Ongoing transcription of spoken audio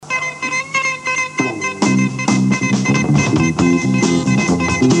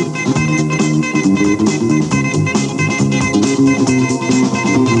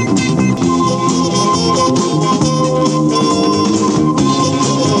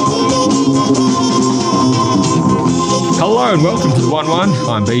Hello and welcome to the 1-1.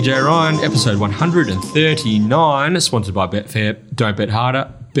 I'm BJ Ryan, episode 139, sponsored by Betfair. Don't bet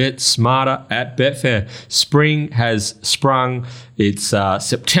harder, bet smarter at Betfair. Spring has sprung. It's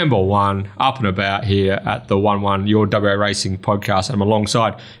September 1, up and about here at the 1-1, your WA Racing podcast. I'm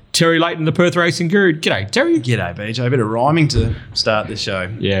alongside Terry Leighton, the Perth Racing Guru. G'day, Terry. G'day, BJ. A bit of rhyming to start this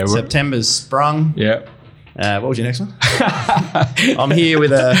show. Yeah. September's sprung. Yeah. What was your next one? I'm here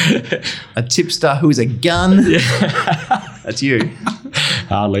with a tipster who's a gun. Yeah. That's you.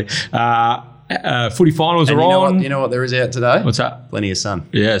 Hardly. Footy finals are on. You know what there is out today? What's that? Plenty of sun.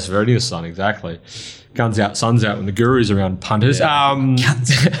 Yeah, it's very near sun, exactly. Guns out, sun's out when the Guru's around punters. Yeah.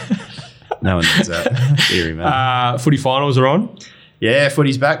 No one knows that. Theory, man. Footy finals are on. Yeah,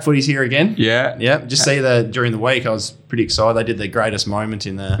 footy's back. Footy's here again. Yeah. Yeah. Just see during the week, I was pretty excited. They did the greatest moment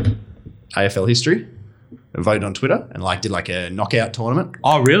in the AFL history. Voted on Twitter and did a knockout tournament.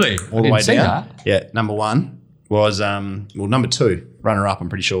 Oh, really? All the way down. That. Yeah. Number one was number two, runner up, I'm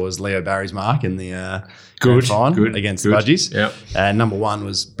pretty sure, was Leo Barry's mark in the grand final against the Budgies. Yep. And number one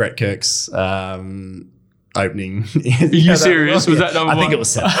was Brett Kirk's opening. Are you serious? Was that number one? I think it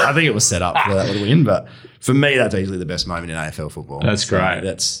was set up for that little win, but for me, that's easily the best moment in AFL football. That's great.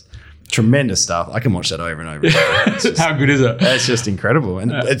 That's tremendous stuff. I can watch that over and over again. How good is it? It's just incredible.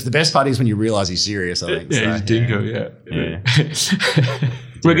 And it's the best part is when you realise he's serious, I think. Yeah, he's dingo, yeah.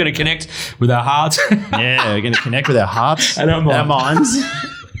 We're going to connect with our hearts. Yeah, we're going to connect with our hearts and our minds.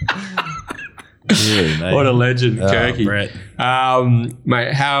 Really, mate. What a legend, Kirky. Brett.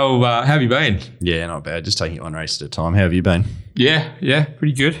 Mate, how have you been? Yeah, not bad. Just taking it one race at a time. How have you been? Yeah,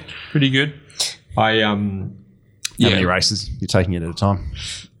 pretty good. How many races? You're taking it at a time?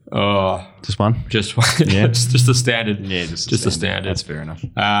 Oh, just one. Yeah, just the standard. Yeah, just the standard. That's fair enough.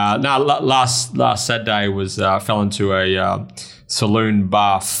 Last Saturday was fell into a saloon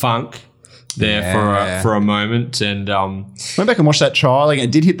bar funk there for a moment, and went back and watched that trial. It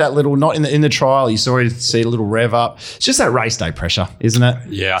did hit that little not in the trial. You saw it see a little rev up. It's just that race day pressure, isn't it?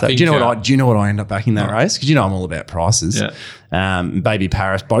 Yeah. So, do you know what I end up backing that race? Because I'm all about prices. Yeah. Baby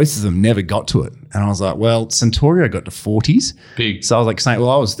Paris, both of them never got to it. And I was like, well, Centaurio got to 40s. Big. So I was saying, I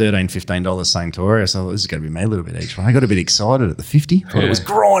was $13, $15 Centaurio, so this is going to be me a little bit each one. I got a bit excited at the 50. Thought it was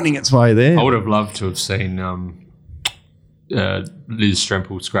grinding its way there. I would have loved to have seen Liz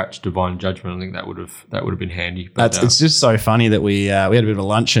Stremple scratch Divine Judgment. I think that would have been handy. But it's just so funny that we had a bit of a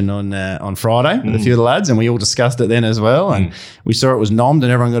luncheon on Friday with a few of the lads, and we all discussed it then as well. And we saw it was nommed,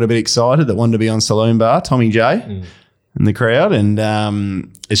 and everyone got a bit excited that wanted to be on Saloon Bar. Tommy J. In the crowd, and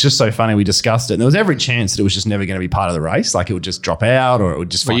it's just so funny. We discussed it, and there was every chance that it was just never going to be part of the race. It would just drop out, or it would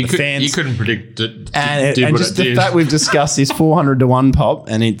just find the fans. You couldn't predict it. And just the fact we've discussed this 400 to 1 pop,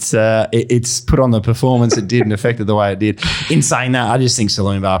 and it's put on the performance it did and affected the way it did. In saying that, I just think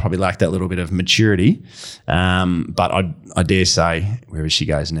Saloon Bar probably lacked that little bit of maturity. But I dare say wherever she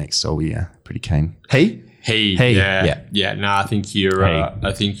goes next, I'll be pretty keen. Yeah. No, I think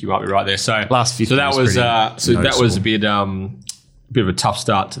I think you might be right there. So last 50. So that was a bit of a tough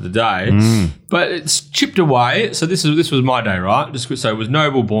start to the day, but it's chipped away. So this was my day, right? So it was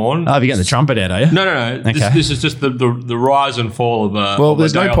Noble born. Oh, have you got the trumpet out, are you? No. Okay. This is just the rise and fall of the. Well,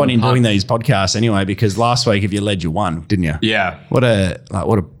 there's no point in doing these podcasts anyway, because last week if you led, you won, didn't you? Yeah. What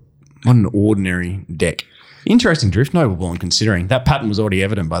an ordinary deck. Interesting drift, Nobleborn, considering that pattern was already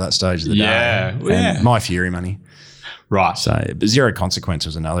evident by that stage of the day. And my Fury money. Right. So, but Zero Consequence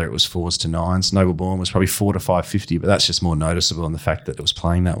was another. It was 4s to 9s. Nobleborn was probably 4 to 550, but that's just more noticeable in the fact that it was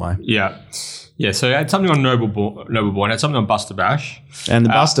playing that way. Yeah. Yeah, so I had something on Nobleborn, I had something on Buster Bash. And the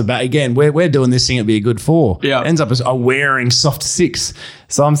Buster Bash, again, we're doing this thing, it'd be a good 4. Yeah. Ends up as a wearing soft 6.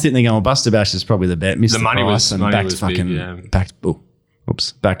 So I'm sitting there going, well, Buster Bash is probably the bet. Missed the money price and backed fucking, big,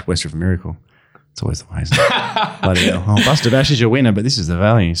 backed West River Miracle. It's always the way, isn't it? Bloody hell. Oh, Buster Bash is your winner, but this is the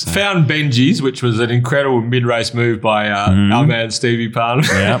value. So. Found Benji's, which was an incredible mid-race move by our man Stevie Parham.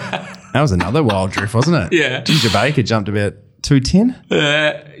 Yeah. That was another wild drift, wasn't it? Yeah. Ginger Baker jumped about 210?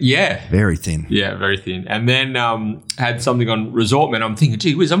 Yeah. Very thin. Yeah, very thin. And then had something on Resortman. I'm thinking,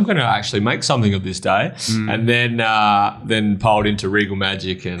 gee whiz, I'm going to actually make something of this day. And then piled into Regal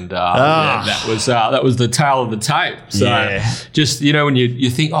Magic, and that was the tail of the tape. So just, when you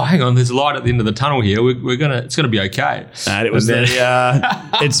think, oh, hang on, there's a light at the end of the tunnel here. It's gonna be okay. And it was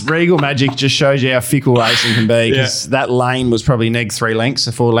it's Regal Magic just shows you how fickle racing can be, because that lane was probably neg 3 lengths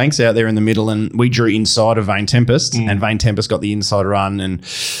or 4 lengths out there in the middle, and we drew inside of Vane Tempest, and Vane Tempest got the inside run, and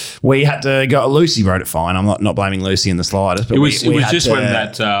we had to go. Lucy rode it fine. I'm not blaming Lucy in the slightest. But it was just when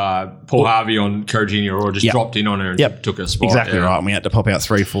that Paul Harvey on Carigini Aurora just dropped in on her and took her spot. Exactly right. And we had to pop out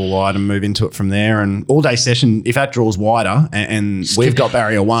 3-4 wide and move into it from there. And all day session, if that draws wider and we've got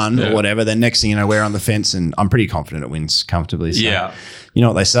barrier 1 or whatever, then next thing you know, we're on the fence, and I'm pretty confident it wins comfortably. So, you know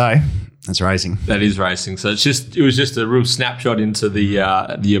what they say. That's racing. That is racing. So it was just a real snapshot into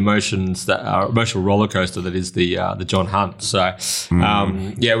the emotions emotional roller coaster that is the John Hunt. So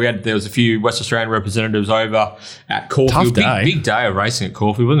there was a few West Australian representatives over at Caulfield. Big day of racing at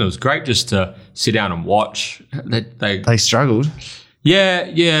Caulfield, wasn't it? It was great just to sit down and watch. They struggled.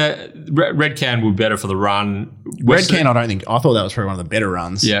 Yeah. Red Can were better for the run. Red Can, I thought that was probably one of the better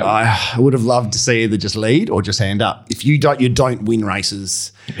runs. Yeah. I would have loved to see either just lead or just hand up. If you don't win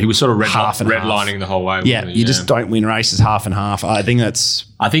races. He was sort of redlining the whole way. Yeah, you just don't win races half and half. I think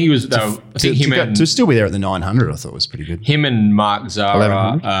he was. To still be there at the 900, I thought was pretty good. Him and Mark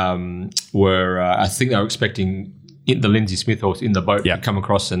Zara were. I think they were expecting the Lindsay Smith horse in the boat to come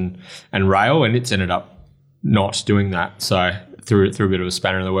across and rail, and it's ended up not doing that. So. Threw a bit of a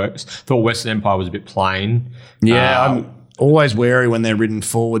spanner in the works. Thought Western Empire was a bit plain. Yeah, I'm always wary when they're ridden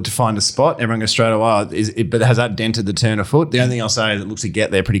forward to find a spot. Everyone goes straight away. But has that dented the turn of foot? The only thing I'll say is it looks to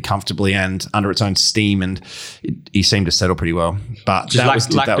get there pretty comfortably and under its own steam, and he seemed to settle pretty well. But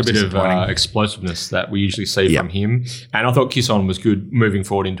just lacked a bit of explosive that we usually see from him. And I thought Kisson was good moving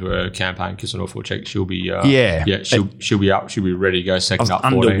forward into a campaign. Kisson or Forcheck, she'll be she'll be up. She'll be ready to go second up.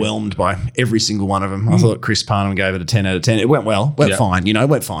 Underwhelmed by every single one of them. I thought Chris Parnham gave it a 10 out of 10. It went well. Went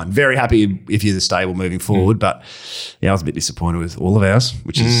fine. Very happy if you're the stable moving forward. But I was a bit disappointed with all of ours,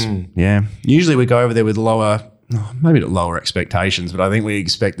 which is usually we go over there with lower expectations, but I think we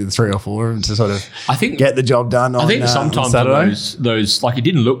expected 3 or 4 to sort of get the job done. I think sometimes those like it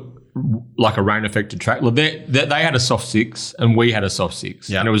didn't look like a rain affected track. Look, they had a soft 6 and we had a soft 6,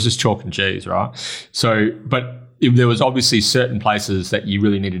 and it was just chalk and cheese, right? So, but there was obviously certain places that you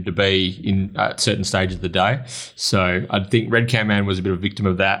really needed to be in at certain stages of the day. So I think Red Can Man was a bit of a victim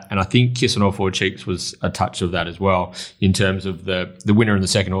of that. And I think Kiss on All Four Cheeks was a touch of that as well in terms of the winner and the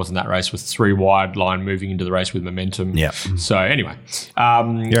second horse in that race with 3 wide line moving into the race with momentum. Yeah. So anyway.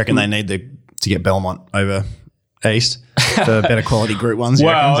 You reckon they need to get Belmont over East for better quality Group 1s? Is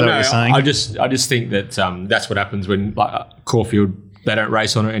that what you're saying? I just think that that's what happens when Caulfield, they don't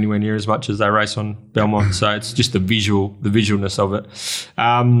race on it anywhere near as much as they race on Belmont. So it's just the visualness of it.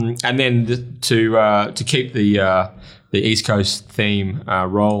 And then to keep the East Coast theme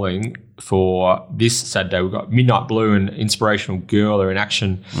rolling for this Saturday, we've got Midnight Blue and Inspirational Girl are in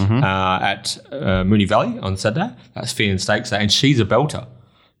action at Moonee Valley on Saturday. That's Fair and Stakes Day, and She's a Belter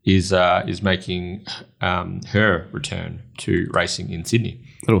is making her return to racing in Sydney.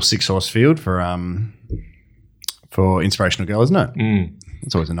 Little 6-horse field for Inspirational Girl, isn't it?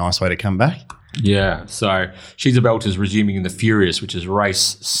 It's always a nice way to come back. Yeah. So She's a Belter's resuming in the Furious, which is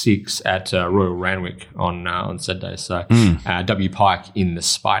race 6 at Royal Randwick on Saturday. So W Pike in the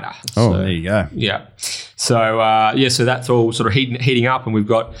Spider. So, there you go. Yeah. So so that's all sort of heating up, and we've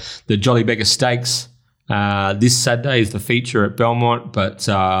got the Jolly Beggar Stakes. This Saturday is the feature at Belmont, but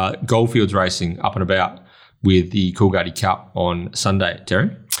Goldfields racing up and about with the Coolgardie Cup on Sunday.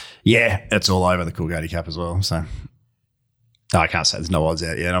 Terry? Yeah, it's all over the Coolgardie Cup as well. So I can't say there's no odds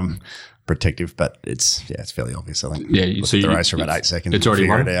out yet. I'm protective, but it's fairly obvious, I think. Yeah, so the race for about 8 seconds. It's already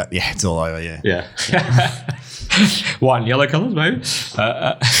won? It out. Yeah, it's all over, yeah. Yeah. White and yellow colours, maybe? Isn't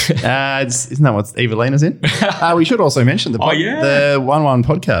that what Evelina's in? We should also mention the 1-1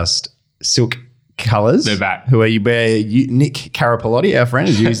 podcast, Silk Colours. They're back. Who are Nick Carapalotti, our friend,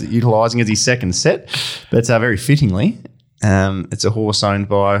 is utilising as his second set. But very fittingly, it's a horse owned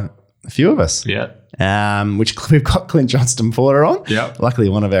by a few of us. Yeah. Which we've got Clint Johnston Porter on. Yeah. Luckily,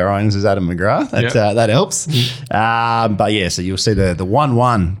 one of our owners is Adam McGrath. That helps. But yeah, so you'll see the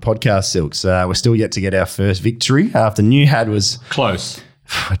 1-1 podcast, Silks. We're still yet to get our first victory after Newhad was close.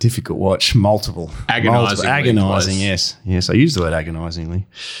 A difficult watch, agonising. Yes, I used the word agonisingly.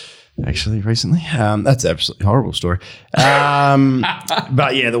 Actually, recently. That's an absolutely horrible story. But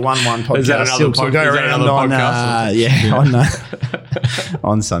yeah, the 1-1 podcast. Is that another will go around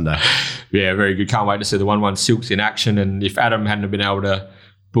on Sunday. Yeah, very good. Can't wait to see the 1-1 Silks in action. And if Adam hadn't been able to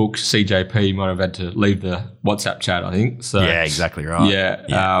book CJP, he might have had to leave the WhatsApp chat, I think. So yeah, exactly right. Yeah.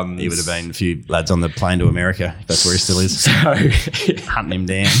 He would have been a few lads on the plane to America, if that's where he still is. So hunting him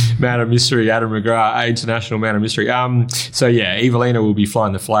down. Man of mystery, Adam McGrath, international man of mystery. So yeah, Evelina will be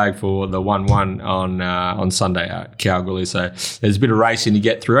flying the flag for the 1-1 on Sunday at Kalgoorlie. So there's a bit of racing to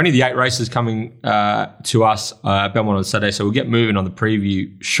get through. Only the 8 races coming to us Belmont on Saturday. So we'll get moving on the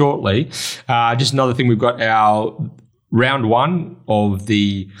preview shortly. Just another thing, we've got our round one of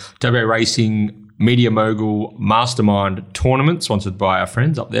the WA Racing Media Mogul Mastermind tournament, sponsored by our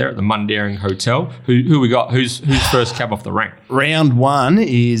friends up there at the Mundaring Hotel. Who we got? Who's first cab off the rank? Round one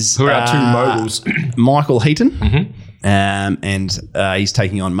is who are our two moguls? Michael Heaton, and he's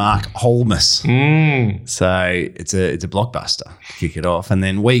taking on Mark Holmes. So it's a blockbuster to kick it off, and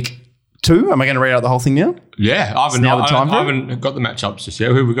then week 2. Am I going to read out the whole thing now? Yeah, I haven't got the matchups just yet.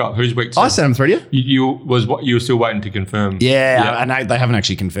 Who have we got? Who's week 2? I sent them through to you. You were still waiting to confirm. Yeah. I know they haven't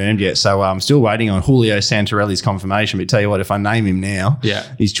actually confirmed yet, so I'm still waiting on Julio Santarelli's confirmation. But tell you what, if I name him now,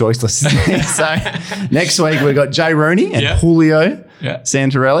 he's choiceless. So next week we've got Jay Rooney and Julio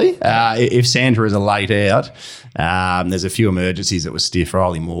Santarelli. If Santa is a late out, there's a few emergencies that were stiff.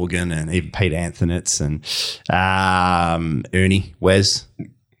 Riley Morgan and even Pete Anthonitz and Ernie Wes.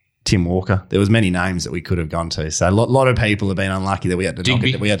 Tim Walker. There was many names that we could have gone to. So a lot of people have been unlucky that we had to knock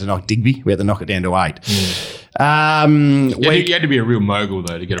Digby. We had to knock it down to 8. You had to be a real mogul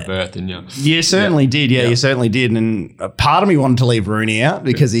though to get a berth, didn't you? You certainly did. Yeah, you certainly did. And part of me wanted to leave Rooney out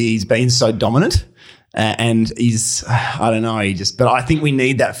because he's been so dominant. And he's, I don't know, but I think we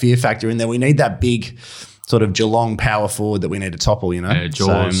need that fear factor in there. We need that big sort of Geelong power forward that we need to topple, you know? Yeah,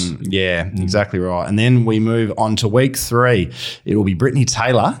 Jaws. So, exactly right. And then we move on to week 3. It will be Brittany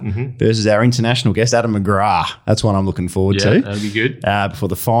Taylor versus our international guest, Adam McGrath. That's what I'm looking forward to. Yeah, that'll be good. Before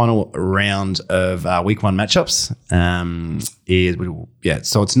the final round of week 1 matchups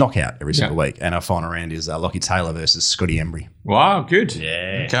so it's knockout every single week. And our final round is Lockie Taylor versus Scotty Embry. Wow, good.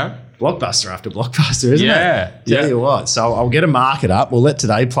 Yeah. Okay. Blockbuster after blockbuster, isn't it? Tell you what. So I'll get a market up. We'll let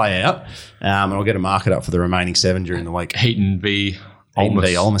today play out, and I'll get a market up for the remaining 7 during the week. Heaton v.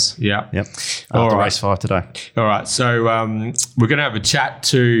 Olmus. Yeah. Yep. All After right. race 5 today. All right. So we're going to have a chat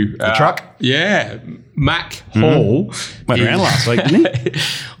to the truck. Yeah, Mack Hall. Went around last week, didn't he?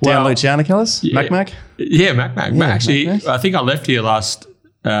 Down Luciana Kellis. Mac. Yeah, Mac. Actually, Mac. I think I left here last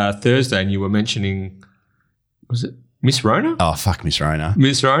Thursday, and you were mentioning, was it Miss Rona? Oh, fuck Miss Rona.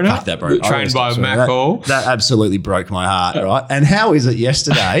 Miss Rona? Fuck that, bro. Trained by Mack Hall. That absolutely broke my heart, right? And how is it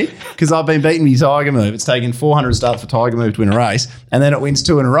yesterday? Because I've been beating me Tiger Move. It's taken 400 starts for Tiger Move to win a race, and then it wins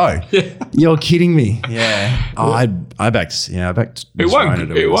 2 in a row. Yeah. You're kidding me. Yeah. I backed Miss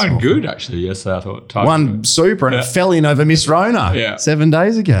Rona. It won good, actually, yesterday, I thought. Tiger won super, and it fell in over Miss Rona 7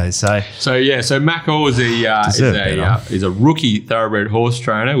 days ago. So Mack Hall is a rookie thoroughbred horse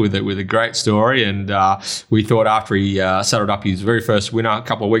trainer with a great story, and we thought after he saddled up his very first winner a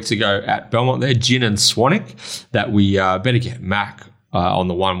couple of weeks ago at Belmont there, Gin and Swanwick, that we better get Mac on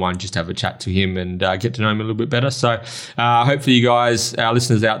the 1-1, just have a chat to him and get to know him a little bit better. So hopefully you guys, our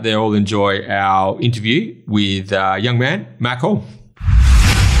listeners out there, all enjoy our interview with young man, Mack Hall.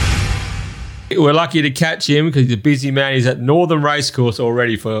 We're lucky to catch him because he's a busy man. He's at Northern Racecourse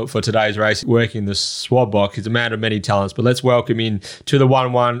already for today's race, working the swab box. He's a man of many talents. But let's welcome in to the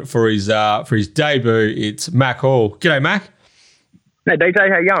 1-1 for his debut. It's Mack Hall. G'day, Mac. Hey, DJ,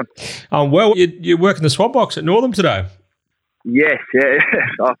 how you going? Well, you're working the swab box at Northern today. Yes, yeah.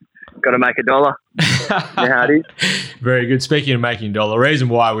 I've got to make $1. You know how it is. Very good. Speaking of making $1, the reason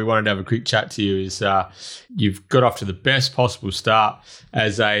why we wanted to have a quick chat to you is you've got off to the best possible start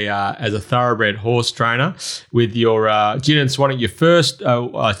as a thoroughbred horse trainer with your Gin and Swanwick, your first,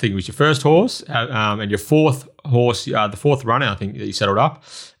 I think it was your first horse, and your fourth horse, the fourth runner, I think, that you settled up.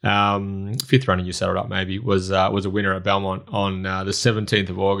 Fifth runner you settled up maybe was a winner at Belmont on the 17th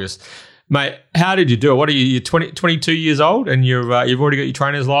of August. Mate, how did you do it? What are you? You're 22 years old, and you've already got your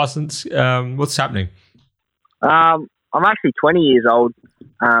trainer's license. What's happening? I'm actually 20 years old.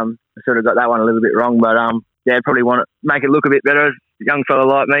 I sort of got that one a little bit wrong, but probably want to make it look a bit better. As a young fella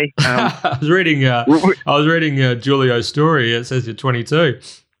like me. I was reading Julio's story. It says you're 22.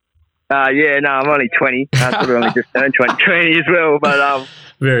 I'm only 20. I sort of only just turned 20 as well, but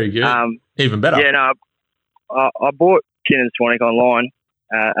very good. Even better. Yeah, no, I bought Gin and Swanwick online.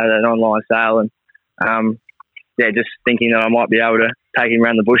 At an online sale, and just thinking that I might be able to take him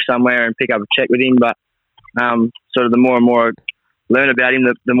around the bush somewhere and pick up a check with him. But sort of the more and more I learn about him,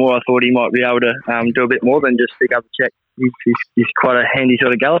 the more I thought he might be able to do a bit more than just pick up a check. He's quite a handy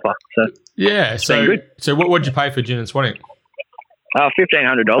sort of galloper. So yeah, it's been good. So what did you pay for Gin and Swanwick? $1,500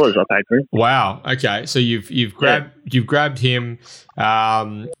 I paid for him. Wow. Okay, so you've grabbed him.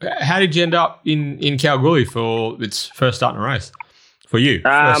 How did you end up in Kalgoorlie for its first start in a race? For you,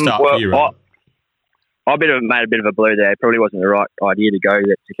 first start for you, right? I made a bit of a blur there. It probably wasn't the right idea to go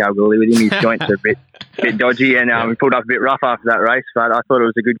to Kalgoorlie with him. His joints are a bit dodgy, and he pulled up a bit rough after that race. But I thought it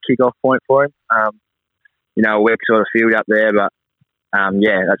was a good kick-off point for him. Work sort of field up there, but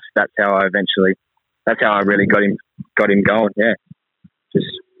that's how I really got him going. Yeah, just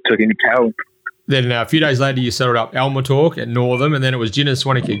took him to Cal. Then a few days later, you settled up Elmertalk at Northam, and then it was Gin and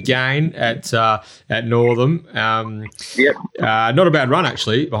Swanwick again at Northam. Yep. Not a bad run,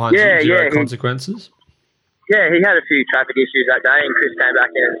 actually, behind zero consequences. Yeah, he had a few traffic issues that day, and Chris came back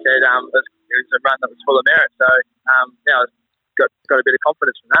in and said it was a run that was full of merit. So, I got a bit of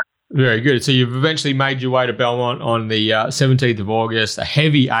confidence from that. Very good. So you've eventually made your way to Belmont on the 17th of August, a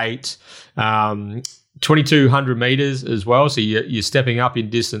heavy 8, 2,200 metres as well. So you're stepping up in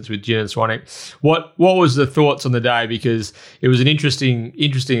distance with Gin and Swanwick. What was the thoughts on the day? Because it was an interesting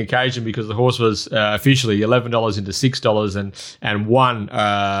occasion because the horse was officially $11 into $6 and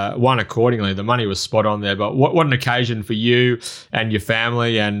won accordingly. The money was spot on there. But what an occasion for you and your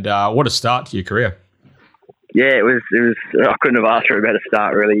family, and what a start to your career. Yeah, it was. I couldn't have asked for a better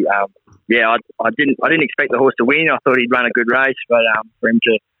start, really. I didn't expect the horse to win. I thought he'd run a good race, but for him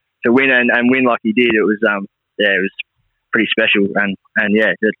to win and win like he did, it was it was pretty special, and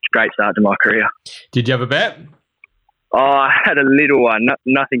it's a great start to my career. Did you have a bet? Oh, I had a little one,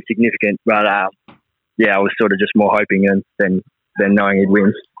 nothing significant, but I was sort of just more hoping than knowing he'd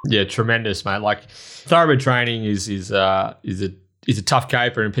win. Yeah, tremendous, mate. Like, thoroughbred training is a tough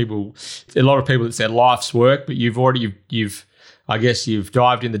caper, and a lot of people, it's their life's work, but you've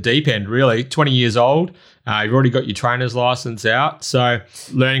dived in the deep end, really. 20 years old, you've already got your trainer's license out, so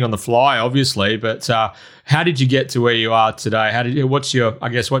learning on the fly, obviously. But how did you get to where you are today? What's your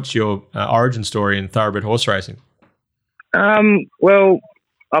origin story in thoroughbred horse racing? Well,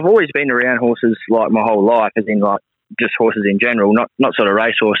 I've always been around horses like my whole life, as in like just horses in general, not sort of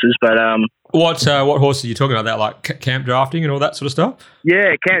race horses, but What horses are you talking about? That like camp drafting and all that sort of stuff?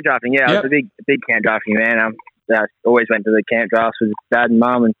 Yeah, camp drafting. Yeah, yep. I was a big camp drafting man. I always went to the camp drafts with dad and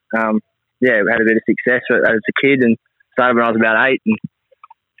mum, and had a bit of success as a kid, and started when I was about 8, and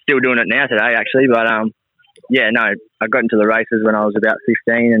still doing it now today actually. But I got into the races when I was about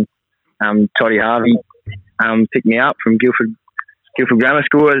 15, and Toddy Harvey picked me up from Guildford Grammar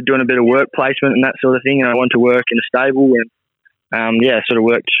School. I was doing a bit of work placement and that sort of thing, and I wanted to work in a stable, and sort of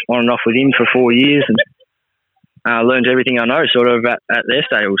worked on and off with him for 4 years, and learned everything I know sort of at their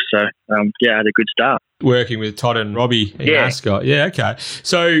stables. So, I had a good start. Working with Todd and Robbie in Ascot. Yeah, okay.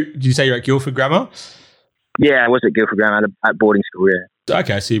 So, did you say you're at Guildford Grammar? Yeah, I was at Guildford Grammar at boarding school, yeah.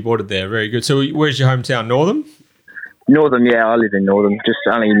 Okay, so you boarded there. Very good. So, where's your hometown? Northam? Northam, yeah. I live in Northam, just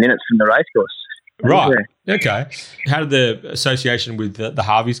only minutes from the racecourse. Right. Yeah. Okay. How did the association with the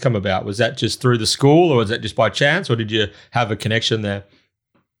Harveys come about? Was that just through the school, or was that just by chance, or did you have a connection there?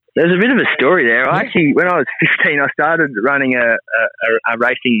 There's a bit of a story there. Actually, when I was 15, I started running a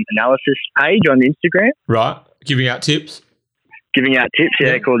racing analysis page on Instagram. Right. Giving out tips? Giving out tips,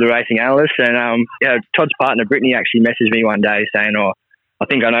 called The Racing Analyst. And Todd's partner, Brittany, actually messaged me one day saying, I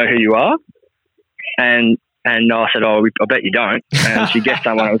think I know who you are. And I said, I bet you don't. And she guessed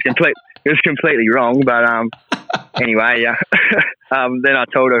someone. It was completely wrong. But anyway, then I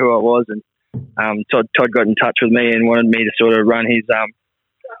told her who it was. And Todd got in touch with me and wanted me to sort of run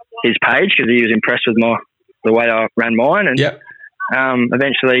his page because he was impressed with the way I ran mine, and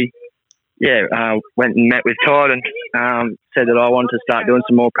eventually went and met with Todd and said that I wanted to start doing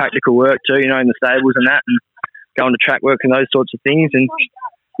some more practical work too, in the stables and that, and going to track work and those sorts of things. And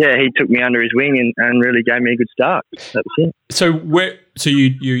he took me under his wing and really gave me a good start. That was it. So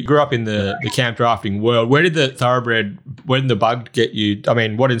you grew up in the camp drafting world. Where did the bug get you? I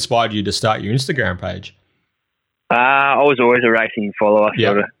mean, what inspired you to start your Instagram page? I was always a racing follower,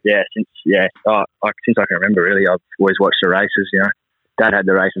 sort of. Yeah, since I can remember, really. I've always watched the races. Dad had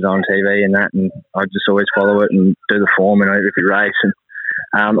the races on TV and that, and I just always follow it and do the form and every race,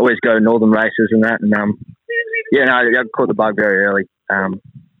 and always go to Northern races and that. And I caught the bug very early.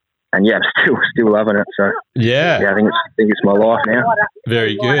 And I'm still loving it. So I think it's my life now.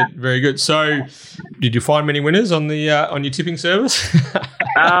 Very good, very good. So, did you find many winners on the on your tipping service?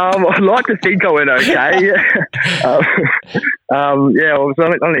 I'd like to think I went okay. I was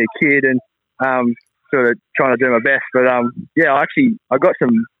only a kid and sort of trying to do my best. But I got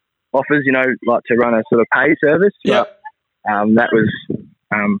some offers, like to run a sort of pay service. Yeah. That was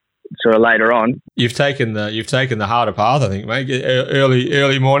sort of later on. You've taken the harder path, I think, mate.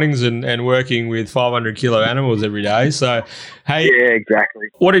 Early mornings and working with 500 kilo animals every day. So, hey, yeah, exactly.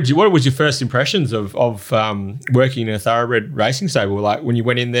 What was your first impressions of working in a thoroughbred racing stable? Like when you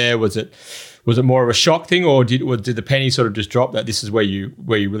went in there, was it more of a shock thing, or did the penny sort of just drop that this is where you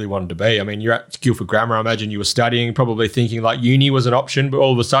really wanted to be? I mean, you're at Guildford Grammar. I imagine you were studying, probably thinking like uni was an option, but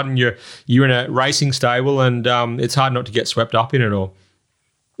all of a sudden you're in a racing stable, and it's hard not to get swept up in it all.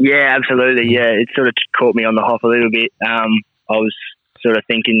 Yeah, absolutely. Yeah, it sort of caught me on the hop a little bit. I was sort of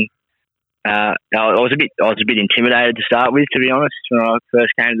thinking I was a bit intimidated to start with, to be honest. When I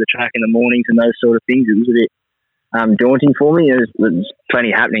first came to the track in the mornings and those sort of things, it was a bit daunting for me. There's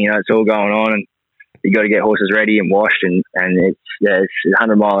plenty happening, it's all going on, and you got to get horses ready and washed, and it's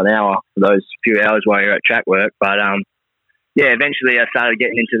 100 mile an hour for those few hours while you're at track work. But eventually I started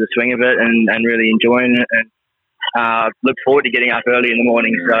getting into the swing of it and really enjoying it, and look forward to getting up early in the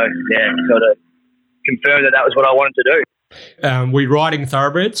morning. So sort of confirmed that was what I wanted to do. Were you riding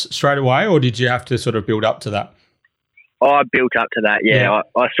thoroughbreds straight away, or did you have to sort of build up to that? I built up to that, yeah.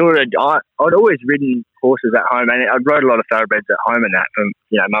 I'd always ridden horses at home, and I'd rode a lot of thoroughbreds at home and that from,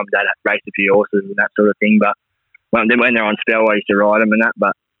 mum and dad raced a few horses and that sort of thing. But when they're on spell, I used to ride them and that.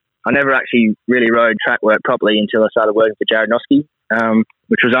 But I never actually really rode track work properly until I started working for Jared Noski,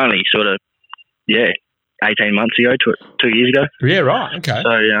 which was only sort of, 18 months ago, 2 years ago. Yeah, right, okay.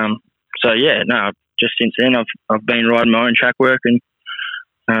 Just since then I've been riding my own track work and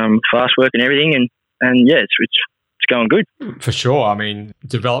fast work and everything, and it's going good. For sure. I mean,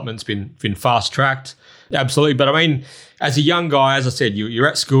 development's been fast tracked. Absolutely. But I mean, as a young guy, as I said, you're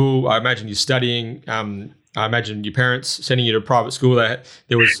at school. I imagine you're studying. I imagine your parents sending you to private school.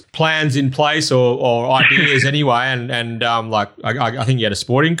 There was plans in place or ideas anyway, and I think you had a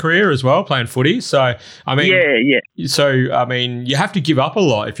sporting career as well, playing footy. So I mean, yeah. So I mean, you have to give up a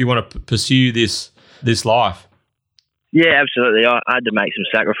lot if you want to pursue this life. Yeah, absolutely. I had to make some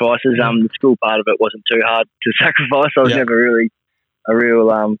sacrifices. The school part of it wasn't too hard to sacrifice. I was never really a real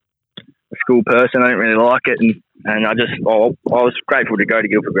a school person. I didn't really like it, and I was grateful to go to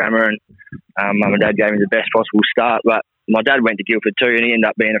Guildford Grammar, and mum and dad gave me the best possible start. But my dad went to Guildford too, and he ended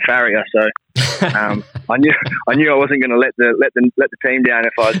up being a farrier. So I knew I wasn't going to let the team down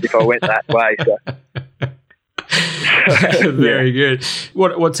if I went that way. So. Very good.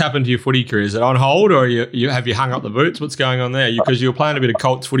 What's happened to your footy career? Is it on hold, or have you hung up the boots? What's going on there? Because you were playing a bit of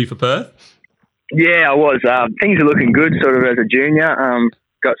Colts footy for Perth. Yeah, I was. Things are looking good, sort of as a junior.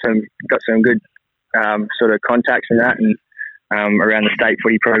 Got some good sort of contacts and that, and around the state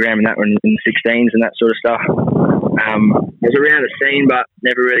footy program and that one in the 16s and that sort of stuff. Was around the scene, but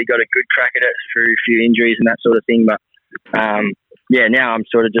never really got a good crack at it through a few injuries and that sort of thing. But now I'm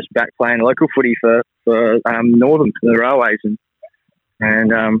sort of just back playing local footy for Northern, for the Railways,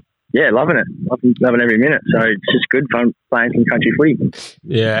 and loving it. Loving every minute. So it's just good fun playing some country footy.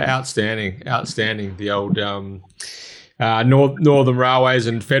 Yeah, outstanding. The old Northern Railways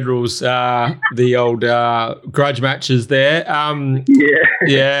and Federals, the old grudge matches there.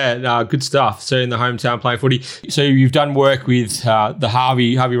 Good stuff. So in the hometown playing footy. So you've done work with the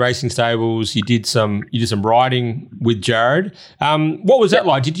Harvey Racing Stables. You did some riding with Jared. What was that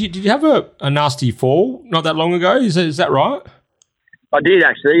like? Did you have a nasty fall not that long ago? Is that right? I did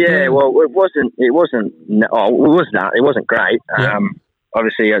actually. Yeah. Well, it wasn't great. Yeah.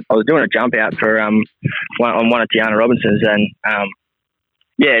 Obviously, I was doing a jump out for on one of Tiana Robinson's, and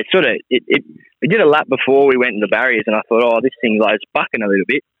we did a lap before we went in the barriers, and I thought, this thing it's bucking a little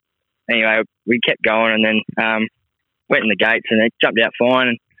bit. Anyway, we kept going, and then went in the gates, and it jumped out fine,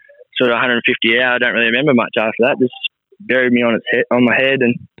 and sort of 150 out. I don't really remember much after that. Just buried me on my head,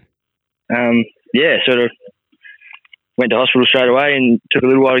 and sort of went to hospital straight away, and took a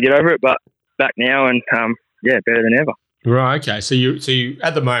little while to get over it, but back now, and better than ever. Right. Okay. So you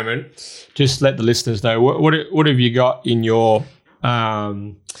at the moment, just let the listeners know what have you got in your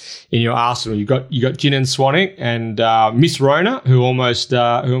arsenal. You got Gin and Swanwick and Miss Rona, who almost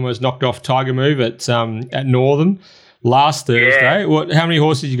knocked off Tiger Move at Northern last Thursday. Yeah. How many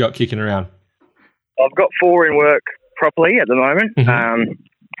horses you got kicking around? I've got 4 in work properly at the moment. Mm-hmm.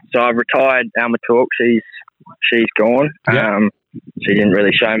 So I've retired Alma Talk. She's gone. Yeah. She didn't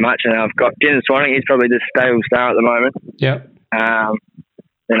really show much, and I've got Gin and Swanwick. He's probably the stable star at the moment. Yeah.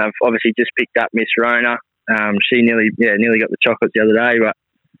 Then I've obviously just picked up Miss Rona. She nearly got the chocolates the other day, but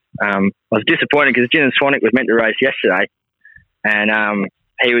I was disappointed because Gin and Swanwick was meant to race yesterday, and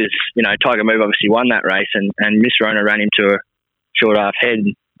he was, Tiger Move obviously won that race, and Miss Rona ran him to a short half head.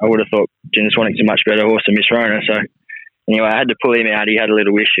 I would have thought Gin and Swanwick's a much better horse than Miss Rona, so anyway, I had to pull him out. He had a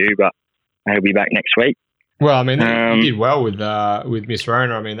little issue, but he'll be back next week. Well, I mean, you did well with Miss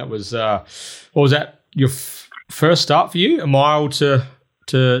Rona. I mean, that was what was that? Your first start for you? A mile to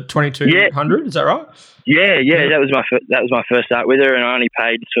 2200? Is that right? Yeah. That was my first start with her, and I only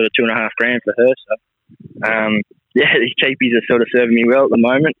paid sort of $2,500 for her. So, these cheapies are sort of serving me well at the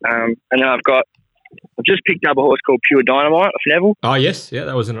moment. And then I've just picked up a horse called Pure Dynamite off Neville. Oh yes, yeah,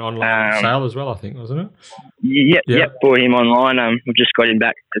 that was an online sale as well, I think, wasn't it? Yep. Bought him online. We've just got him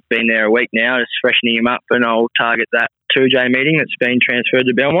back. It's been there a week now, just freshening him up, and I'll target that 2J meeting that's been transferred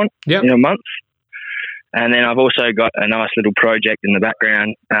to Belmont in a month. And then I've also got a nice little project in the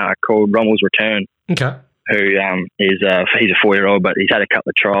background called Rommel's Return. Okay. Who he's a 4-year-old, but he's had a couple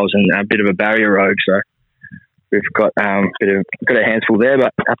of trials and a bit of a barrier rogue. So we've got a handful there,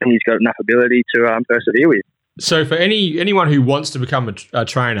 but I think he's got enough ability to persevere with. So for anyone who wants to become a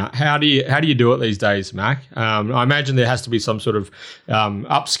trainer, how do you do it these days, Mack? I imagine there has to be some sort of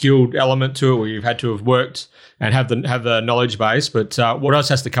upskilled element to it, where you've had to have worked and have the knowledge base. But what else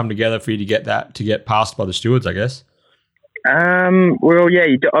has to come together for you to get passed by the stewards, I guess? Well, yeah,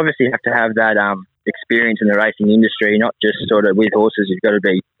 you obviously have to have that experience in the racing industry, not just sort of with horses. You've got to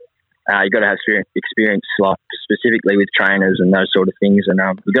have experience like specifically with trainers and those sort of things, and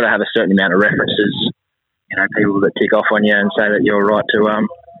you've got to have a certain amount of references. You know, people that tick off on you and say that you're right to,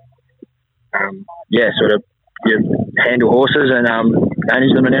 handle horses and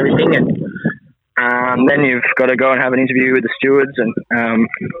manage them and everything. And then you've got to go and have an interview with the stewards. And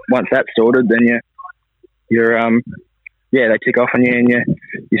once that's sorted, then they tick off on you and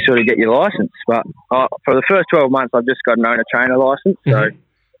you sort of get your license. But for the first 12 months, I've just got an owner-trainer license. So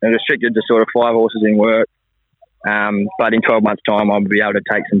I'm restricted to sort of 5 horses in work. But in 12 months' time, I'll be able to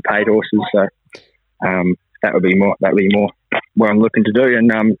take some paid horses. So that would be more what I'm looking to do,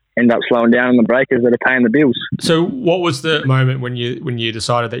 and end up slowing down on the breakers that are paying the bills. So what was the moment when you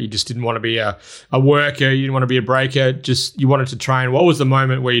decided that you just didn't want to be a worker, you didn't want to be a breaker, just you wanted to train? What was the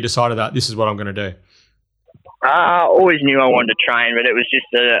moment where you decided that this is what I'm going to do? I always knew I wanted to train, but it was just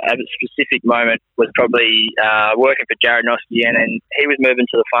a specific moment. Was probably working for Jared Noski, and then he was moving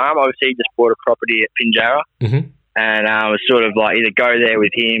to the farm. Obviously, he just bought a property at Pinjarra. Mm-hmm. And I was sort of like either go there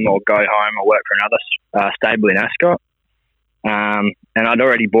with him or go home or work for another stable in Ascot. And I'd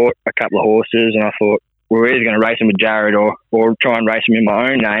already bought a couple of horses, and I thought, we're either going to race them with Jared or try and race them in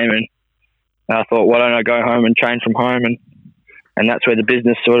my own name. And I thought, why don't I go home and train from home? And that's where the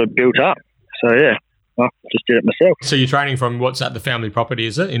business sort of built up. So, yeah, I just did it myself. So you're training from what's at the family property,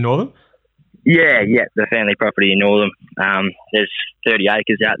 is it, in Northern? Yeah, the family property in Northern. There's 30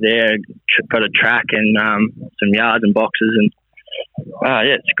 acres out there, got a track and some yards and boxes, and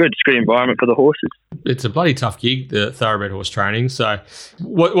it's good. It's a good environment for the horses. It's a bloody tough gig, the thoroughbred horse training. So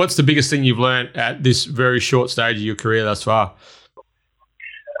what's the biggest thing you've learned at this very short stage of your career thus far?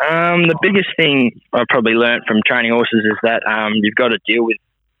 The biggest thing I probably learned from training horses is that you've got to deal with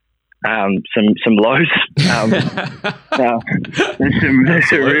some lows. There's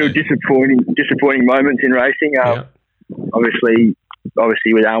some real disappointing moments in racing. Obviously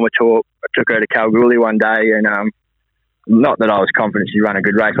with Alma Talk, I took her to Kalgoorlie one day, and not that I was confident she'd run a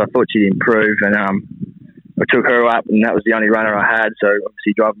good race. I thought she'd improve, and I took her up, and that was the only runner I had. So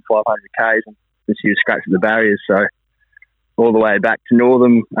obviously driving 500 k's, and she was scratching the barriers. So all the way back to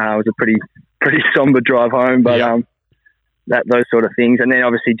Northern was a pretty somber drive home, but those sort of things. And then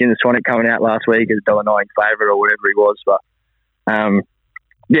obviously Jim the Sonic coming out last week as $1.09 favourite or whatever he was. But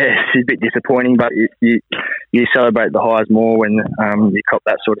it's a bit disappointing, but you celebrate the highs more when you cop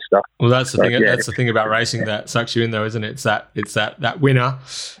that sort of stuff. Well, that's the thing. That's the thing about racing that sucks you in, though, isn't it? It's that winner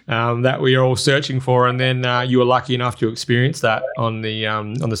that we are all searching for, and then you were lucky enough to experience that on the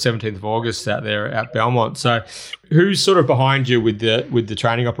 17th of August out there at Belmont. So, who's sort of behind you with the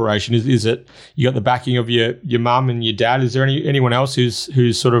training operation? Is it you got the backing of your mum and your dad? Is there anyone else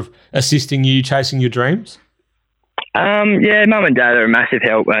who's sort of assisting you, chasing your dreams? Mum and dad are a massive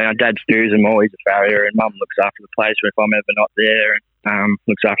help. Dad steers them always a farrier, and mum looks after the place if I'm ever not there, and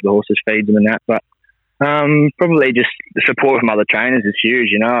looks after the horses, feeds them and that. But probably just the support from other trainers is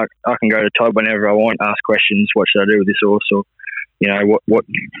huge. You know, I can go to Todd whenever I want, ask questions. What should I do with this horse? Or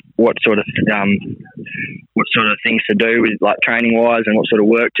what sort of things to do with like training wise, and what sort of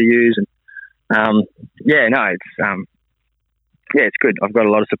work to use. And it's good. I've got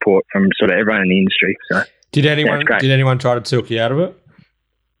a lot of support from sort of everyone in the industry. So. Did anyone try to talk you out of it?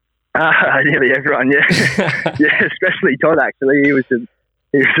 Nearly everyone, yeah. Especially Todd, actually. He was a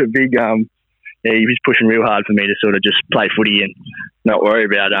big, he was pushing real hard for me to sort of just play footy and not worry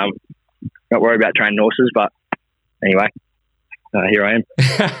about training horses. But anyway, here I am.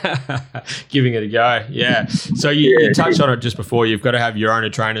 Giving it a go, yeah. So you touched on it just before. You've got to have your owner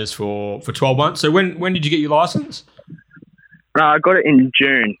trainers for 12 months. So when did you get your license? I got it in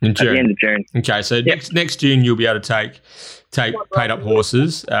June. At the end of June. Okay, so next June you'll be able to take paid up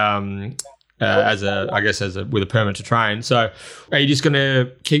horses with a permit to train. So are you just going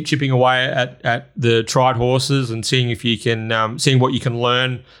to keep chipping away at the tried horses and seeing if you can seeing what you can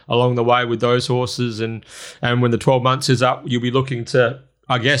learn along the way with those horses, and when the 12 months is up, you'll be looking to,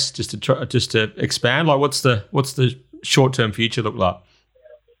 I guess, just to expand. Like what's the short-term future look like?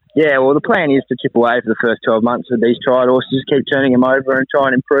 Yeah, well, the plan is to chip away for the first 12 months with these tried horses, keep turning them over and try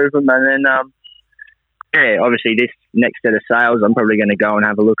and improve them. And then yeah, obviously this next set of sales, I'm probably going to go and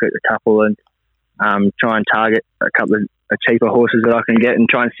have a look at a couple and try and target a couple of cheaper horses that I can get and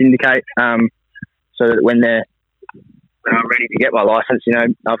try and syndicate, so that when they're ready to get my license,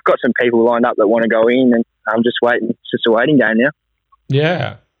 I've got some people lined up that want to go in, and I'm just waiting. It's just a waiting game now.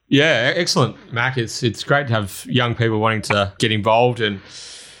 Yeah. Yeah, excellent, Mack. It's great to have young people wanting to get involved and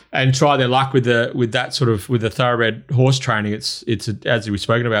try their luck with the thoroughbred horse training. It's as we've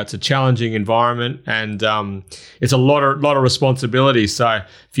spoken about, it's a challenging environment, and it's a lot of responsibility. So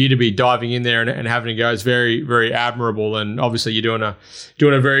for you to be diving in there and having a go is very, very admirable. And obviously you're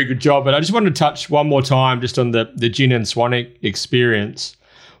doing a very good job. But I just wanted to touch one more time just on the Gin and Swanwick experience.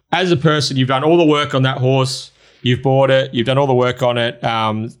 As a person, you've done all the work on that horse. You've bought it. You've done all the work on it.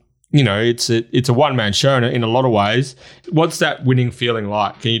 It's a one-man show in a lot of ways. What's that winning feeling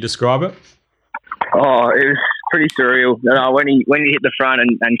like? Can you describe it? Oh, it was pretty surreal. When he hit the front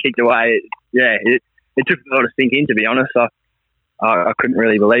and kicked away, it took a lot to sink in, to be honest. I couldn't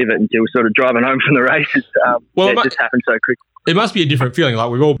really believe it until sort of driving home from the races. It just happened so quick. It must be a different feeling.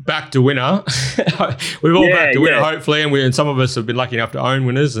 Like we've all backed a winner. We've all backed a winner, hopefully, and some of us have been lucky enough to own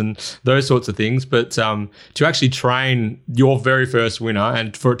winners and those sorts of things. But to actually train your very first winner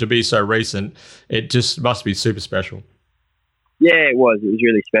and for it to be so recent, it just must be super special. Yeah, it was. It was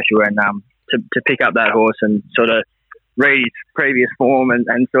really special, and to pick up that horse and sort of read his previous form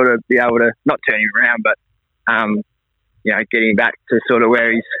and sort of be able to not turn him around, but getting back to sort of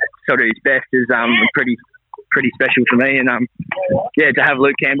where he's sort of his best is pretty special for me, and to have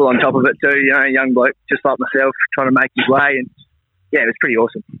Luke Campbell on top of it too, a young bloke just like myself trying to make his way, and it was pretty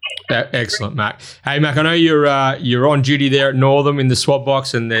awesome. Excellent, Mack. Hey, Mack, I know you're on duty there at Northam in the swab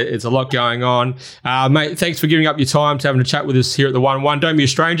box, and there's a lot going on. Mate, thanks for giving up your time to having a chat with us here at the 1-1. Don't be a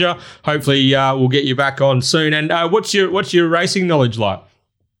stranger. Hopefully, we'll get you back on soon. And what's your racing knowledge like?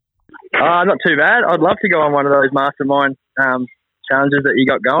 Not too bad. I'd love to go on one of those Mastermind challenges that you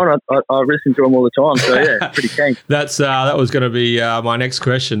got going. I listen to them all the time, so yeah, pretty keen. That was going to be my next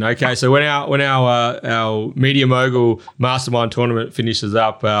question. Okay, so when our Media Mogul Mastermind tournament finishes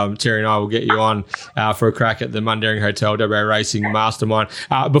up, Terry and I will get you on for a crack at the Mundaring Hotel WA Racing Mastermind.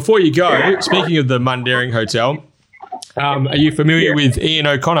 Before you go, speaking of the Mundaring Hotel, are you familiar with Ian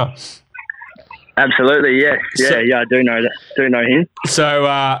O'Connor? Absolutely, yes. I do know that. Do know him.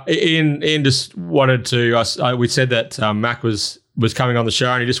 So Ian just wanted to. We said that Mack was coming on the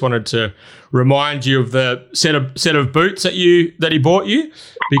show, and he just wanted to remind you of the set of boots that he bought you.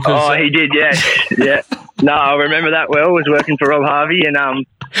 Because he did, yeah. No, I remember that well. I was working for Rob Harvey and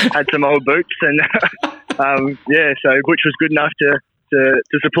had some old boots, and so Butch was good enough to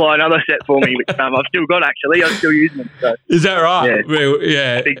supply another set for me, which I've still got actually. I'm still using them. So. Is that right?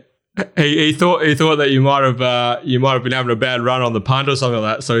 Yeah. He thought that you might have been having a bad run on the punt or something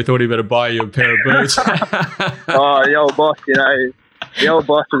like that, so he thought he better buy you a pair of boots. The old boss,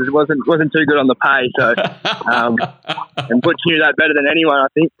 wasn't too good on the pay, so and Butch knew that better than anyone, I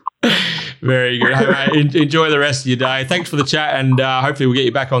think. Very good. Hey, mate, enjoy the rest of your day. Thanks for the chat, and hopefully we'll get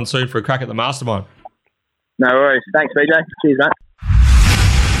you back on soon for a crack at the Mastermind. No worries. Thanks, BJ. Cheers, mate.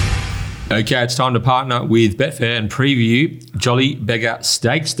 Okay, it's time to partner with Betfair and preview Jolly Beggar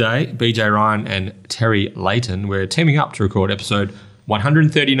Stakes Day. BJ Ryan and Terry Leighton, we're teaming up to record episode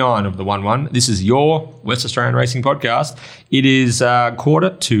 139 of the 1-1. This is your West Australian Racing Podcast. It is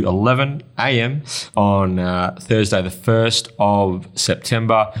 10:45 a.m. on Thursday, the 1st of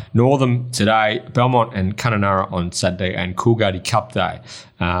September. Northam today, Belmont and Kununurra on Saturday, and Coolgardie Cup Day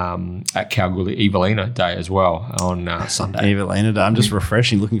at Kalgoorlie, Evelina Day as well on Sunday. Evelina Day. I'm just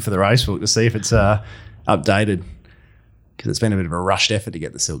refreshing, looking for the racebook to see if it's updated. Because it's been a bit of a rushed effort to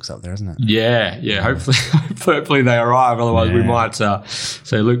get the silks up there, isn't it? Yeah. Hopefully they arrive. Otherwise, we might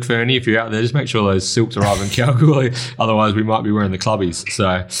say, Luke Fernie, if you're out there, just make sure those silks arrive in Kalgoorlie. Otherwise, we might be wearing the clubbies.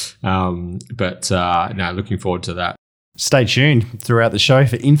 So, looking forward to that. Stay tuned throughout the show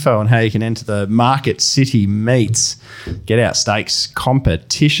for info on how you can enter the Market City Meets Get Out Stakes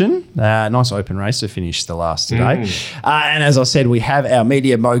competition. Nice open race to finish the last today. And as I said, we have our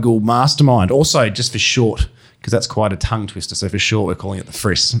Media Mogul Mastermind. Also, just for short, because that's quite a tongue twister. So for short, we're calling it the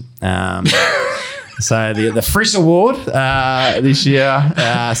FRIS. So the FRIS Award this year.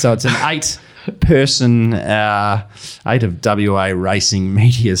 So it's an 8-person, 8 of WA racing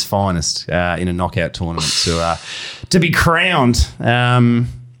media's finest in a knockout tournament to be crowned.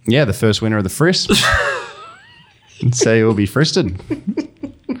 The first winner of the FRIS. So you'll be fristed.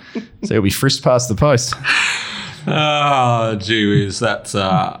 So you'll be frisked past the post. Oh, gee whiz, that's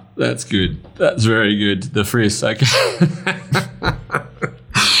good. That's very good. The FRIS, okay.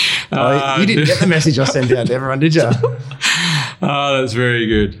 You didn't get the message I sent out to everyone, did you? Oh, that's very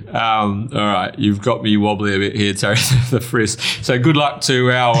good. All right, you've got me wobbly a bit here, Terry, the frisk. So good luck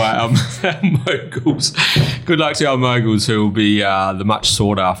to our moguls. Good luck to our moguls who will be the much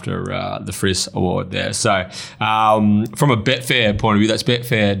sought after the frisk award there. So from a Betfair point of view, that's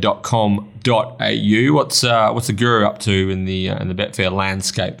betfair.com.au. What's the Guru up to in the Betfair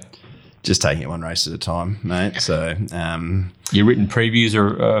landscape? Just taking it one race at a time, mate. So your written previews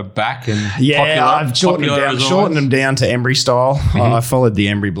are back and yeah, I've shortened them down to Embry style. Mm-hmm. I followed the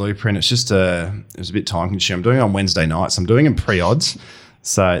Embry blueprint. It's just it was a bit time consuming. I'm doing it on Wednesday nights. I'm doing them pre-odds,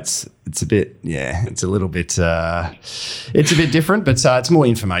 so it's a bit it's a little bit it's a bit different, but it's more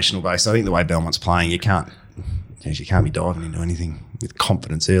informational based. I think the way Belmont's playing, you can't be diving into anything with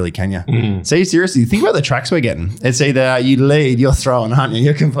confidence early, can you? Mm. See, seriously, think about the tracks we're getting. It's either you lead, you're throwing, aren't you?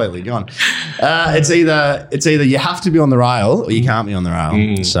 You're completely gone. It's either you have to be on the rail or you can't be on the rail.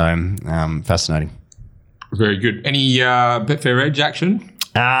 Mm. So fascinating. Very good. Any Betfair Edge action?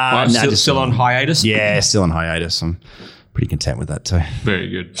 Still on hiatus? Yeah, still on hiatus. I'm pretty content with that too. Very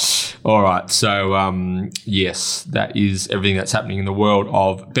good. All right. So, yes, that is everything that's happening in the world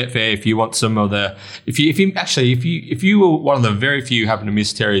of Betfair. If you want some of the, if you were one of the very few who happen to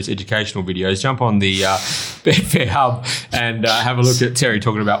miss Terry's educational videos, jump on the Betfair Hub and have a look at Terry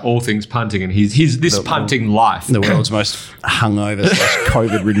talking about all things punting and his punting life. The world's most hungover /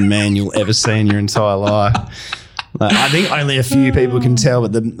 COVID-ridden man you'll ever see in your entire life. I think only a few people can tell,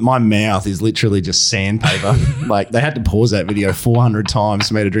 but my mouth is literally just sandpaper. Like, they had to pause that video 400 times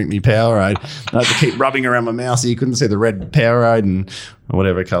for me to drink me Powerade. I had to keep rubbing around my mouth so you couldn't see the red Powerade and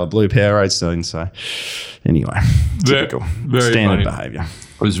whatever colour blue Powerade's doing. So, anyway, typical standard behaviour.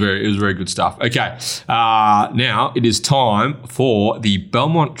 It was very good stuff. Okay, now it is time for the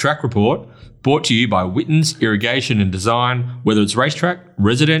Belmont Track Report, brought to you by Witten's Irrigation and Design. Whether it's racetrack,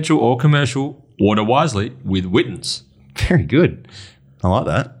 residential or commercial, order wisely with Witten's. Very good. I like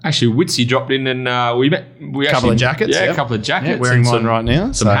that. Actually, Witsy dropped in and we couple of jackets. Yeah, a couple of jackets. Yeah, wearing mine right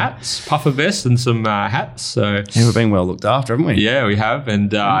now. Some hats, puffer vests and some hats. So we've been well looked after, haven't we? Yeah, we have.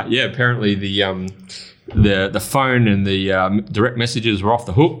 And apparently the phone and the direct messages were off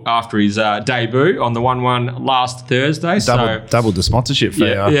the hook after his debut on the 1-1 last Thursday. Doubled the sponsorship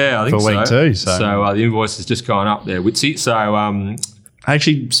fee I think for week 2. So the invoice has just gone up there, Witsy. So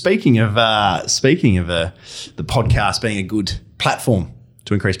actually, speaking of the podcast being a good platform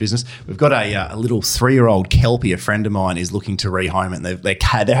to increase business, we've got a little 3-year-old Kelpie. A friend of mine is looking to rehome it. And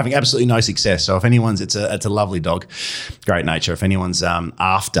they're having absolutely no success. So if anyone's, it's a lovely dog, great nature. If anyone's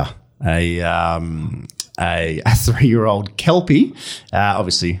after a 3-year-old Kelpie,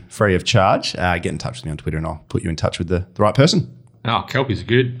 obviously free of charge, get in touch with me on Twitter and I'll put you in touch with the right person. Oh, Kelpies are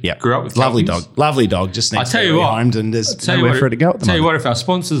good. Yeah, grew up with lovely Kelpies. Lovely dog. Just needs to be rehomed, and there's nowhere for it to go at the moment. Tell you what, if our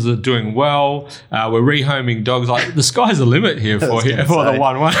sponsors are doing well, we're rehoming dogs. Like, the sky's the limit here for the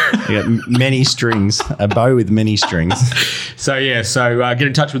 1-1. You got many strings, a bow with many strings. So get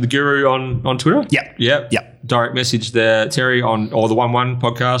in touch with the Guru on Twitter. Yeah. Direct message there, Terry, or the 1-1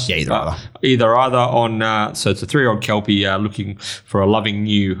 podcast. Yeah, either on. So it's a 3-year-old Kelpie looking for a loving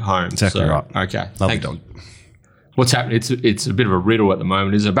new home. Exactly right. Okay, lovely dog. What's happening? It's a bit of a riddle at the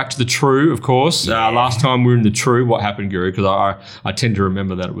moment, isn't it? Back to the True, of course. Yeah. Last time we were in the True, what happened, Guru? Because I tend to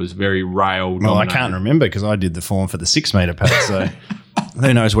remember that it was very rail dominated. Well, I can't remember because I did the form for the 6-metre pad, so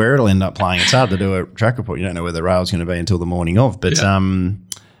who knows where it'll end up playing. It's hard to do a track report. You don't know where the rail's going to be until the morning of. But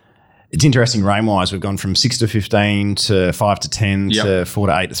it's interesting rain-wise. We've gone from 6 to 15 to 5 to 10 to 4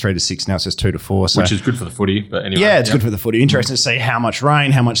 to 8 to 3 to 6. Now it says 2 to 4. So, which is good for the footy. But anyway, yeah, it's good for the footy. Interesting to see how much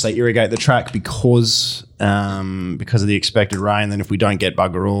rain, how much they irrigate the track because of the expected rain. Then if we don't get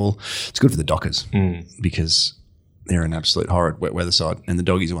bugger all, it's good for the Dockers because they're an absolute horrid wet weather side, and the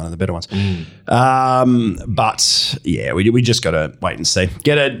doggies are one of the better ones. But yeah, we just got to wait and see.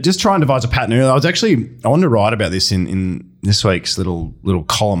 Just try and devise a pattern. I wanted to write about this in this week's little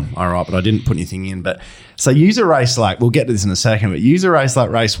column I write, but I didn't put anything in. But so use a race like, we'll get to this in a second, but use a race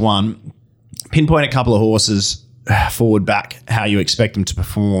like race 1, pinpoint a couple of horses, forward, back, how you expect them to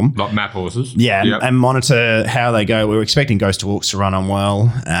perform. Like map horses. Yeah, and monitor how they go. We're expecting Ghost to Walks to run on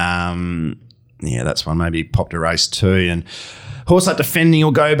well. Yeah, that's one. Maybe popped a race 2. And horse like Defending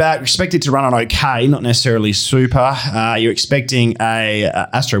will go back. Expected to run on okay, not necessarily super. You're expecting a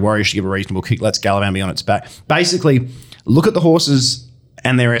Astro Warrior should give a reasonable kick. Let's Gallivant be on its back. Basically, look at the horses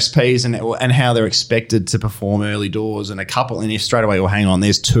and their SPs and how they're expected to perform early doors, and a couple, and if straight away, well, hang on,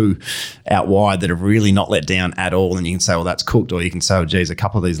 there's 2 out wide that have really not let down at all, and you can say, well, that's cooked, or you can say, oh, geez, a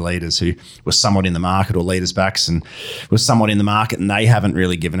couple of these leaders who were somewhat in the market, or leaders backs and were somewhat in the market and they haven't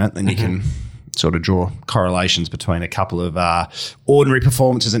really given it, then you can sort of draw correlations between a couple of ordinary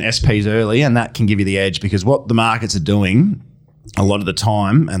performances and SPs early, and that can give you the edge, because what the markets are doing a lot of the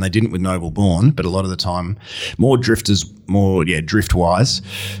time, and they didn't with Noble Born, but a lot of the time, more drift-wise,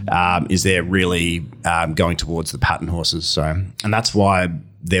 is they're really going towards the pattern horses. So, and that's why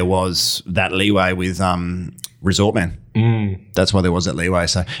there was that leeway with Resort Man. That's why there was that leeway.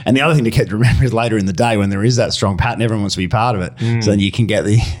 So, and the other thing to keep to remember is later in the day when there is that strong pattern, everyone wants to be part of it. So then you can get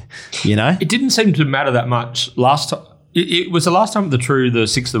the, It didn't seem to matter that much last time. It was the last time at the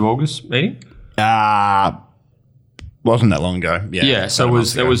 6th of August meeting? Wasn't that long ago. Yeah, so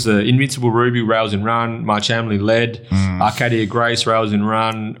there was the Invincible Ruby, Rails in Run, March Hamley led, Arcadia Grace, Rails in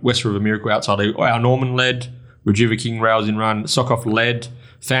Run, West River Miracle outside, our Norman led, Rejuva King, Rails in Run, Sokoff led,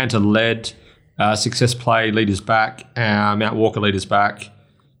 Fanta led, Success Play, leaders back, Mount Walker leaders back,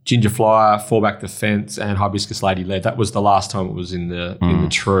 Ginger Flyer, Fallback the Fence, and Hibiscus Lady led. That was the last time it was in the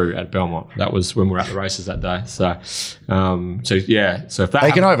True at Belmont. That was when we were at the races that day. So if that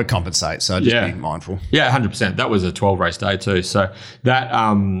they can overcompensate, so just be mindful. Yeah, 100%. That was a 12 race day too. So that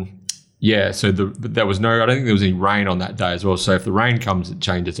there was I don't think there was any rain on that day as well. So if the rain comes, it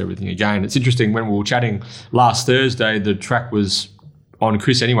changes everything again. It's interesting, when we were chatting last Thursday, the track was on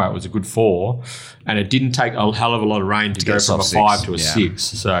Chris anyway. It was a good 4, and it didn't take a hell of a lot of rain to go from a 5 to a 6.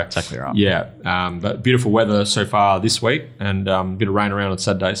 So exactly right. Yeah, but beautiful weather so far this week, and a bit of rain around on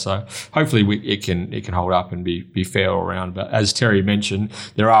Saturday. So hopefully it can hold up and be fair all around. But as Terry mentioned,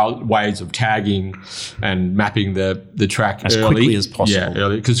 there are ways of tagging and mapping the track as early, quickly as possible. Yeah,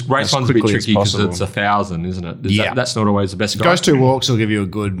 early, because race one's a bit tricky because it's 1,000, isn't it? That's not always the best guide. Goes 2 walks will give you a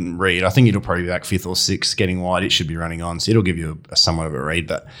good read. I think it'll probably be back 5th or 6th, getting wide. It should be running on, so it'll give you a somewhat of a read.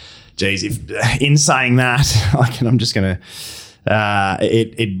 But geez, if in saying that, and I'm just going to,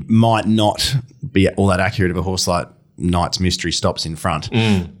 it might not be all that accurate of a horse like Knight's Mystery stops in front.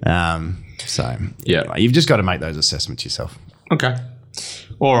 Anyway, you've just got to make those assessments yourself. Okay.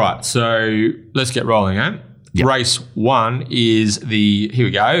 All right. So let's get rolling, eh? Yep. Race 1 is here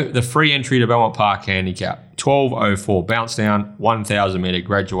we go, the free entry to Belmont Park handicap. 12.04 bounce down, 1,000 metre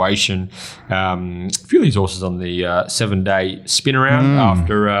graduation. A few of these horses on the 7-day spin around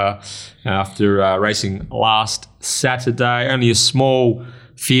after racing last Saturday. Only a small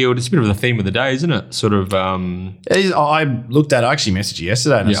field. It's a bit of the theme of the day, isn't it? Sort of. I looked at. I actually messaged you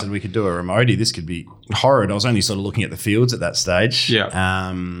yesterday, and I said we could do a remote. This could be horrid. I was only sort of looking at the fields at that stage.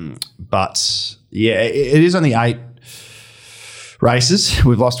 Yeah. But yeah, it is only 8 races.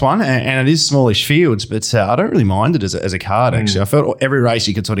 We've lost one, and it is smallish fields, but I don't really mind it as a card, actually. I felt every race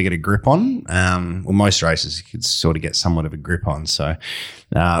you could sort of get a grip on. Most races you could sort of get somewhat of a grip on. So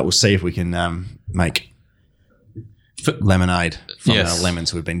we'll see if we can make lemonade from our lemons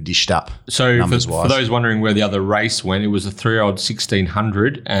who have been dished up. So for those wondering where the other race went, it was a 3-year-old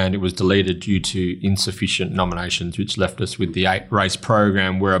 1,600, and it was deleted due to insufficient nominations, which left us with the 8-race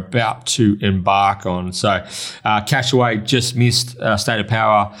program we're about to embark on. So Cashaway just missed State of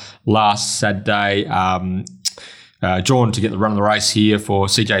Power last Saturday. Drawn to get the run of the race here for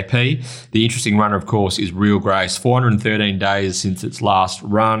CJP. The interesting runner, of course, is Real Grace. 413 days since its last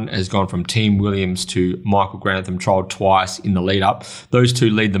run, has gone from Team Williams to Michael Grantham, trialled twice in the lead up. Those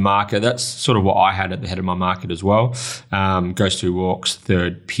two lead the market. That's sort of what I had at the head of my market as well. Goes 2 walks,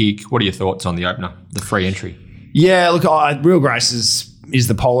 3rd pick. What are your thoughts on the opener, the free entry? Yeah, look, Real Grace is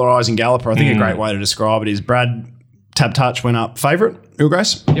the polarising galloper. I think a great way to describe it is Brad Tab Touch went up favourite, Real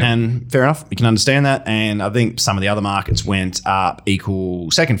Grace, and fair enough, you can understand that. And I think some of the other markets went up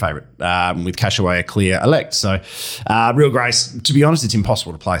equal second favourite, with Cashaway a clear elect. So Real Grace, to be honest, it's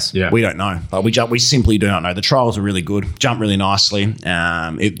impossible to place. Yeah. We don't know. Like we simply do not know. The trials are really good, jump really nicely.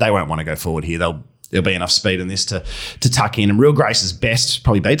 They won't want to go forward here. There'll be enough speed in this to tuck in. And Real Grace's best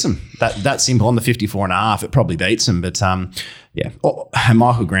probably beats them. That simple on the 54.5, it probably beats them. But and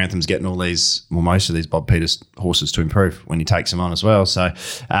Michael Grantham's getting most of these Bob Peters horses to improve when he takes them on as well. So,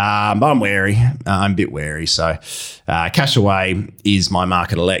 but I'm wary. I'm a bit wary. So, Cashaway is my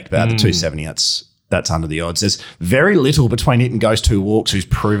market elect, but at the 270, that's under the odds. There's very little between it and Goes 2 Walks, who's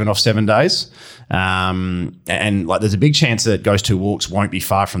proven off 7 days. And like there's a big chance that Goes 2 Walks won't be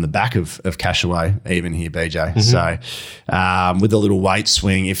far from the back of Cashaway even here, BJ. So with a little weight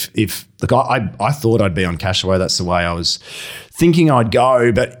swing, if look, I thought I'd be on Cashaway. That's the way I was thinking I'd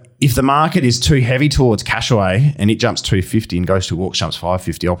go. But if the market is too heavy towards Cashaway and it jumps 250 and Goes 2 Walks jumps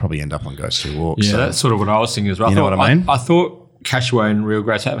 550, I'll probably end up on Goes 2 Walks. Yeah, so that's sort of what I was thinking as well. You know what I mean? I thought Cashaway and Real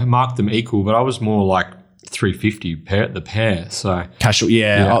Grace marked them equal, but I was more like 350 the pair. So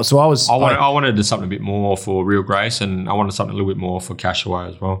Cashaway, So I wanted something a bit more for Real Grace, and I wanted something a little bit more for Cashaway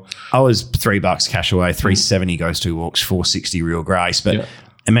as well. I was $3 Cashaway, 370 Goes 2 Walks, 460 Real Grace, but.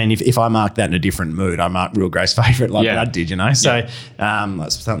 I mean, if I mark that in a different mood, I mark Real Grace favourite like Brad did, you know. So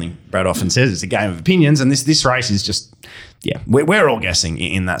that's something Brad often says. It's a game of opinions, and this race is just we're all guessing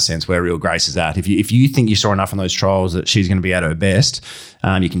in that sense where Real Grace is at. If you think you saw enough on those trials that she's going to be at her best,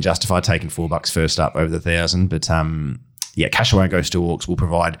 you can justify taking $4 first up over the 1,000. But Cashaway Goes to Walks will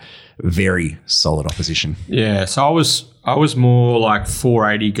provide very solid opposition. Yeah, so I was more like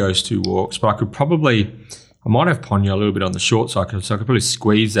 480 Goes to Walks, but I might have Ponyo a little bit on the short side, so I could probably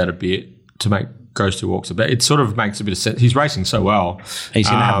squeeze that a bit to make Goes to Walks a bit. It sort of makes a bit of sense. He's racing so well. He's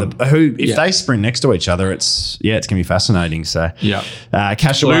going to have if they sprint next to each other, it's going to be fascinating. So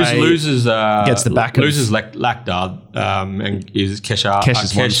Cashaway loses gets the back loses Lactar and is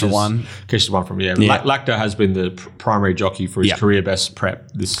Kesha's 1 for 1. Kesha's 1 from Lactar has been the primary jockey for his career best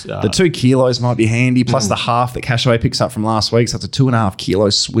prep. The 2 kilos might be handy, plus the half that Cashaway picks up from last week. So that's a 2.5 kilo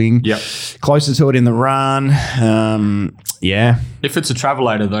swing. Yep. Closer to it in the run. If it's a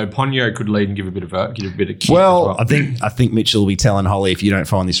travelator though, Ponyo could lead and give a bit of kick. Well, I think Mitchell will be telling Holly, if you don't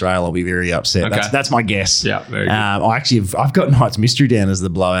find this rail, I'll be very upset. Okay. That's my guess. Yeah, very good. I've got Knight's Mystery down as the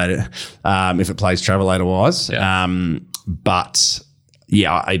blowout if it plays travelator wise. Yeah.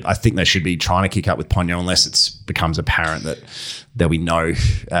 I think they should be trying to kick up with Ponyo unless it becomes apparent that there'll be no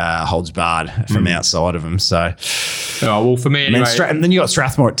holds barred from outside of them. So, for me anyway. And then you got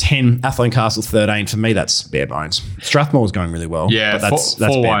Strathmore at 10, Athlone Castle 13. For me, that's bare bones. Strathmore's going really well. Yeah, but that's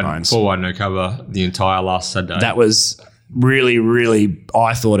bare bones. 4-1 no cover the entire last Saturday. That was really, really,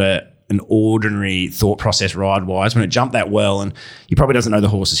 I thought an ordinary thought process ride-wise when it jumped that well, and he probably doesn't know the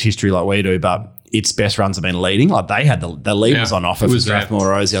horse's history like we do, but its best runs have been leading. Like they had the lead was on offer for Strathmore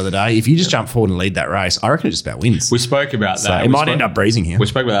Rose the other day. If you just jump forward and lead that race, I reckon it just about wins. We spoke about that. It might end up breezing here. We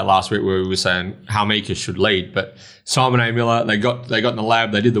spoke about that last week where we were saying how Mika should lead, but Simon A. Miller, they got in the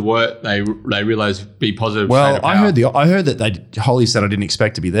lab, they did the work, they realised be positive. Well, I heard that Holly said I didn't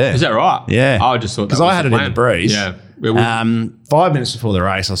expect to be there. Is that right? Yeah. I just thought because I had it in the breeze. Yeah. 5 minutes before the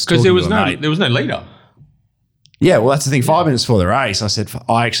race, I was talking because there was no leader. Yeah, well, that's the thing. 5 minutes before the race,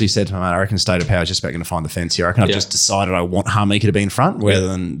 I actually said to my mate, I reckon State of Power is just about going to find the fence here. I reckon I've just decided I want Harmika to be in front rather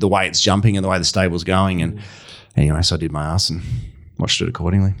than the way it's jumping and the way the stable's going. And anyway, so I did my ass and watched it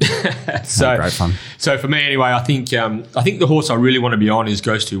accordingly. So great fun. So for me anyway, I think the horse I really want to be on is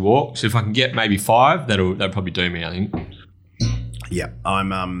Goes to Walks. If I can get maybe 5, that'll probably do me, I think. Yeah,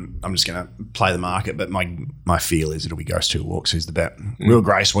 I'm just going to play the market, but my feel is it'll be Goes to Walks who's the bet. Real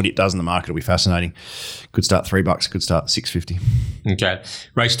Grace, what it does in the market will be fascinating. Could start $3, could start $6.50. Okay.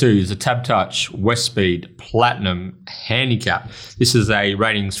 Race 2 is a Tab Touch West Speed Platinum Handicap. This is a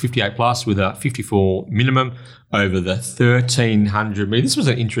ratings 58 plus with a 54 minimum over the 1,300 metres. This was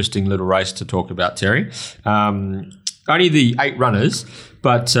an interesting little race to talk about, Terry. Only the 8 runners,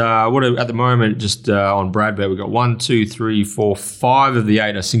 but at the moment, just on Bradbet, we've got 1, 2, 3, 4, 5 of the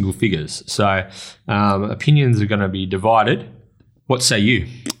 8 are single figures. So opinions are going to be divided. What say you?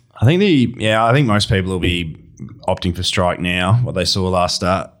 I think most people will be opting for Strike Now, what they saw last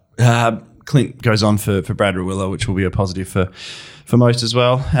start. Clint goes on for Brad Rawiller, which will be a positive for most as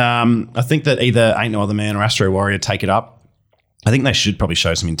well. I think that either Ain't No Other Man or Astro Warrior take it up. I think they should probably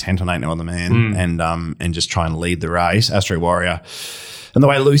show some intent on Ain't No Other Man and just try and lead the race. Astro Warrior, and the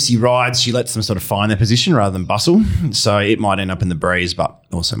way Lucy rides, she lets them sort of find their position rather than bustle. So it might end up in the breeze, but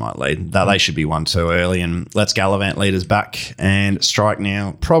also might lead. They should be 1-2 early, and Let's Gallivant leaders back and Strike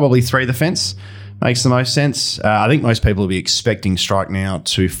Now probably 3 the fence. Makes the most sense. I think most people will be expecting Strike Now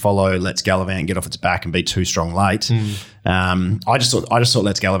to follow Let's Gallivant, get off its back and be too strong late. I just thought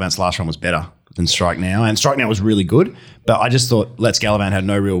Let's Gallivant's last run was better than Strike Now, and Strike Now was really good, but I just thought Let's Gallivant had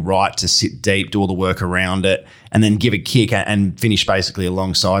no real right to sit deep, do all the work around it, and then give a kick and finish basically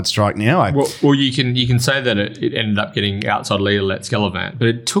alongside Strike Now. Well, you can say that it ended up getting outside leader Let's Gallivant, but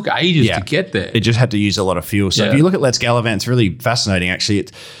it took ages to get there. It just had to use a lot of fuel. So if you look at Let's Gallivant, it's really fascinating actually.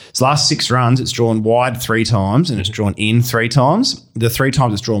 Its last 6 runs, it's drawn wide 3 times and it's drawn in 3 times. The 3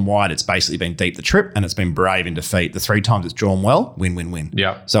 times it's drawn wide, it's basically been deep the trip and it's been brave in defeat. The 3 times it's drawn well, win.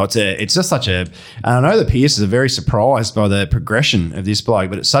 Yeah. So it's just such a, and I know the Pierces are very surprised by the progression of this bloke,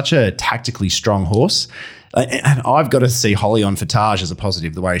 but it's such a tactically strong horse. And I've got to see Holly on for Taj as a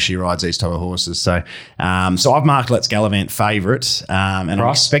positive, the way she rides these type of horses. So I've marked Let's Gallivant favourite, and I'm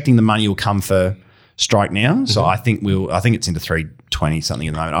expecting the money will come for Strike Now. So I think it's into 320 something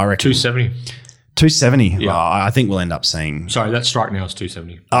at the moment. I reckon 270. 270. Yeah. I think we'll end up seeing. Sorry, that Strike Now is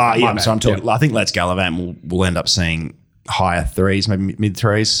 270. Yeah. So I'm talking. Yeah. I think Let's Gallivant will end up seeing higher 3s, maybe mid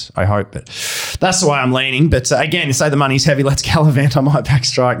 3s, I hope. But that's the way I'm leaning. But again, say the money's heavy, Let's Gallivant, I might back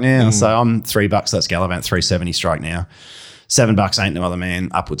Strike Now. So I'm $3, Let's Gallivant, 370 Strike Now. $7 Ain't No Other Man,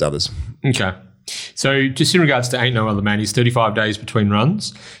 upwards others. Okay. So just in regards to Ain't No Other Man, he's 35 days between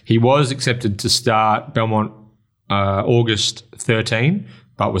runs. He was accepted to start Belmont August 13,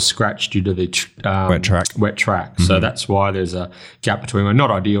 but was scratched due to the wet track. So that's why there's a gap between them. Not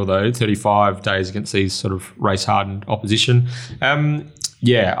ideal though, 35 days against these sort of race-hardened opposition. I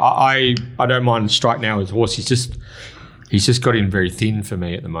don't mind Strike Now as a horse. He's just got in very thin for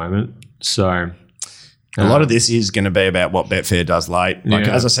me at the moment. So a lot of this is going to be about what Betfair does late.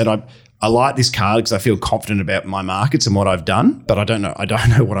 As I said, I like this card because I feel confident about my markets and what I've done, but I don't know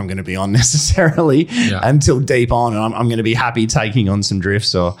what I'm going to be on necessarily until deep on, and I'm going to be happy taking on some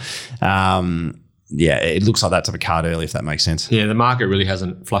drifts or. It looks like that type of card early, if that makes sense. Yeah, the market really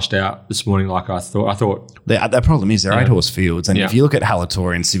hasn't flushed out this morning like I thought. The problem is they're 8-horse fields, and if you look at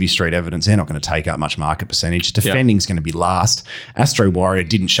Halatori and Civvy Street Evidence, they're not going to take up much market percentage. Defending's going to be last. Astro Warrior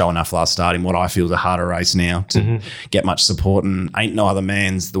didn't show enough last start in what I feel is a harder race now to get much support, and Ain't No Other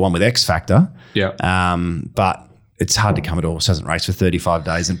Man's the one with X Factor. Yeah. But it's hard to come at a horse hasn't raced for 35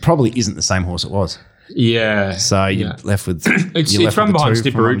 days and probably isn't the same horse it was. Yeah. So you're left with... It's from behind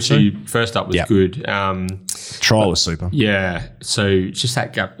Stipperucci. First up was good. Trial was super. Yeah. So it's just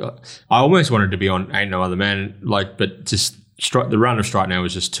that gap. I almost wanted to be on Ain't No Other Man, but just the run of Strike Now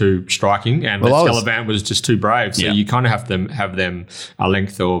was just too striking, and Gallivant was just too brave. So you kind of have to have them a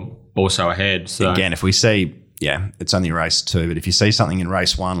length or also ahead. So again, if we see... Yeah, it's only race 2, but if you see something in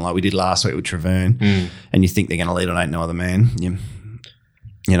race 1, like we did last week with Travern, and you think they're going to lead on Ain't No Other Man, you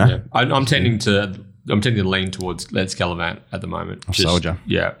know? Yeah. I'm tending to lean towards Let's Gallivant at the moment. Soldier.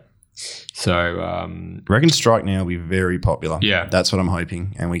 Yeah. So I reckon Strike Now will be very popular. Yeah. That's what I'm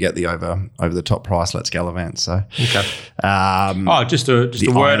hoping. And we get the over the top price Let's Gallivant. So just a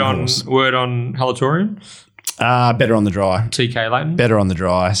word on Halatorian. Better on the dry. TK Leighton? Better on the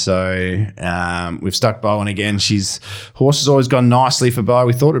dry. So we've stuck Bowen again. Horse has always gone nicely for Bo.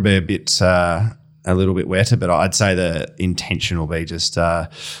 We thought it'd be a little bit wetter, but I'd say the intention will be just to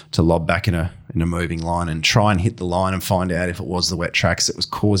lob back in a moving line and try and hit the line and find out if it was the wet tracks that was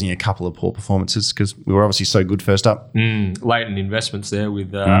causing a couple of poor performances, because we were obviously so good first up. Leighton investments there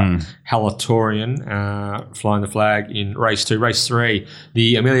with Halatorian flying the flag in race 2. Race 3,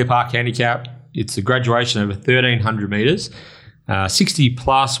 the Amelia Park Handicap. It's a graduation over 1,300 metres, 60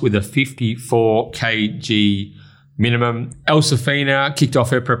 plus with a 54 kg minimum. Elsafina kicked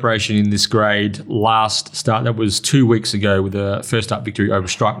off her preparation in this grade last start. That was 2 weeks ago with a first up victory over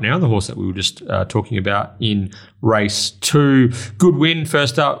Strike Now, the horse that we were just talking about in race 2. Good win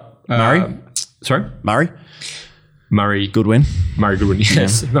first up. Murray? Goodwin. Murray Goodwin,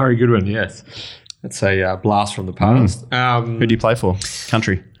 yes. Yeah. Murray Goodwin, yes. That's a blast from the past. Who do you play for?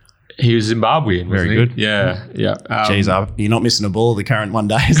 Country? He was Zimbabwean, Very good. Yeah. Jeez, you're not missing a ball the current 1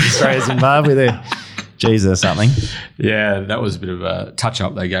 day as Australia-Zimbabwe there. Jesus, something. Yeah, that was a bit of a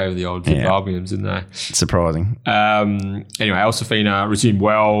touch-up they gave the old Zimbabweans, didn't they? Surprising. Anyway, Elsafina resumed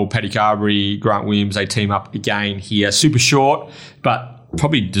well. Paddy Carberry, Grant Williams, they team up again here. Super short, but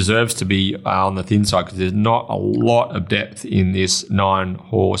probably deserves to be on the thin side because there's not a lot of depth in this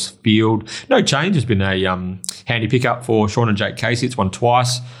 9-horse field. No change. There's been a handy pickup for Sean and Jake Casey. It's won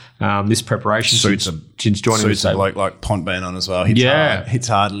twice. This preparation since joining suits a bloke like Pontban on as well. Hits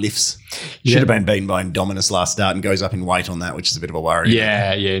hard, lifts. Should have been beaten by Indominus last start and goes up in weight on that, which is a bit of a worry.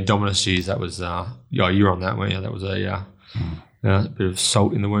 Yeah, Indominus, geez, that was you were on that one. Yeah, that was a bit of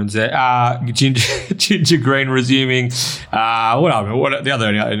salt in the wounds there. Ginger Green resuming.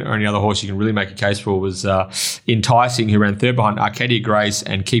 The only other horse you can really make a case for was Enticing, who ran third behind Arcadia Grace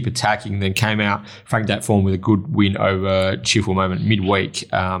and Keep Attacking, then came out, franked that form with a good win over Cheerful Moment midweek.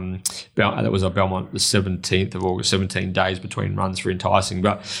 That was at Belmont the 17th of August, 17 days between runs for Enticing.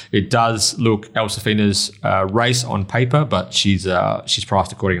 But it does look Elsafina's race on paper, but she's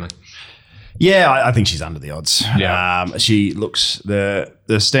priced accordingly. Yeah, I think she's under the odds. Yeah. She looks the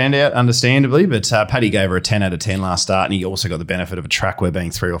standout, understandably, but Paddy gave her a 10 out of 10 last start, and he also got the benefit of a track where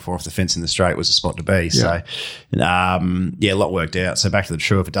being 3 or 4 off the fence in the straight was a spot to be. Yeah. So, a lot worked out. So back to the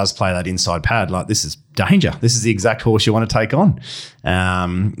true, if it does play that inside pad, like this is danger. This is the exact horse you want to take on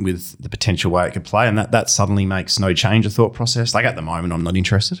with the potential way it could play, and that suddenly makes No Change a thought process. Like at the moment, I'm not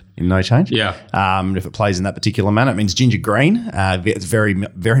interested in No Change. Yeah. If it plays in that particular manner, it means Ginger Green. It's very,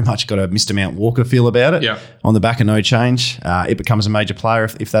 very much got a Mr. Mount Walker feel about it. Yeah. On the back of No Change, it becomes a major player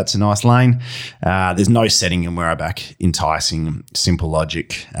if that's a nice lane. There's no setting in where I back Enticing, Simple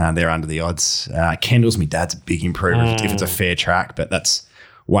Logic. They're under the odds. Kendall's my dad's a big improver if it's a fair track, but that's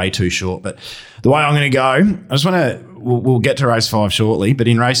way too short. But the way I'm going to go, I just want to, we'll get to race 5 shortly, but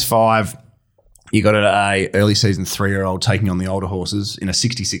in race 5, you got a early season 3-year-old taking on the older horses in a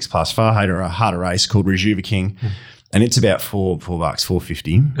 66 plus far harder race called Rejuva King. And it's about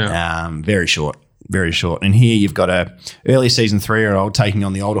 $4.50. Yeah. Very short. And here you've got a early season 3-year-old taking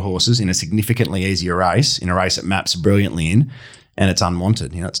on the older horses in a significantly easier race, in a race that maps brilliantly in. and it's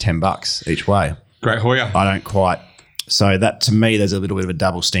unwanted. It's $10 each way. Great Hoya. I don't quite. So that, to me, there's a little bit of a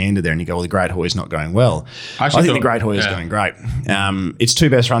double standard there, and you go, well, the Great Hoya's not going well. I think the Great Hoya's going great. Its 2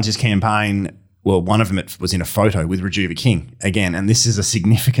 best runs this campaign. Well, one of them was in a photo with Rejuva King again, and this is a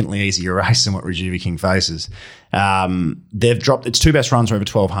significantly easier race than what Rejuva King faces. They've dropped its 2 best runs are over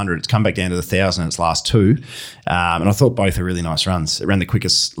 1,200. It's come back down to the 1,000 in its last 2, and I thought both are really nice runs. It ran the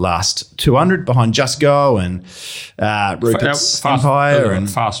quickest last 200 behind Just Go and Rupert's Empire and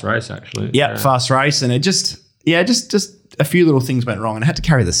fast race actually. Yeah, fast race, and it just a few little things went wrong, and it had to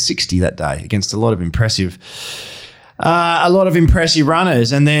carry the 60 that day against a lot of impressive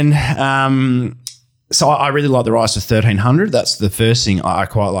runners. And then, so I really like the rise to 1,300. That's the first thing I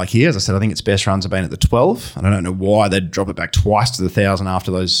quite like here. As I said, I think its best runs have been at the 12, and I don't know why they'd drop it back twice to the 1,000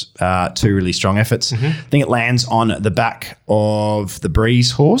 after those 2 really strong efforts. I think it lands on the back of the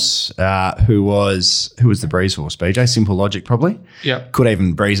Breeze horse, who was the Breeze horse, BJ? Simple Logic, probably. Yep. Could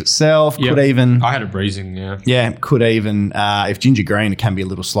even Breeze itself. Yep. Could even... I had a breezing, yeah. Yeah, could even, if Ginger Green can be a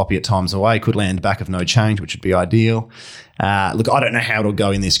little sloppy at times away, could land back of No Change, which would be ideal. Look, I don't know how it'll go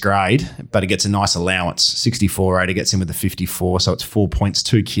in this grade, but it gets a nice allowance. 64.8, it gets in with the 54, so it's 4 points,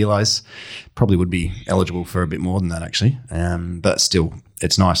 2 kilos. Probably would be eligible for a bit more than that, actually. But still,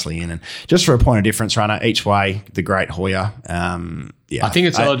 it's nicely in. And just for a point of difference runner, each way, the Great Hoya. I think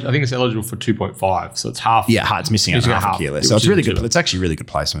it's eligible for 2.5, so it's half. Yeah, it's missing out half a kilo. So it's really good. It's actually really good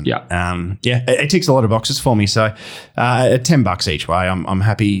placement. Yeah. It ticks a lot of boxes for me. So at $10 each way, I'm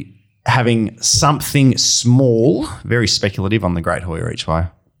happy having something small, very speculative on the Great Hoya each way.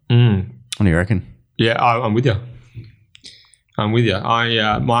 What do you reckon? Yeah, I'm with you.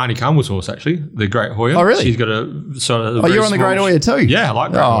 My Auntie Carmel's horse, actually, the Great Hoya. Oh, really? She's got a sort of. Oh, you're on the Great Hoya too? Yeah, I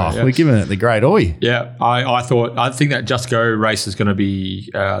like Great Hoya. Yeah. We're giving it the Great Hoya. Yeah, I think that Just Go race is going to be,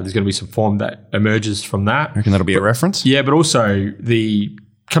 there's going to be some form that emerges from that. I reckon that'll be a reference? Yeah, but also the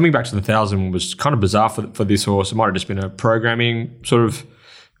coming back to the 1,000 was kind of bizarre for this horse. It might have just been a programming sort of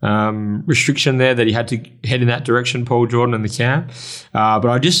restriction there that he had to head in that direction, Paul Jordan and the camp.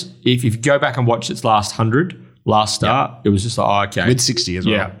 But if you go back and watch its last 100, last start, it was just like, okay. With 60 as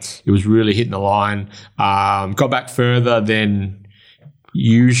well. Yeah, it was really hitting the line. Got back further than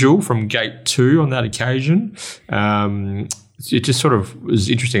usual from gate 2 on that occasion. It just sort of was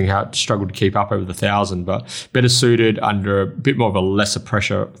interesting how it struggled to keep up over the 1,000, but better suited under a bit more of a lesser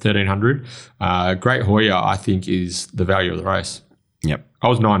pressure 1,300. Great Hoya, I think, is the value of the race. Yep. I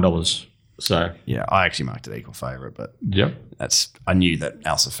was $9. So yeah, I actually marked it equal favourite, but yep. I knew that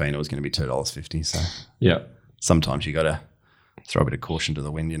Alsafina was going to be $2.50. So yeah, sometimes you got to throw a bit of caution to the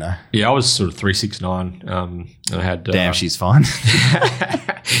wind, Yeah, I was sort of 369, and I had damn, she's fine.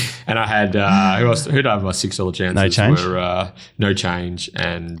 and I had who did I have my $6 chances? No Change. Were No Change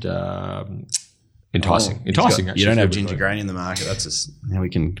and enticing. Actually, you don't have Ginger Green in the market. That's just we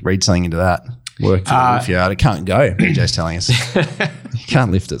can read something into that. Work if you out. It can't go. BJ's telling us you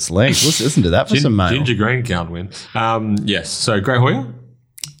can't lift its legs. Let's listen to that for some mail. Ginger Green can't win. Yes. So Great Hoya.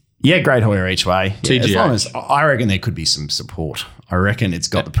 Yeah, Great Hoya each way. Yeah, TGH. as long as I reckon there could be some support. I reckon it's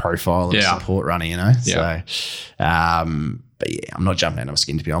got the profile of support running. Yeah. So, but yeah, I'm not jumping out of my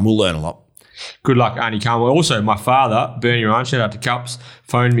skin to be on. We'll learn a lot. Good luck, Auntie Carmel. Also, my father, Bernie Ryan, shout out to Cups,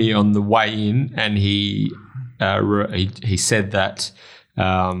 phoned me on the way in, and he said that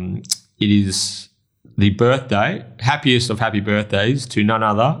it is the happiest of happy birthdays to none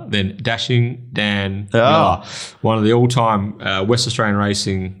other than Dashing Dan Miller, one of the all-time West Australian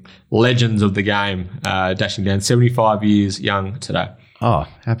racing legends of the game. Dashing Dan, 75 years young today. Oh,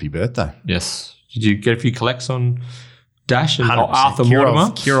 happy birthday. Yes. Did you get a few collects on Dash and Arthur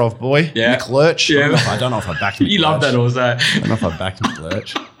Mortimer? Kirov boy. Yeah. Nick Lurch. Yeah. I don't know if I backed Nick You love that horse, eh? I don't know if I backed Nick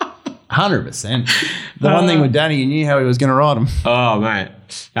Lurch. 100%. The one thing with Danny, you knew how he was going to ride him. Oh, mate.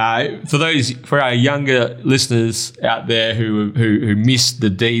 For our younger listeners out there who missed the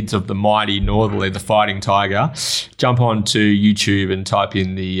deeds of the mighty Northerly, the Fighting Tiger, jump on to YouTube and type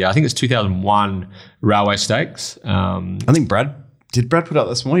in I think it's 2001 Railway Stakes. I think Brad put up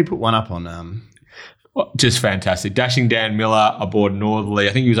this morning? He put one up on... just fantastic. Dashing Dan Miller aboard Northerly.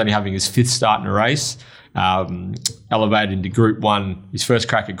 I think he was only having his 5th start in a race. Elevated into Group 1, his first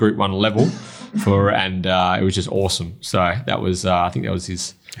crack at Group 1 level and it was just awesome. So that was, I think that was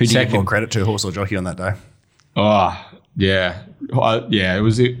his Who did you give credit to, horse or jockey, on that day? Oh, yeah. It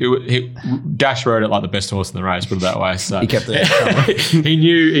was Dash rode it like the best horse in the race, put it that way. So he kept it. he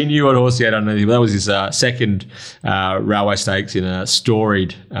knew what horse he had underneath. That was his second Railway Stakes in a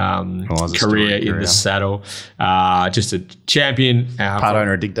storied career in the saddle. Just a champion. Part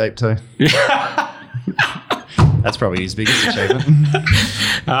owner of Dig Deep too. That's probably his biggest achievement.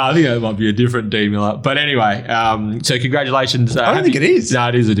 I think that might be a different D Miller. But anyway, so congratulations. I don't think it is. No,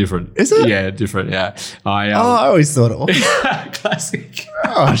 it is a different. Is it? Yeah, different, yeah. I always thought it was. Classic.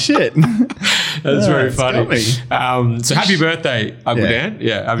 Oh, shit. That's very funny. So happy birthday, Uncle Dan.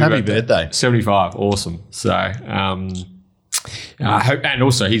 Yeah, happy birthday. 75. Awesome. So, I hope, and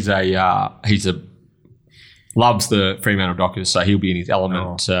also he's a loves the Fremantle Dockers, so he'll be in his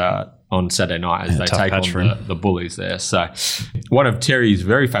element on Saturday night as they take on the Bullies there. So one of Terry's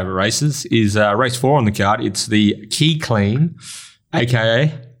very favourite races is race 4 on the card. It's the Key Clean,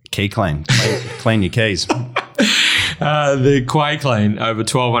 a.k.a. Key Clean. Clean your keys. The Quay Clean over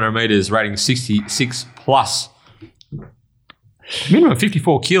 1,200 metres, rating 66 plus. Minimum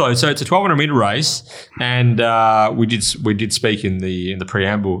 54 kilos, so it's a 1,200 metre race, and we did speak in the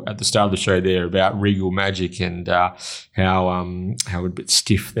preamble at the start of the show there about Regal Magic and how a bit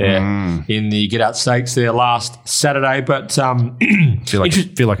stiff there in the Get Out Stakes there last Saturday, but feel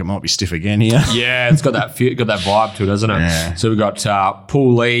like it might be stiff again here. Yeah, it's got that vibe to it, doesn't it? Yeah. So we got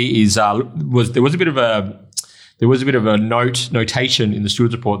Paul Lee there was a bit of a notation in the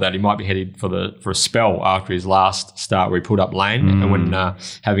stewards report that he might be headed for a spell after his last start where he pulled up lane and when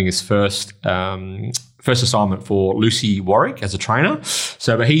having his first assignment for Lucy Warwick as a trainer.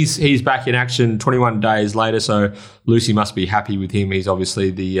 So, but he's back in action 21 days later. So Lucy must be happy with him. He's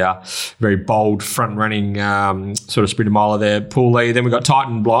obviously the very bold front running sort of sprinter miler there. Paul Lee. Then we got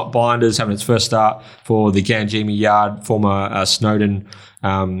Titan Blinders having its first start for the Ganjimi Yard, former Snowden.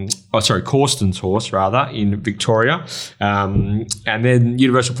 Corsten's horse rather in Victoria, and then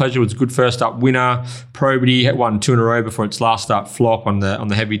Universal Pleasure was a good first up winner. Probity had won 2 in a row before its last start flop on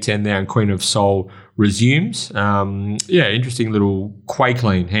the heavy 10 there, and Queen of Soul resumes. Interesting little Quay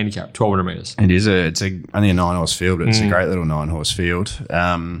Clean handicap, 1,200 metres. It is it's only a 9-horse field, but it's a great little 9-horse field.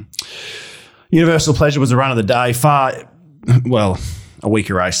 Universal Pleasure was the run of the day. A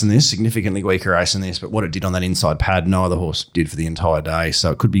weaker race than this, significantly weaker race than this, but what it did on that inside pad, no other horse did for the entire day. So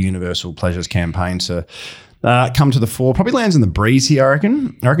it could be Universal Pleasure's campaign to come to the fore. Probably lands in the breeze here, I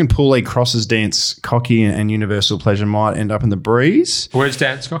reckon. I reckon Paul Lee crosses Dance Cocky and Universal Pleasure might end up in the breeze. Where's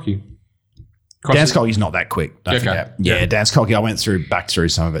Dance Cocky? Dance Cocky's not that quick. Don't forget. Yeah, Dance Cocky, I went back through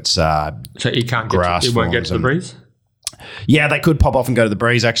some of its so he can't it won't get to the breeze? Yeah, they could pop off and go to the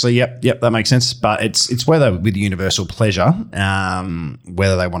breeze, actually. Yep, that makes sense. But it's whether with Universal Pleasure,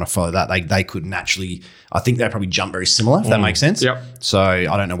 whether they want to follow that. They could naturally, I think they probably jump very similar, if that makes sense. Yep. So I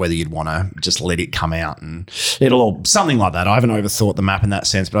don't know whether you'd want to just let it come out and it'll all, something like that. I haven't overthought the map in that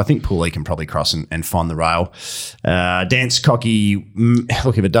sense, but I think Paulie can probably cross and find the rail. Dance Cocky,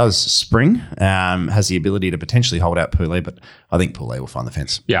 look, if it does spring, has the ability to potentially hold out Paulie, but I think Paulie will find the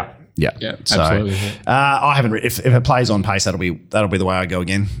fence. Yeah. Yeah, so, absolutely. I haven't. If it plays on pace, that'll be the way I go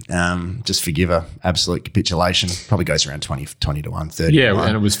again. Just forgive a absolute capitulation. Probably goes around 20 to 1, 30. Yeah,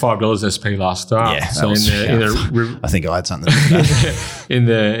 and it was $5 SP last start. Yeah, so I think I had something.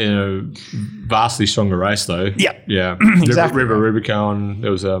 in a vastly stronger race though. Yeah, exactly. River Rubicon.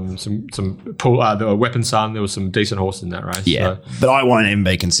 There was some the Weapon Sun. There was some decent horses in that race. Yeah, so. But I won't even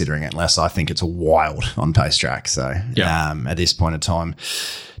be considering it unless I think it's a wild on pace track. So at this point in time.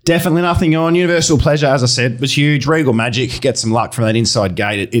 Definitely nothing on. Universal Pleasure, as I said, was huge. Regal Magic gets some luck from that inside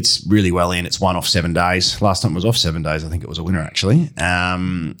gate. It's really well in. It's one off 7 days. Last time it was off 7 days. I think it was a winner, actually.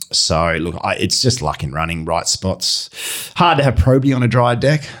 So, look, it's just luck in running, right spots. Hard to have Probity on a dry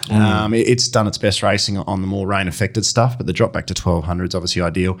deck. It's done its best racing on the more rain-affected stuff, but the drop back to 1,200 is obviously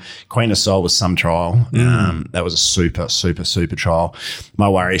ideal. Queen of Soul was some trial. That was a super, super, super trial. My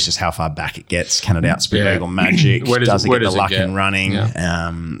worry is just how far back it gets. Can it outspeed Regal Magic? Does it get the luck in running?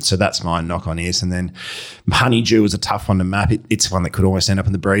 Yeah. So that's my knock on ears. And then Honeydew was a tough one to map. It's one that could almost end up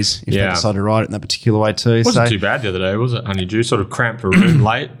in the breeze if they decide to ride it in that particular way too. It wasn't too bad the other day, was it? Honeydew sort of cramped for room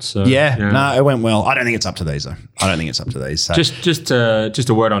late. So, no, it went well. I don't think it's up to these though. So. Just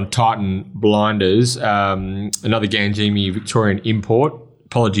a word on Titan Blinders. Another Ganjimi Victorian import.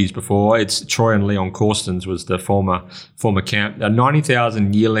 Apologies before. It's Troy and Leon Corstens was the former camp.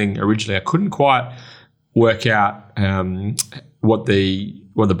 90,000 yearling originally. I couldn't quite work out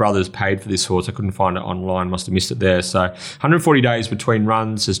what the brothers paid for this horse. I couldn't find it online. Must have missed it there. So 140 days between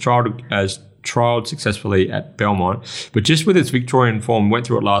runs, has trialled successfully at Belmont, but just with its Victorian form, went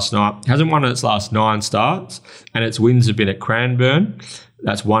through it last night, hasn't won its last 9 starts, and its wins have been at Cranbourne,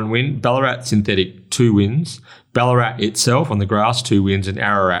 That's 1 win. Ballarat Synthetic, 2 wins. Ballarat itself on the grass, 2 wins, and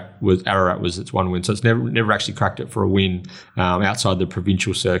Ararat was its 1 win. So it's never actually cracked it for a win outside the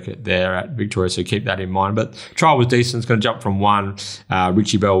provincial circuit there at Victoria. So keep that in mind. But trial was decent. It's going to jump from 1.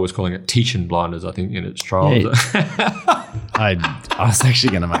 Richie Bell was calling it teaching blinders, I think, in its trial. Yeah. I was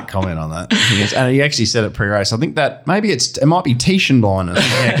actually going to make a comment on that. And he actually said it pre-race. I think that maybe it might be teaching blinders.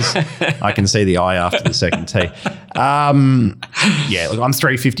 Yeah, 'cause I can see the eye after the second tee. Look, I'm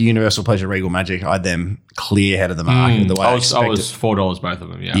 350 Universal Pleasure Regal Magic. I had them clear ahead of the market the way I expected. I was $4 both of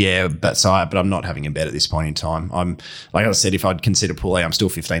them, yeah. Yeah, but I'm not having a bet at this point in time. I'm, like I said, if I'd consider Pool A, I'm still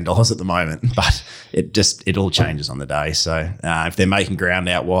 $15 at the moment, but it all changes on the day. So if they're making ground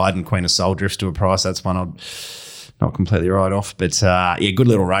out wide and Queen of Soul drifts to a price, that's one I'd not completely write off. But good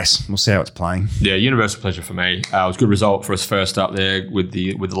little race. We'll see how it's playing. Yeah, Universal Pleasure for me. It was a good result for us first up there with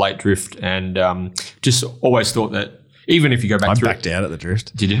the late drift, and just always thought that even if you go back through, I backed out at the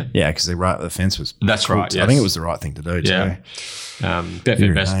drift. Did you? Yeah, because the fence was. That's cooked. right. Yes. I think it was the right thing to do too. Yeah.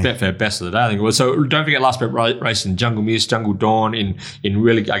 Betfair best of the day, I think it was. So don't forget last bet racing Jungle Muse, Jungle Dawn in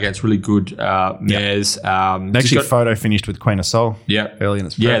really against really good mares. Actually, photo finished with Queen of Soul. Yeah, early in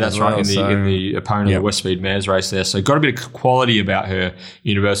its that's right. In the opponent of the West Speed Mares race there. So got a bit of quality about her.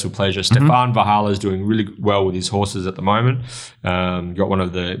 Universal Pleasure. Stefan Vahala is doing really well with his horses at the moment. Got one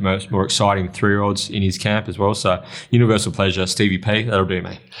of the more exciting 3-year-olds in his camp as well. So Universal Pleasure, Stevie P. That'll do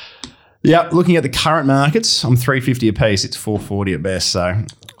me. Yeah, looking at the current markets, I'm $3.50 a piece. It's $4.40 at best. So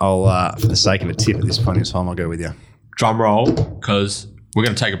I'll, for the sake of a tip at this point in time, I'll go with you. Drum roll, because we're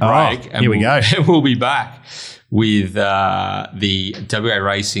going to take a break. And here we go. We'll be back with the WA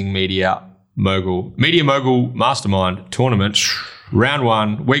Racing Media Mogul Mastermind Tournament, round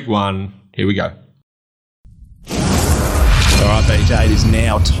 1, week 1. Here we go. All right, BJ, it is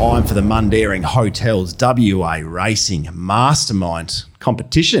now time for the Mundaring Hotels WA Racing Mastermind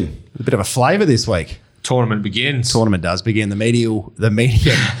competition. A bit of a flavour this week. Tournament begins. Tournament does begin. The media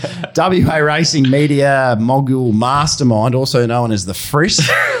WA Racing Media Mogul Mastermind, also known as the Frisk.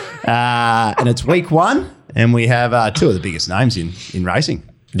 And it's week 1, and we have 2 of the biggest names in racing.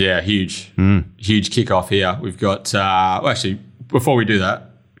 Yeah, huge. Huge kickoff here. We've got, actually, before we do that,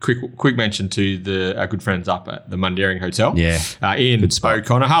 quick mention to our good friends up at the Mundaring Hotel. Yeah. Ian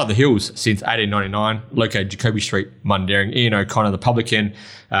O'Connor, Heart of the Hills since 1899, located Jacoby Street, Mundaring. Ian O'Connor, the publican,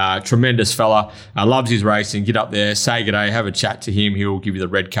 tremendous fella, loves his racing. Get up there, say good day, have a chat to him. He'll give you the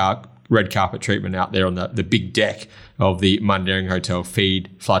red carpet treatment out there on the big deck of the Mundaring Hotel. Feed,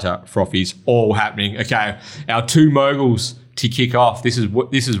 flutter, frothies, all happening. Okay, our 2 moguls to kick off. This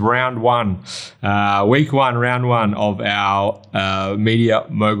is round 1, week 1, round 1 of our Media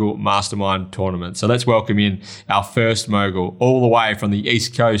Mogul Mastermind tournament. So let's welcome in our first mogul all the way from the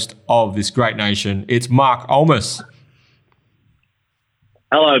east coast of this great nation. It's Mark Olmus.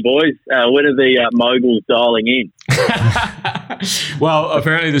 Hello, boys. When are the moguls dialing in? Well,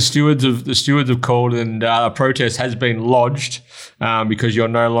 apparently the stewards have called, and a protest has been lodged because you're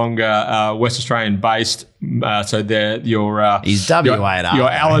no longer West Australian based. So your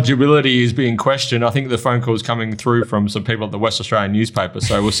eligibility is being questioned. I think the phone call is coming through from some people at the West Australian newspaper.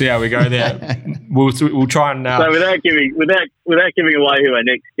 So we'll see how we go there. We'll try and. So without giving away who our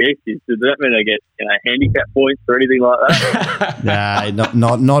next guest is, does that mean I get handicap points or anything like that? Nah,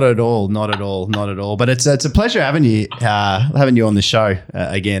 not at all, not at all. But it's a pleasure having you on the show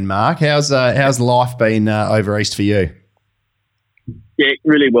again, Mark. How's life been over east for you? Yeah,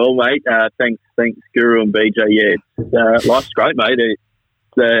 really well, mate. Thanks, Guru and BJ. Yeah, life's great, mate.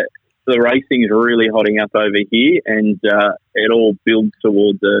 The racing is really hotting up over here, and it all builds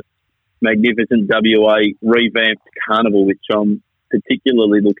towards a magnificent WA revamped carnival, which I'm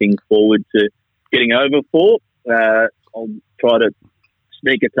particularly looking forward to getting over for. I'll try to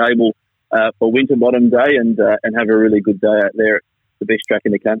sneak a table for Winterbottom Day and have a really good day out there at the best track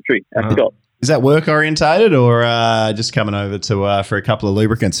in the country, Ascot. Is that work orientated or just coming over to for a couple of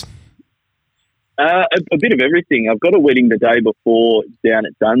lubricants? A bit of everything. I've got a wedding the day before down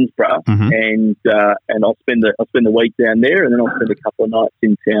at Dunsborough, and I'll spend the week down there, and then I'll spend a couple of nights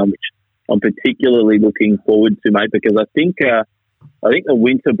in town, which I'm particularly looking forward to, mate, because I think the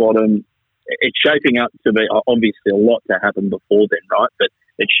Winterbottom, it's shaping up to be obviously a lot to happen before then, right? But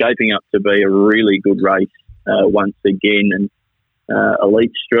it's shaping up to be a really good race once again, and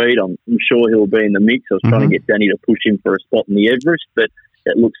Elite Street, I'm sure he'll be in the mix. I was trying to get Danny to push him for a spot in the Everest, but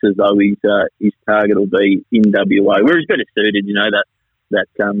it looks as though his target will be in WA, where he's better suited, that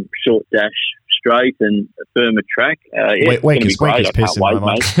short dash straight and a firmer track. Weak as piss in my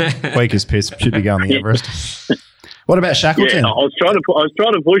mind. Weak as piss, should be going the Everest. What about Shackleton? Yeah, I was trying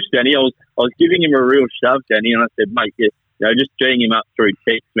to push Danny. I was giving him a real shove, Danny, and I said, mate, just geeing him up through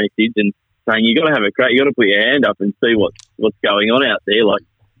text message and saying, you got to have a crack, you got to put your hand up and see what's going on out there. Like,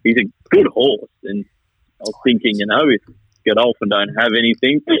 he's a good horse. And I was thinking, if Godolphin don't have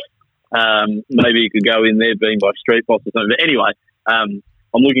anything, maybe he could go in there being by Street Boss or something. But anyway, I'm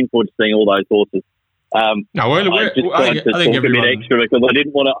looking forward to seeing all those horses. I think everyone... extra because I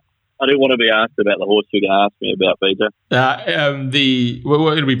didn't want to be asked about the horse you're going to ask me about, BJ.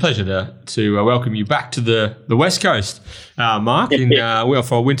 It'll be a pleasure to welcome you back to the West Coast, Mark,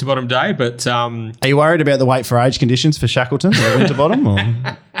 for a Winterbottom day. But are you worried about the weight for age conditions for Shackleton or Winterbottom? Or?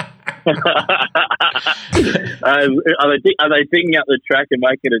 Are they digging up the track and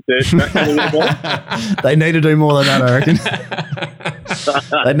making a dirt track a little more? They need to do more than that, I reckon.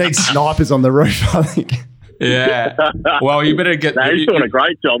 They need snipers on the roof, I think. Yeah. Well, you better get... he's doing a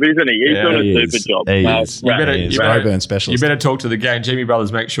great job, isn't he? He's doing a super job. He is. Roburn specialist. You better talk to the game. Jimmy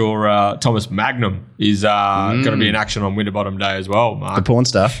Brothers, make sure Thomas Magnum is going to be in action on Winterbottom Day as well, Mark. The porn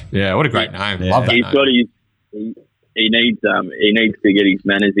stuff. Yeah, what a great name. Yeah. Love that name. He needs to get his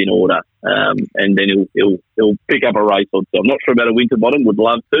manners in order, and then he'll pick up a race or two. I'm not sure about a Winterbottom. Would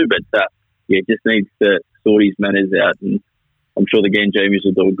love to, but just needs to sort his manners out, and I'm sure the Ganjamies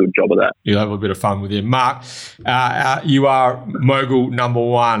will do a good job of that. You'll have a bit of fun with him, Mark. You are Mogul number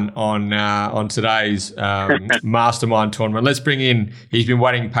one on today's Mastermind tournament. Let's bring in. He's been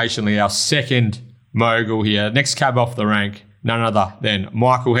waiting patiently. Our second Mogul here. Next cab off the rank, none other than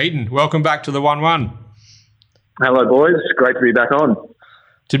Michael Heaton. Welcome back to the 1-1. Hello, boys. Great to be back on.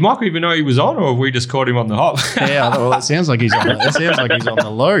 Did Michael even know he was on, or have we just caught him on the hop? Yeah, well, it sounds like he's on. It sounds like he's on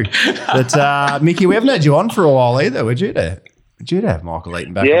the low. But Mickey, we haven't had you on for a while either. Would you to have Michael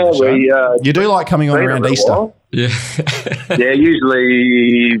Heaton back? Yeah, on the show? You do like coming on around Easter. While. Yeah, yeah.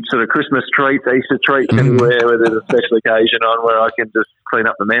 Usually, sort of Christmas treats, Easter treats, anywhere where there's a special occasion on where I can just clean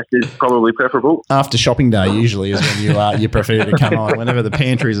up the mess is probably preferable. After shopping day, usually is when you prefer to come on. Whenever the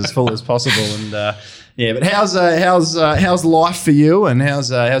pantry is as full as possible, and but how's life for you, and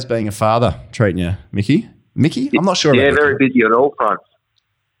how's being a father treating you, Mickey? I'm not sure. Yeah, very busy on all fronts.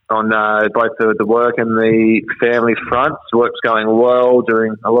 On both the work and the family fronts. Work's going well,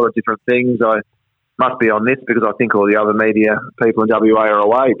 doing a lot of different things. I must be on this because I think all the other media people in WA are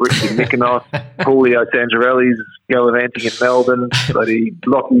away. Brits in Mykonos, Julio Santarelli's gallivanting in Melbourne, bloody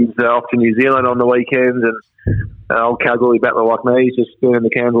Lockie's off to New Zealand on the weekends, and old Kalgoorlie battler like me is just burning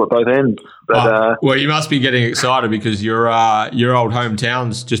the candle at both ends. But well, you must be getting excited because your old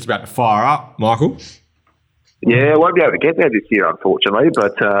hometown's just about to fire up, Michael. Yeah, I won't be able to get there this year, unfortunately,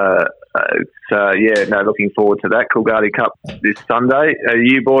 but looking forward to that. Coolgardie Cup this Sunday. Are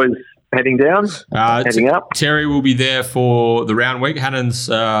you boys heading down? Heading up? Terry will be there for the round week. Hannon's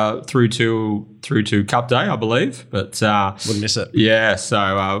through to Cup Day, I believe, but wouldn't miss it. Yeah,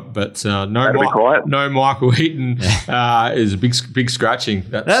 so no Michael Heaton is a big scratching.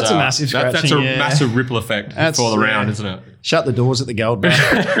 That's a massive scratching. That's a massive ripple effect for the round, isn't it? Shut the doors at the Gold Bar.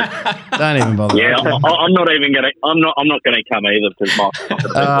 Don't even bother. Yeah, I'm not even going to. I'm not going to come either because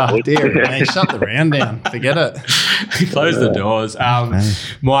oh dear, man, shut the round down. Forget it. Close the doors,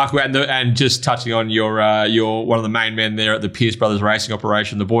 Mike. And just touching on your one of the main men there at the Pierce Brothers Racing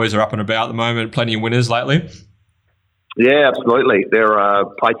operation. The boys are up and about at the moment. Plenty of winners lately. Yeah, absolutely. They're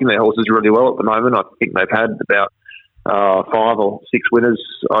placing their horses really well at the moment. I think they've had about 5 or 6 winners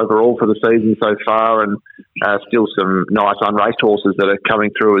overall for the season so far, and still some nice unraced horses that are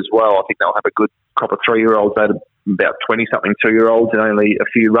coming through as well. I think they'll have a good crop of 3-year-olds. They had about 20-something 2-year-olds and only a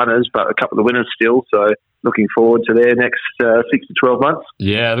few runners, but a couple of winners still. So looking forward to their next 6 to 12 months.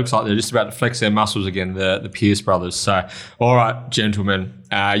 Yeah, it looks like they're just about to flex their muscles again, the Pierce brothers. So, all right, gentlemen,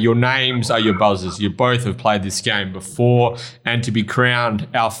 your names are your buzzers. You both have played this game before, and to be crowned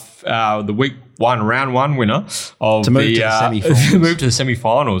the week 1, round 1 winner of to move to the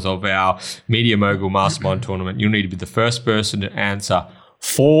semi-finals of our Media Mogul Mastermind tournament, you'll need to be the first person to answer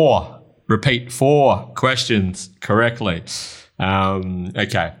 4 questions correctly.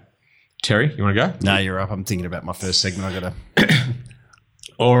 Okay. Terry, you want to go? No, you're up. I'm thinking about my first segment. I got to.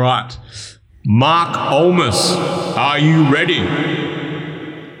 All right. Mark Olmos, are you ready?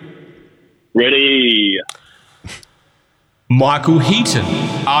 Ready. Michael Heaton,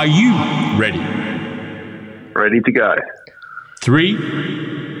 are you ready? Ready to go.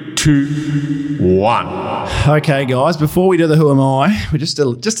 3, 2, 1. Okay, guys. Before we do the Who Am I, we're just a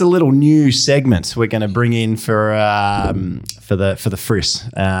little new segment we're going to bring in for the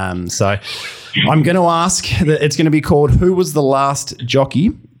Friss. So I'm going to ask that it's going to be called Who Was the Last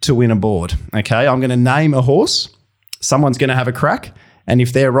Jockey to Win a Board? Okay, I'm going to name a horse. Someone's going to have a crack, And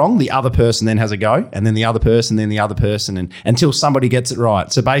if they're wrong, the other person then has a go, and then the other person, then the other person, and until somebody gets it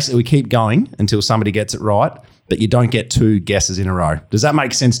right. So basically we keep going until somebody gets it right, but you don't get 2 guesses in a row. Does that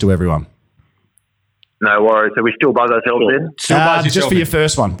make sense to everyone? No worries. So we still buzz ourselves in? Just for your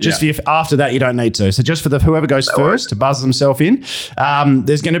first one. After that, you don't need to. So just for whoever goes first to buzz themselves in,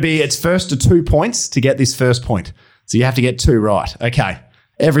 there's going to be, it's first to 2 points to get this first point. So you have to get 2 right. Okay.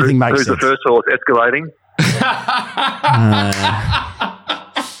 Everything makes sense. Who's the first horse escalating?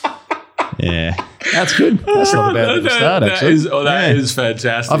 Yeah. That's good. That's not a bad little start, actually. That is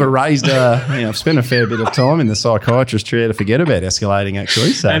fantastic. I've erased, I've spent a fair bit of time in the psychiatrist chair to forget about escalating,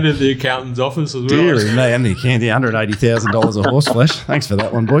 actually. So. And in the accountant's office as well. Deary me, and the accountant, $180,000 of horse flesh. Thanks for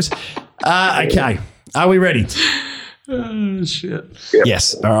that one, boys. Okay. Are we ready? Oh, shit. Yep.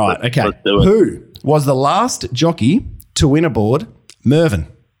 Yes. All right. Okay. Let's do it. Who was the last jockey to win aboard Mervyn?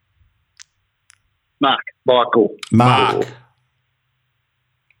 Mark. Michael. Mark.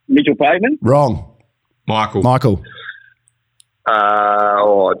 Mitchell Pavement. Wrong. Michael. Joe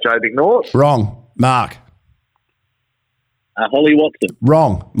McNaught. Wrong. Mark. Holly Watson.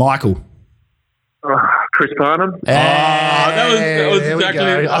 Wrong. Michael. Chris Parnham. that was There we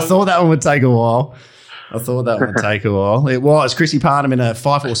exactly. go. I thought that one would take a while. It was Chrissy Parnham in a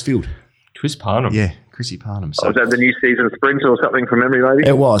 5-horse field. Chris Parnham. Yeah, Chrissy Parnham. So Was that the new season sprint or something from memory, maybe?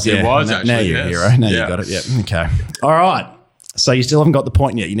 it was, yeah. It was, Now actually, you're a yes. hero. Now Yeah. you got it, yeah. Okay. All right. So you still haven't got the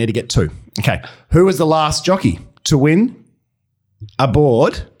point yet. You need to get 2. Okay. Who was the last jockey to win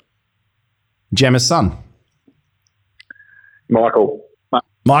aboard Gemma's son? Michael.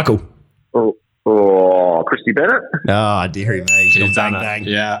 Michael. Christy Bennett. Oh, dearie me. He's He's gone done bang, it.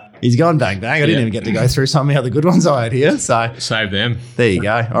 bang. Yeah. He's gone bang, bang. I didn't even get to go through some of the other good ones I had here. So Save them. there you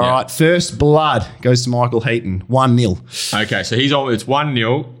go. All right. First blood goes to Michael Heaton. 1-0. Okay, so he's on. It's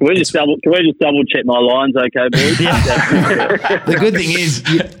 1-0. Can we just double check my lines, okay, boys? The good thing is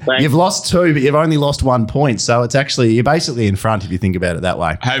you've lost 2, but you've only lost 1 point. So it's actually, you're basically in front if you think about it that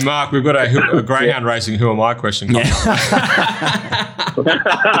way. Hey, Mark, we've got a greyhound racing Who Am I question coming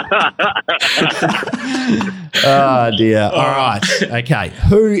Oh, dear. All right. Okay.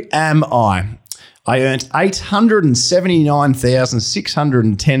 Who am I? I earned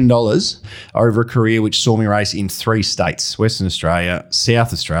 $879,610 over a career which saw me race in 3 states, Western Australia,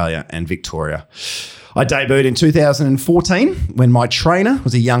 South Australia, and Victoria. I debuted in 2014 when my trainer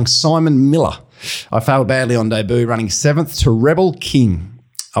was a young Simon Miller. I failed badly on debut, running 7th to Rebel King.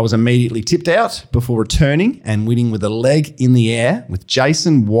 I was immediately tipped out before returning and winning with a leg in the air with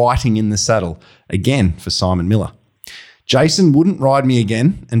Jason Whiting in the saddle, again for Simon Miller. Jason wouldn't ride me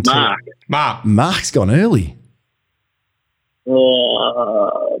again until... Mark. Mark's gone early.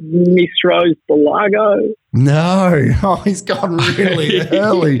 Miss Rose Balago. No. Oh, he's gone really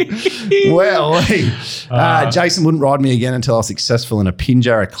early. Well, Jason wouldn't ride me again until I was successful in a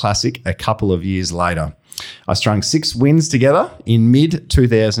Pinjarra Classic a couple of years later. I strung 6 wins together in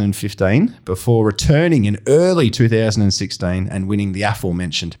mid-2015 before returning in early 2016 and winning the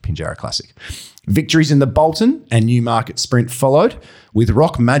aforementioned Pinjarra Classic. Victories in the Bolton and Newmarket Sprint followed, with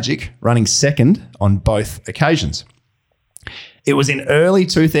Rock Magic running second on both occasions. It was in early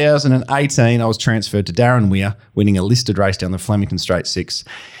 2018 I was transferred to Darren Weir, winning a listed race down the Flemington Straight 6.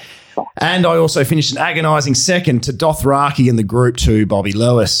 And I also finished an agonising second to Dothraki in the Group 2 Bobby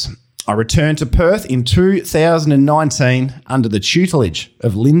Lewis. I returned to Perth in 2019 under the tutelage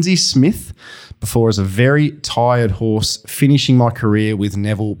of Lindsay Smith before as a very tired horse finishing my career with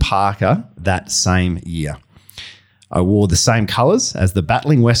Neville Parker that same year. I wore the same colours as the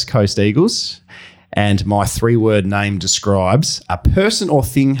battling West Coast Eagles, and my 3-word name describes a person or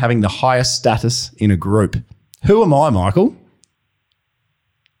thing having the highest status in a group. Who am I, Michael?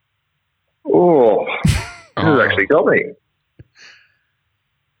 Oh, who's actually got me?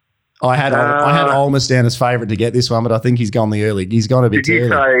 I had Olmos down as favourite to get this one, but I think he's gone the early. He's gone a bit Did you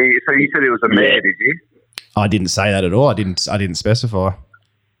early. say? So you said it was a mare, did you? I didn't say that at all. I didn't specify.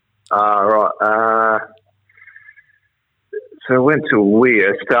 Right. So I went to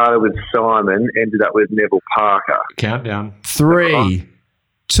Weir, started with Simon, ended up with Neville Parker. Countdown. 3,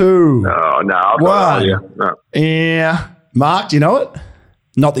 2, Oh no, I've got One. no idea. No. yeah. Mark, do you know it?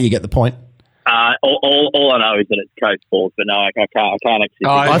 Not that you get the point. All I know is that it's Coast Falls, but no, I can't actually. Oh,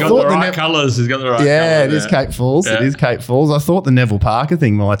 I he's got thought the the right colours. He's got the right colours. Yeah, it is Cape Falls. Yeah. It is Cape Falls. I thought the Neville Parker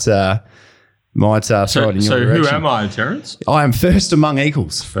thing might throw it in your So direction. who am I, Terence? I am first among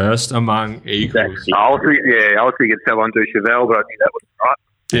equals. First among equals. Exactly. I was thinking someone do Chevelle, but I knew that wasn't right.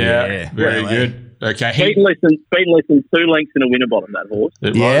 Yeah, very well, good. Okay. Beaten less than 2 lengths in a Winterbottom, that horse.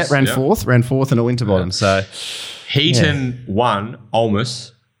 It Yeah, was, ran fourth in a Winterbottom. So Heaton won,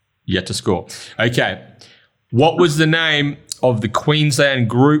 Olmos yet to score. Okay. What was the name of the Queensland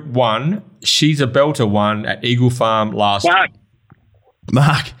Group 1. She's a belter won at Eagle Farm last Mark.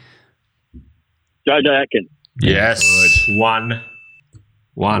 Mark. Jojo Atkins. Yes. 1-1.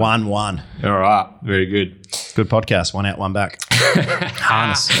 1-1. All right. Very good. Good podcast. 1 out, 1 back.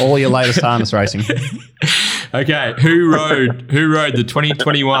 Harness. All your latest harness racing. Okay. Who rode the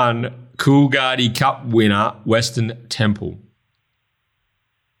 2021 Coolgardie Cup winner, Western Temple?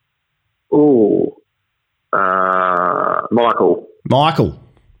 Oh, Michael.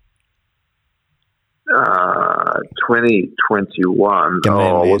 2021.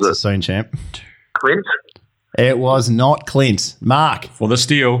 Was was it soon, champ? Clint? It was not Clint. Mark. For the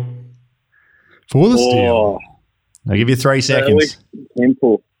steal. For the steal. I'll give you 3 seconds.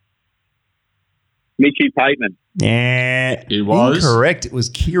 Temple. Mickey Pateman. Yeah. It was. Incorrect. It was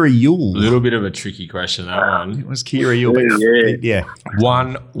Kira Yule. A little bit of a tricky question, that one. It was Kira Yule. Yeah.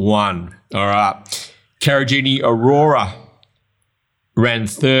 1-1. All right. Carragini Aurora ran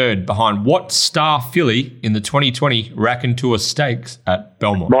third behind what star filly in the 2020 Raconteur Stakes at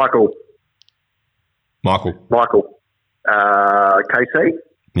Belmont? Michael. KC?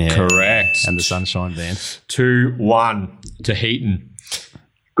 Yeah. Correct. And the Sunshine Band. 2-1 to Heaton.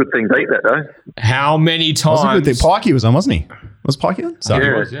 Good thing beat that, though. How many times? That was a good thing. Pikey was on, wasn't he? Was Pikey on? He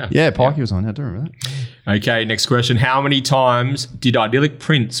was, yeah. Yeah, Pikey was on. I do remember that. Okay, next question. How many times did Idyllic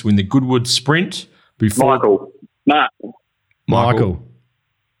Prince win the Goodwood Sprint before? Michael.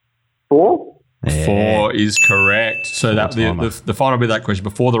 4? Yeah. 4 is correct. So that Four-timer. the final bit of that question,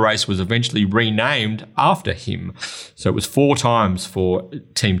 before the race was eventually renamed after him. So it was 4 times for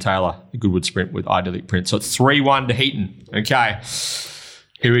Team Taylor, the Goodwood Sprint with Idyllic Prince. So it's 3-1 to Heaton. Okay,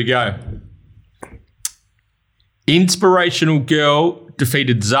 here we go. Inspirational Girl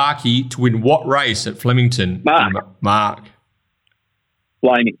defeated Zaki to win what race at Flemington? Mark.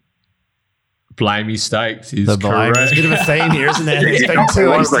 Blamey Stakes is correct. There's a bit of a theme here, isn't there? There's been 2 Why did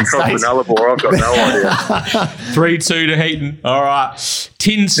they Eastern cross States. the Nullarbor? I've got no idea. 3-2 to Heaton. All right.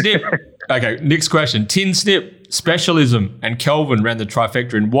 Tin Snip. Okay, next question. Tin Snip, Specialism, and Kelvin ran the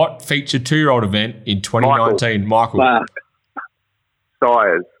trifecta in what featured 2-year-old event in 2019? Michael.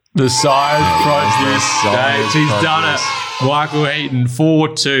 Sires. The Sires Produce Sires Stakes. He's Produce. done it. Michael Heaton,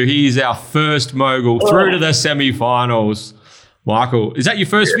 4-2. He's our first mogul through to the semi-finals. Michael, is that your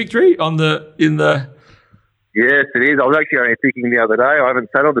first victory in the? Yes, it is. I was actually only thinking the other day. I haven't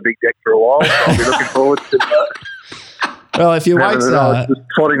sat on the big deck for a while, so I'll be looking forward to Well, if you wait, just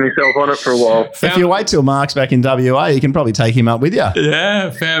plotting myself on it for a while. if you wait till Mark's back in WA, you can probably take him up with you. Yeah,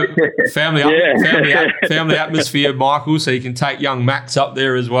 family atmosphere, Michael, so you can take young Max up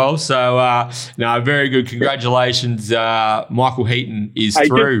there as well. So, no, very good. Congratulations. Michael Heaton is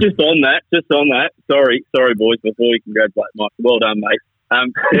through. Just on that. Sorry, boys, before we congratulate Michael. Well done, mate.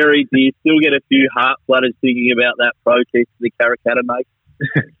 Terry, do you still get a few heart flutters thinking about that protest the Karrakatta, mate?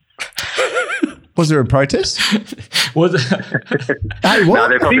 Was there a protest? Was it? Hey, No, what?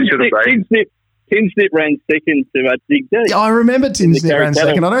 there probably should have been. Tin Snip ran second to Dig D. I remember Tin Snip ran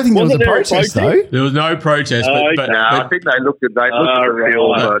second. I don't think there was a protest, though. There was no protest, but I think they looked at the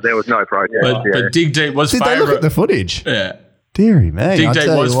film. There was no protest. but Dig Deep was Did they look at favourite. the footage? Yeah. Deary me. Dig I Deep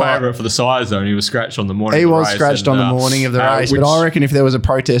tell was you what. favourite for the Sires, though, and he was scratched on the morning He of the was race. scratched on the morning of the race, but I reckon if there was a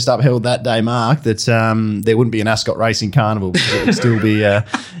protest upheld that day, Mark, that there wouldn't be an Ascot Racing Carnival. It would still be, it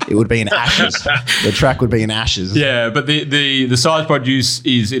would be in ashes. The track would be in ashes. Yeah, but the size produce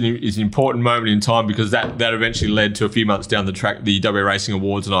is an important moment in time because that eventually led to a few months down the track the WA Racing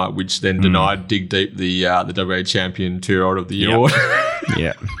Awards night, which then denied Dig Deep the WA Champion 2-year-old of the Year award.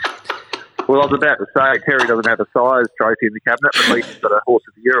 Yeah. Well, I was about to say, Terry doesn't have a size trophy in the cabinet, but at least he's got a Horse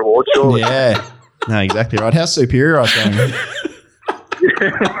of the Year award, surely. Yeah. No, exactly right. How's Superior I was going?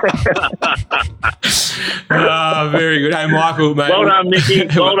 Very good. Hey, Michael, mate. Well done, Mickey.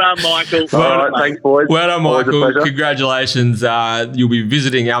 Well done, Michael. All right, thanks, boys. Well done, Always a Michael. pleasure. Congratulations. You'll be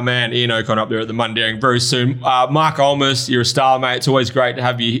visiting our man Ian Ocon up there at the Mundaring very soon. Mark Olmos, you're a star, mate. It's always great to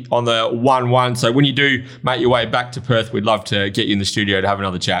have you on the 1-1. So when you do make your way back to Perth, we'd love to get you in the studio to have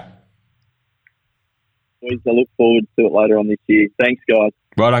another chat. I look forward to it later on this year. Thanks, guys.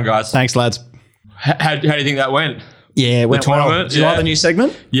 Well done, guys. Thanks, lads. How do you think that went? Yeah, The tournament? Do you like the new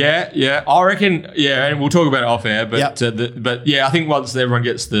segment? Yeah. I reckon, and we'll talk about it off air, but Yep. but yeah, I think once everyone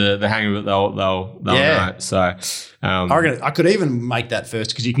gets the hang of it, they'll know. So I reckon I could even make that first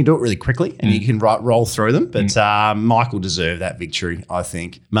because you can do it really quickly and you can roll through them. But Michael deserved that victory, I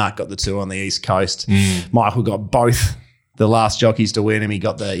think. Mark got the 2 on the East Coast. Michael got both the last jockeys to win him. He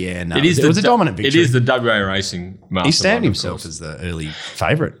got it was a dominant victory. It is the WA Racing Mastermind. He stamped himself as the early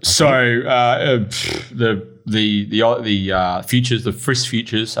favourite. So the the futures, the Frisk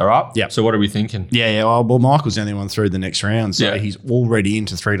futures are up. Yep. So what are we thinking? Yeah. Well, Michael's the only one through the next round, so he's already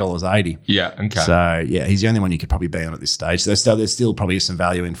into $3.80. Yeah. Okay. So he's the only one you could probably be on at this stage. So there's still probably some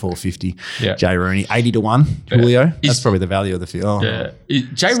value in $4.50. Yeah. Jay Rooney 80-1. Julio. That's probably the value of the field. Yeah.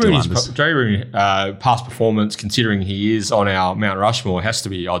 Jay Rooney, past performance, considering he is on our Mount Rushmore, has to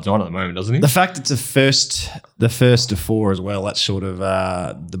be odds on at the moment, doesn't he? The fact it's the first to four as well. That's sort of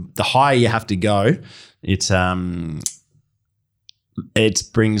the higher you have to go. It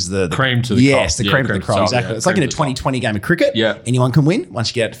brings the cream to the crop. Yes, the cream to the crop. Exactly. It's like in a 2020 game of cricket. Yeah. Anyone can win once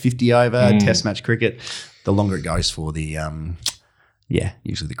you get 50 over test match cricket. The longer it goes for the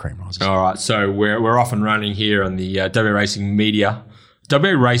usually the cream rises. All right. So we're off and running here on the WA Racing Media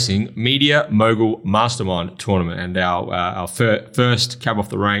Mogul Mastermind tournament, and our first cabs off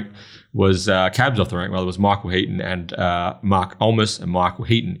the rank was Michael Heaton and Mark Olmos, and Michael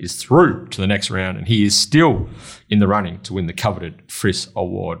Heaton is through to the next round, and he is still in the running to win the coveted Frisk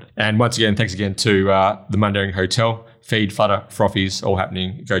Award. And once again, thanks again to the Mundaring Hotel. Feed, flutter, frothies, all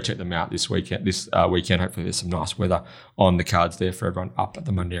happening. Go check them out this weekend. Hopefully there's some nice weather on the cards there for everyone up at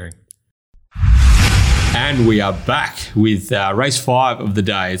the Mundaring. And we are back with race 5 of the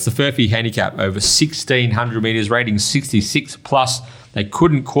day. It's the Furphy Handicap over 1,600 metres, rating 66 plus. They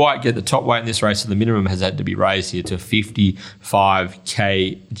couldn't quite get the top weight in this race, so the minimum has had to be raised here to 55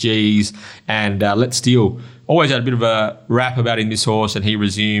 kgs. And Let's Steal always had a bit of a rap about in this horse, and he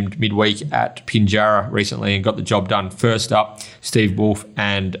resumed midweek at Pinjarra recently and got the job done. First up, Steve Wolf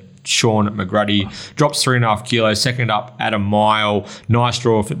and Sean McGruddy drops 3.5 kilos. Second up at a mile. Nice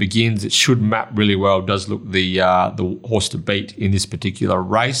draw if it begins. It should map really well. It does look the horse to beat in this particular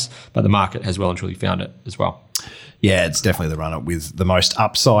race, but the market has well and truly found it as well. Yeah, it's definitely the runner with the most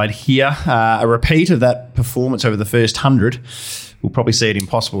upside here. A repeat of that performance over the first 100. We'll probably see it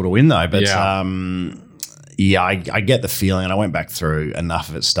impossible to win though, but I get the feeling, and I went back through enough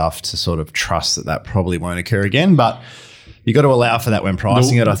of its stuff to sort of trust that probably won't occur again, but you got to allow for that when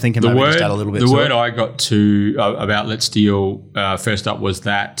pricing it, I think, and maybe just add a little bit to it. The word I got to about Let's Steal first up was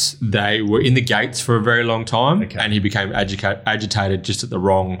that they were in the gates for a very long time, and he became agitated just at the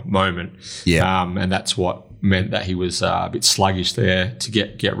wrong moment. Yeah. And that's what meant that he was a bit sluggish there to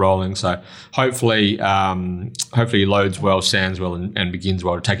get rolling. So hopefully he loads well, stands well, and begins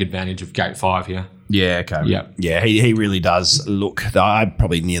well to take advantage of gate 5 here. Yeah, okay. Yeah, he really does look, I'm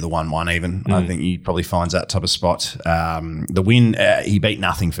probably near the 1-1 even. I think he probably finds that type of spot. The win, he beat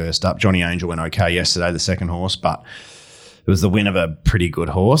nothing first up. Johnny Angel went okay yesterday, the second horse, but it was the win of a pretty good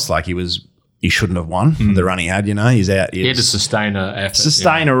horse. Like he shouldn't have won the run he had, he's out. He had to sustain a effort.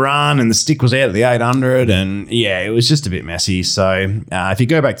 Sustain a run, and the stick was out at the 800, and it was just a bit messy. So if you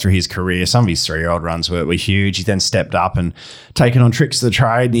go back through his career, some of his 3-year-old runs were huge. He then stepped up and taken on tricks of the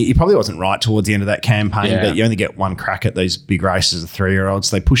trade. He probably wasn't right towards the end of that campaign, but you only get one crack at these big races as a 3-year-old,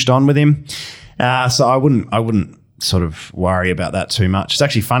 so they pushed on with him. So I wouldn't sort of worry about that too much. It's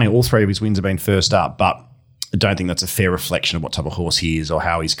actually funny, all 3 of his wins have been first up, but I don't think that's a fair reflection of what type of horse he is or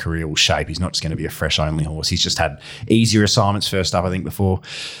how his career will shape. He's not just going to be a fresh-only horse. He's just had easier assignments first up, I think, before.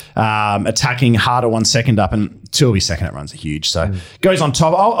 Attacking harder one second up, and 2 of his second up runs are huge. So goes on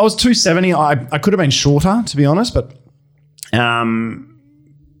top. I was 270. I could have been shorter, to be honest, but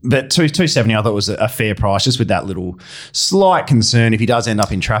 270 I thought was a fair price, just with that little slight concern. If he does end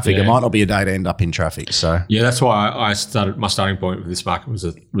up in traffic, it might not be a day to end up in traffic. So that's why I started. My starting point with this market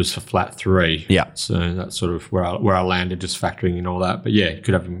was for flat 3. Yeah. So that's sort of where I landed, just factoring in all that. But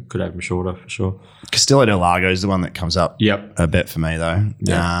could have him shorter for sure. Castillo del Lago is the one that comes up. Yep. A bet for me though.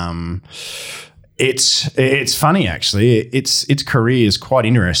 Yeah. It's funny actually. Its career is quite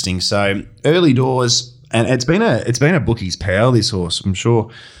interesting. So early doors. And it's been a bookie's pal, this horse. I'm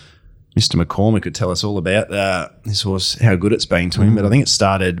sure Mr. McCormick could tell us all about this horse, how good it's been to him. But I think it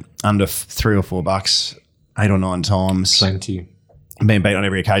started under $3 or $4 8 or 9 times. Plenty. Been beat on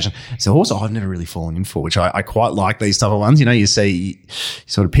every occasion. It's a horse I've never really fallen in for, which I quite like these type of ones. You see, you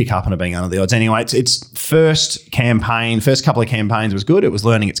sort of pick up on it being under the odds. Anyway, its first couple of campaigns was good. It was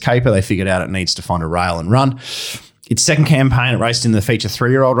learning its caper. They figured out it needs to find a rail and run. Its second campaign, it raced in the feature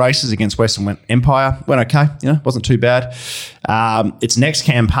 3-year-old races against Western Empire. Went okay, wasn't too bad. Its next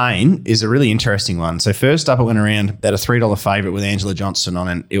campaign is a really interesting one. So first up, it went around at a $3 favourite with Angela Johnston on,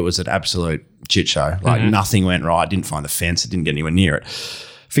 and it was an absolute shit show. Like nothing went right. Didn't find the fence. It didn't get anywhere near it.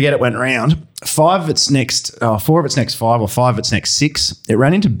 Forget it went round. 4 of its next 5 or 5 of its next 6, it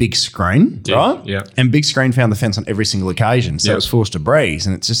ran into Big Screen, right? Yeah. And Big Screen found the fence on every single occasion. So it was forced to breeze.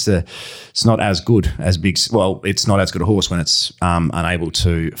 And it's just it's not as good as it's not as good a horse when it's unable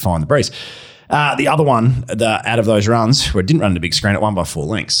to find the breeze. The other one out of those runs, where it didn't run the big screen, it won by 4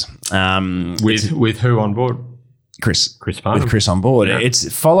 lengths. With who on board? Chris Parnham. With Chris on board. Yeah.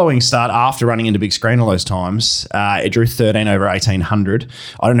 It's following start after running into big screen all those times. It drew 13 over 1800.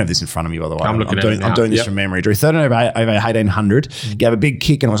 I don't have this in front of me, by the way. I'm doing this from memory. It drew 13 over 1800. Gave a big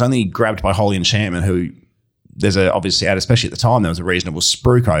kick and was only grabbed by Holy Enchantment, who there's obviously out, especially at the time, there was a reasonable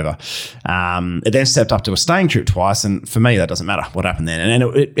spruik over. It then stepped up to a staying trip twice, and for me, that doesn't matter what happened then. And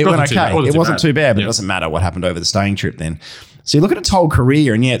it went okay. It wasn't too bad, but it doesn't matter what happened over the staying trip then. So you look at its whole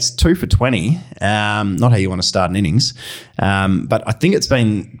career, and it's 2 for 20. Not how you want to start an innings, but I think it's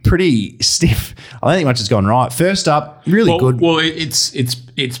been pretty stiff. I don't think much has gone right. First up, really good. Well, it's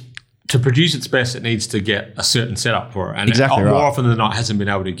to produce its best, it needs to get a certain setup for it, and exactly more often than not, hasn't been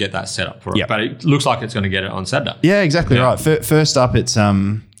able to get that setup for it. Yep. But it looks like it's going to get it on Saturday. Yeah, exactly right. First up, it's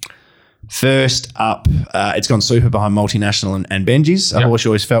gone super behind Multinational and Benji's. A horse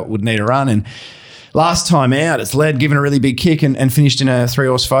you always felt would need a run, and last time out, it's led, given a really big kick, and finished in a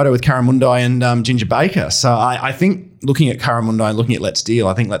 3-horse photo with Karamundai and Ginger Baker. So I think looking at Karamundai and looking at Let's Deal,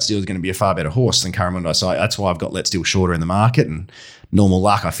 I think Let's Deal is going to be a far better horse than Karamundai. So that's why I've got Let's Deal shorter in the market, and normal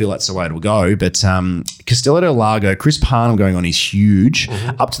luck, I feel that's the way it'll go. But Castillo del Lago, Chris Parnham going on is huge.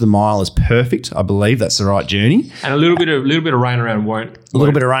 Up to the mile is perfect. I believe that's the right journey. And a little bit of rain around won't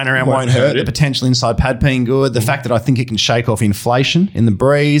hurt. The potential inside pad being good. The fact that I think it can shake off inflation in the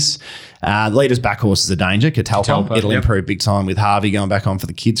breeze. The leader's back horse is a danger. Catalpa. It'll improve big time with Harvey going back on for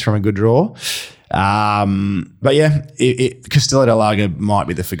the kids from a good draw. But yeah, Castillo del Lago might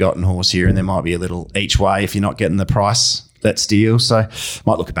be the forgotten horse here, and there might be a little each way if you're not getting the price. Let's Deal. So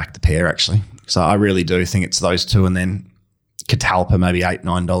might look back the pair actually. So I really do think it's those two, and then Catalpa maybe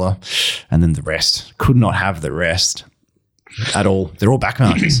 $8-9, and then the rest. Could not have the rest at all. They're all back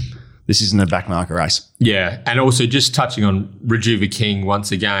markers. This isn't a back marker race. Yeah, and also just touching on Rejuva King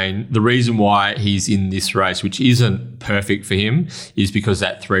once again, the reason why he's in this race, which isn't perfect for him, is because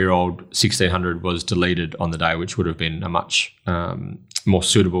that 3-year-old 1600 was deleted on the day, which would have been a much more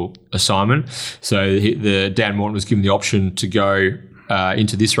suitable assignment. So the Dan Morton was given the option to go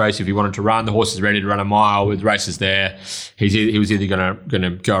into this race if he wanted to run. The horse is ready to run a mile with races there. He was either going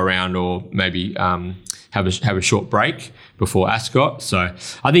to go around or maybe have a short break before Ascot. So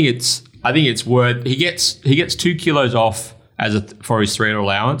I think it's worth. He gets 2 kilos off for his 3-year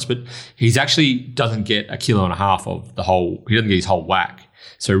allowance, but he's actually doesn't get 1.5 kilos of the whole. He doesn't get his whole whack.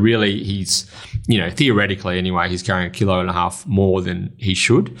 So really, he's, theoretically anyway, he's carrying 1.5 kilos more than he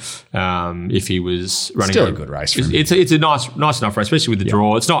should if he was running. Still a good race. It's a nice enough race, especially with the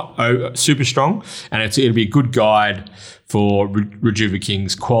draw. It's not super strong, and it'll be a good guide for Rejuva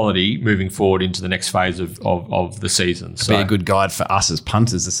King's quality moving forward into the next phase of the season. So be a good guide for us as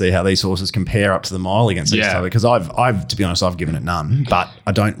punters to see how these horses compare up to the mile against each other. Because I've to be honest, I've given it none, but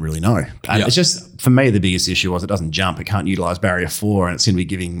I don't really know. And it's just, for me, the biggest issue was it doesn't jump. It can't utilise barrier 4, and it's going to be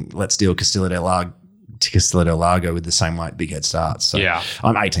giving Let's Deal Castillo del Lago with the same weight big head starts. So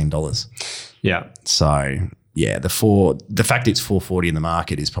I'm $18. Yeah. So yeah, the fact it's 440 in the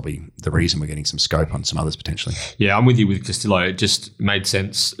market is probably the reason we're getting some scope on some others potentially. Yeah, I'm with you with Castillo. It just made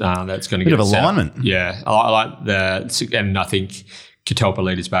sense that's going to get a bit of alignment. Out. Yeah, I like and I think Catalpa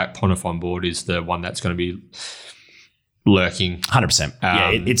leaders back. Pontiff on board is the one that's going to be lurking. 100%.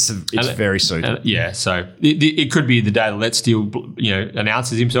 It's very suited. So it could be the day that Let's Deal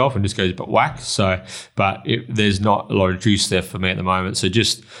announces himself and just goes but whack. So, but there's not a lot of juice there for me at the moment. So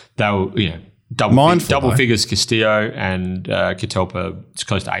just they'll double figures Castillo and Catalpa. It's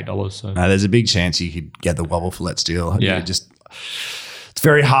close to $8. So there's a big chance you could get the wobble for Let's Deal. Yeah, it's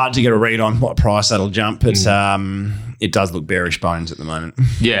very hard to get a read on what price that'll jump. But it does look bearish bones at the moment.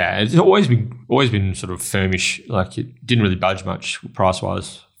 Yeah, it's always been sort of firmish. Like it didn't really budge much price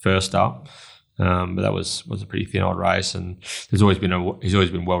wise first up. But that was a pretty thin old race, and he's always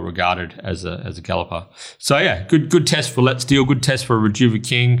been well regarded as a galloper. So yeah, good test for Let's Deal, good test for Rejuva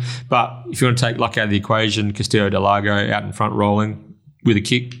King. But if you want to take luck out of the equation, Castillo del Lago out in front rolling with a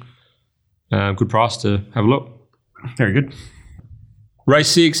kick, good price to have a look. Very good. Race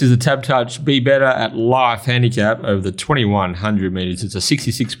 6 is a Tab Touch Be Better at Life handicap over the 2100 metres. It's a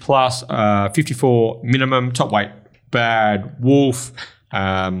 66 plus, 54 minimum, top weight, Bad Wolf.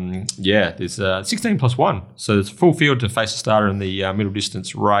 There's 16 plus 1. So there's a full field to face a starter in the middle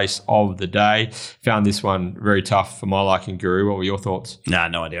distance race of the day. Found this one very tough for my liking, Guru. What were your thoughts? Nah,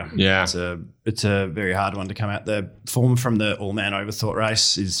 no idea. Yeah. It's a very hard one to come out. The form from the All-Man Overthought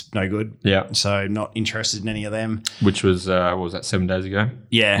race is no good. Yeah. So not interested in any of them. Which was, what was that, 7 days ago?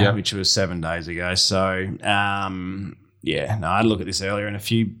 Yeah, which was 7 days ago. So, I'd look at this earlier, and a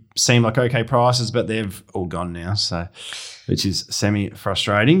few seem like okay prices, but they've all gone now, so which is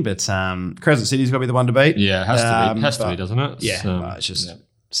semi-frustrating. But Crescent City's got to be the one to beat. Yeah, it has to be, doesn't it? Yeah, it's just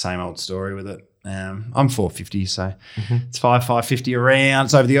same old story with it. I'm 450, so it's 550 around.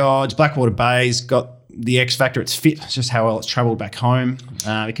 It's over the odds. Blackwater Bay's got the X factor. It's fit. It's just how well it's travelled back home.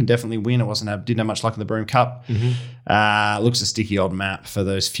 It can definitely win. Didn't have much luck in the Broome Cup. Looks a sticky old map for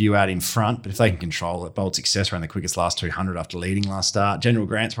those few out in front, but if they can control it, Bold Success ran the quickest last 200 after leading last start. General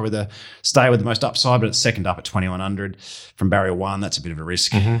Grant's probably the stay with the most upside, but it's second up at 2100 from barrier 1. That's a bit of a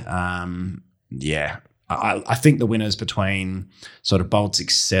risk. I think the winners between sort of Bold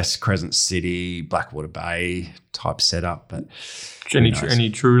Success, Crescent City, Blackwater Bay type setup. But any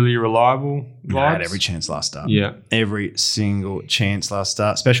truly reliable vibes? I had every chance last start. Yeah. Every single chance last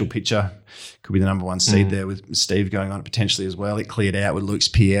start. Special Picture could be the number 1 seed there with Steve going on it potentially as well. It cleared out with Luke's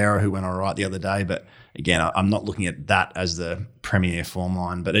Piera, who went all right the other day. But again, I'm not looking at that as the premier form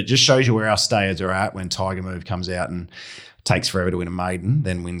line. But it just shows you where our stayers are at when Tiger Move comes out and takes forever to win a maiden,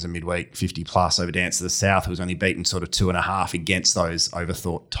 then wins a midweek 50 plus over Dance to the South, who was only beaten sort of 2.5 against those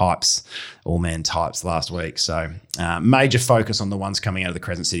overthought types, all-man types last week. So major focus on the ones coming out of the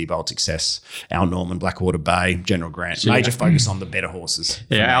Crescent City, Bold Success, Al Norman, Blackwater Bay, General Grant. Major focus on the better horses.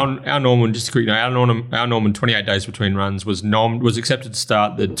 Yeah, Al Norman, just a quick note, Al Norman 28 days between runs, was accepted to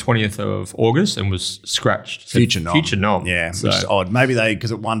start the 20th of August and was scratched. Future nom. Yeah. So. Which is odd. Maybe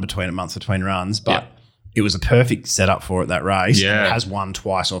because it won between a month between runs, but it was a perfect setup for it, that race. Yeah. It has won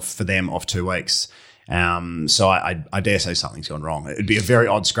twice off 2 weeks. So I dare say something's gone wrong. It'd be a very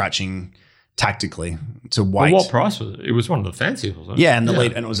odd scratching tactically to wait. Well, what price was it? It was one of the fanciest, wasn't it? Yeah, and the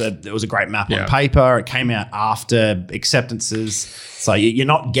lead, and it was a great map on paper. It came out after acceptances. So you're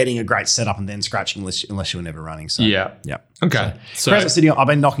not getting a great setup and then scratching unless you were never running. So yeah. Okay. So Crescent City, I've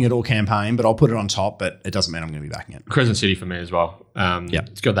been knocking it all campaign, but I'll put it on top, but it doesn't mean I'm going to be backing it. Crescent City for me as well.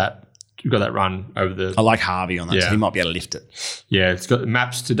 It's got that. You've got that run over the... I like Harvey on that, so he might be able to lift it. Yeah, it's got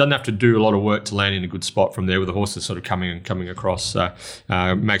maps. It doesn't have to do a lot of work to land in a good spot from there with the horses sort of coming across. So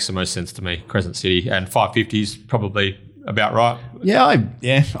it makes the most sense to me, Crescent City. And 550 is probably about right. Yeah,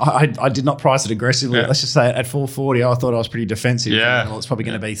 I did not price it aggressively. Yeah. Let's just say at 440, I thought I was pretty defensive. Yeah. Well, it's probably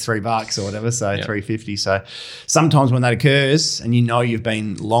going to be $3 or whatever, so 350. So sometimes when that occurs and you know you've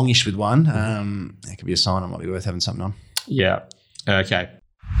been longish with one, it could be a sign it might be worth having something on. Yeah. Okay.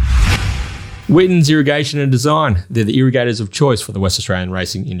 Witten's Irrigation and Design. They're the irrigators of choice for the West Australian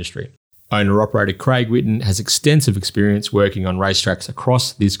racing industry. Owner-operator Craig Witten has extensive experience working on racetracks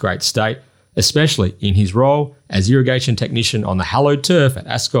across this great state, especially in his role as irrigation technician on the hallowed turf at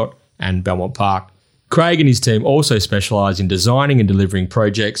Ascot and Belmont Park. Craig and his team also specialise in designing and delivering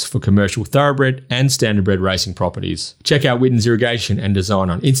projects for commercial thoroughbred and standardbred racing properties. Check out Witten's Irrigation and Design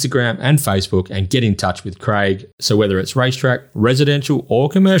on Instagram and Facebook and get in touch with Craig. So whether it's racetrack, residential or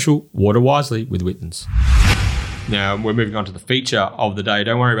commercial, water wisely with Witten's. Now, we're moving on to the feature of the day.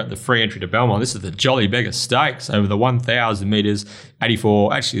 Don't worry about the free entry to Belmont. This is the Jolly Beggar Stakes over the 1,000 metres,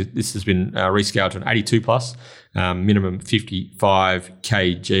 84. Actually, this has been rescaled to an 82 plus, minimum 55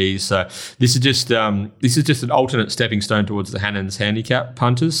 kgs. So this is just an alternate stepping stone towards the Hannon's handicap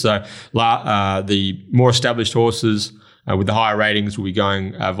punters. So the more established horses with the higher ratings will be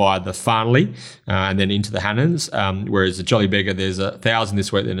going via the Farnley and then into the Hannons, whereas the Jolly Beggar, there's 1,000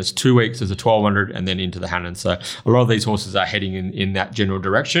 this week, then it's 2 weeks, there's a 1,200 and then into the Hannons. So a lot of these horses are heading in that general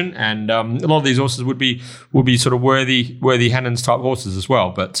direction, and a lot of these horses would be sort of worthy Hannons type horses as well.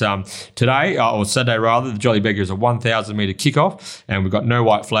 But today, or Saturday rather, the Jolly Beggar is a 1,000 metre kickoff, and we've got No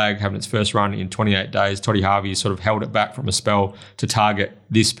White Flag having its first run in 28 days. Toddy Harvey sort of held it back from a spell to target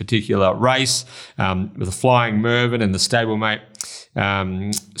this particular race with a Flying Mervyn and the stablemate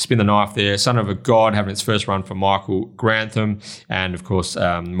Spin the Knife there. Son of a God having its first run for Michael Grantham, and of course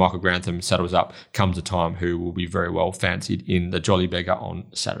Michael Grantham saddles up Comes a Time, who will be very well fancied in the Jolly Beggar on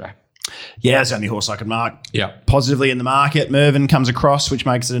Saturday. Yeah, it's the only horse I could mark positively in the market. Mervyn comes across, which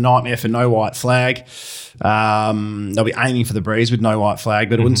makes it a nightmare for No White Flag. They'll be aiming for the breeze with No White Flag,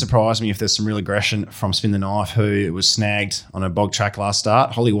 but it wouldn't surprise me if there's some real aggression from Spin the Knife, who was snagged on a bog track last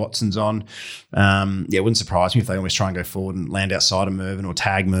start. Holly Watson's on. It wouldn't surprise me if they always try and go forward and land outside of Mervyn or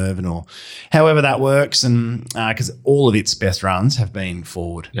tag Mervyn or however that works, and because all of its best runs have been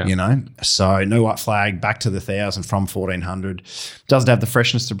forward, you know. So No White Flag back to the 1,000 from 1,400. Doesn't have the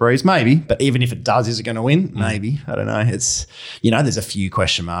freshness to breeze, maybe, But even if it does, is it going to win? Maybe. I don't know. It's, there's a few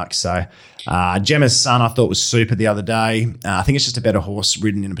question marks. So Gemma's Son I thought was super the other day. I think it's just a better horse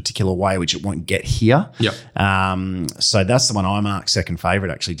ridden in a particular way, which it won't get here. Yep. So that's the one I marked second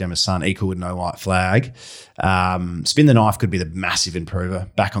favourite, actually, Gemma's Son, equal with no white flag. Spin the Knife could be the massive improver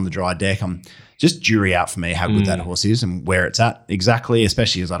back on the dry deck. I'm just jury out for me how good that horse is and where it's at exactly,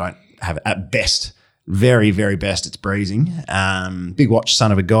 especially as I don't have at best, very, very best, it's breezing. Big watch,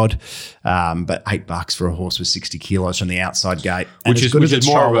 Son of a God, but $8 for a horse with 60 kilos from the outside gate. And Which as good as that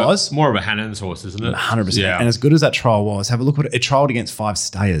trial was, more of a Hannon's horse, isn't it? 100%. Yeah. And as good as that trial was, have a look at it. It trialled against 5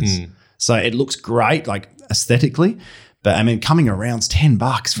 stayers. So it looks great, like aesthetically. But I mean, coming around's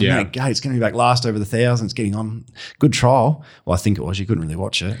 $10 from that gate. It's going to be back last over the 1,000. It's getting on. Good trial. Well, I think it was. You couldn't really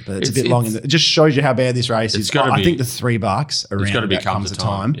watch it, but it's a bit long. It just shows you how bad this race is. I think the $3 around it's got to be comes a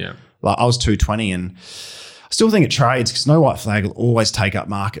time. Yeah. Like I was 220, and I still think it trades because no white flag will always take up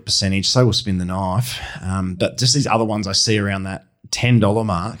market percentage. So will Spin the Knife. But just these other ones I see around that $10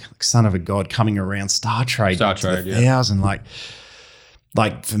 mark, like Son of a God coming around, Star Trade, 1,000.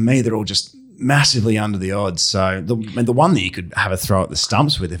 Like for me, they're all just massively under the odds. So the one that you could have a throw at the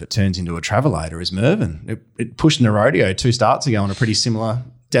stumps with if it turns into a Travelator is Mervyn. It pushed in the rodeo 2 starts ago on a pretty similar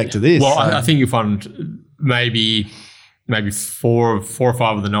deck to this. Well, I think you find maybe 4 or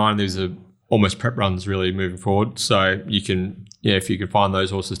 5 of the 9, there's almost prep runs really moving forward. So you can, if you can find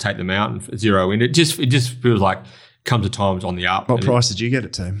those horses, take them out and zero in. It just feels like Come to Time's on the up. What price did you get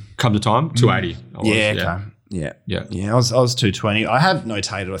it to? Come to Time, 280. Okay. Yeah. I was 220. I have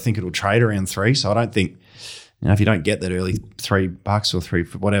notated. I think it'll trade around 3. So I don't think, if you don't get that early $3 or 3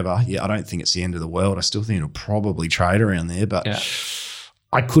 whatever, I don't think it's the end of the world. I still think it'll probably trade around there, but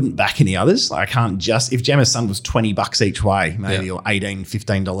I couldn't back any others. Like I can't just, if Gemma's Son was $20 each way, maybe, or $18,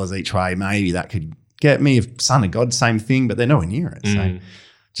 $15 each way, maybe that could get me. If Son of God, same thing, but they're nowhere near it. So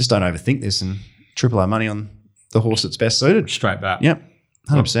just don't overthink this and triple our money on the horse that's best suited. Straight back. Yep.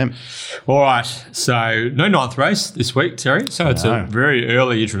 100%. All right. So no 9th race this week, Terry. So it's a very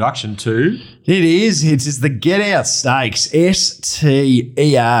early introduction to. It is. It's the Get Out Stakes. STEA.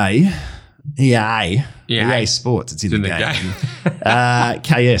 EA Sports. It's in the game.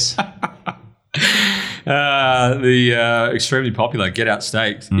 KS. The extremely popular Get Out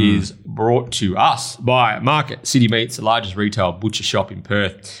Stakes is brought to us by Market City Meats, the largest retail butcher shop in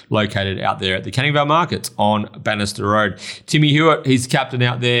Perth, located out there at the Canning Vale Markets on Bannister Road. Timmy Hewitt, he's the captain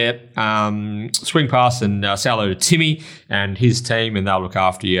out there. Swing past and say hello to Timmy and his team, and they'll look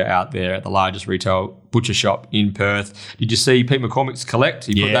after you out there at the largest retail butcher shop in Perth. Did you see Pete McCormick's Collect?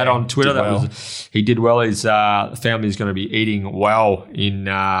 He put that on Twitter. He did well. His family is going to be eating well in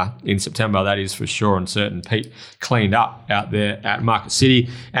September. That is for sure and certain. Pete cleaned up out there at Market City,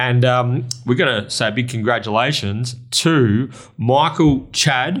 and we're going to say a big congratulations to Michael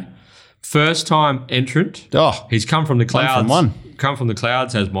Chad, first time entrant. He's come from the clouds. Come from the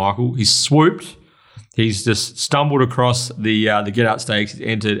clouds, has Michael. He's swooped. He's just stumbled across the Get Out Stakes. He's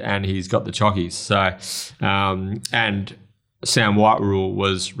entered and he's got the chockies. So, and Sam Whiterule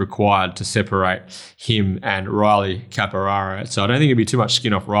was required to separate him and Riley Capararo. So I don't think it'd be too much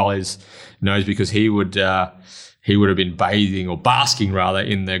skin off Riley's nose because he would have been bathing or basking rather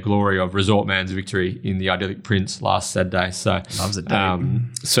in the glory of Resort Man's victory in the Idyllic Prince last Saturday. So loves it,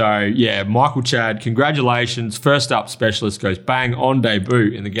 David. Michael Chad, congratulations. First up specialist goes bang on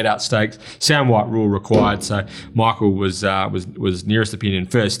debut in the Get Out Stakes. Sam Whiterule required. So Michael was nearest opinion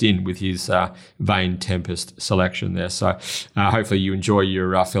first in with his Vane Tempest selection there. So hopefully you enjoy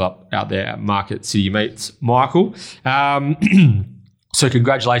your fill up out there at Market City Meats, Michael. So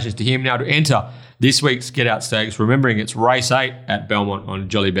congratulations to him. Now to enter this week's Get Out Stakes, remembering it's race 8 at Belmont on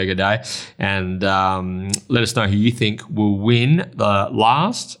Jolly Beggar Day, and let us know who you think will win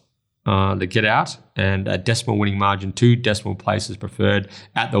the Get Out, and a decimal winning margin, 2 decimal places preferred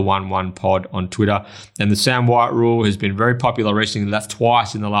at the 1-1 pod on Twitter. And the Sam Whiterule has been very popular recently. That's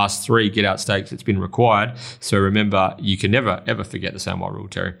twice in the last 3 Get Out Stakes it's been required. So remember, you can never, ever forget the Sam Whiterule,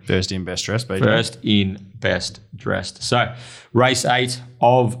 Terry. First in best dressed, BJ. First in best dressed. So race 8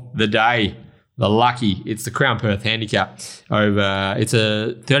 of the day. The Lucky, it's the Crown Perth Handicap over. It's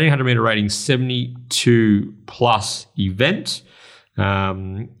a 1,300 metre rating, 72 plus event.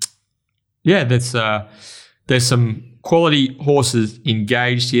 There's some quality horses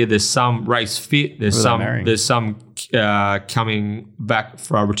engaged here. There's some race fit. There's some coming back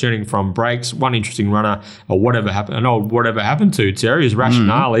returning from breaks. One interesting runner, whatever happened to Terry is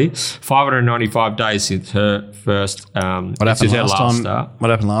Rationale. 595 days since her first. What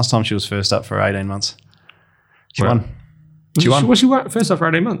happened last time she was first up for 18 months? She won. She won first up for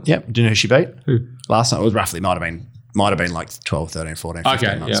 18 months. Yep. Do you know who she beat? Who? Last time it was roughly might have been might have been like 12, 13, 14,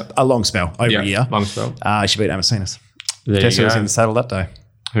 15 months. Yeah. A long spell, over a year. Long spell. She beat Amazinas. There Guess you who was go. in the saddle that day?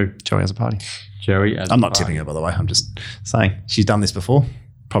 Who? Joey has a party. Joey. I'm not tipping her, by the way. I'm just saying she's done this before.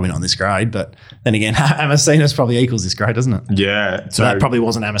 Probably not in this grade, but then again, Amazinas probably equals this grade, doesn't it? Yeah. So that probably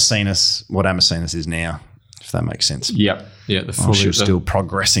wasn't Amazinas, what Amazinas is now, if that makes sense. Yep. Yeah. The full. She was still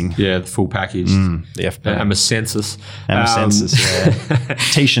progressing. Yeah, the full package. The FP. Amacensis. Amacensis, yeah.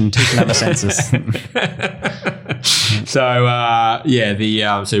 Tishan Amacensis.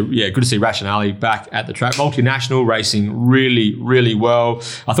 Good to see Rationale back at the track. Multinational racing really, really well.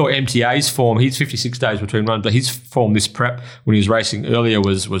 I thought MTA's form, he's 56 days between runs, but his form this prep when he was racing earlier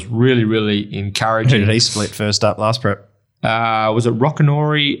was really, really encouraging. Who did he split first up last prep? Was it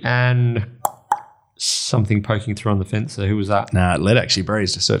Rockanori and something poking through on the fence? So who was that? No, Led actually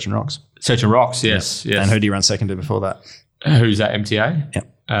breezed to Search and Rocks. Search and Rocks, yes. And who did he run second to before that? Who's that, MTA? Yep.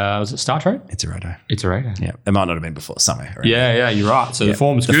 Was it Star Trade? It's a Roto. Yeah. It might not have been before somewhere. Right? Yeah, you're right. So the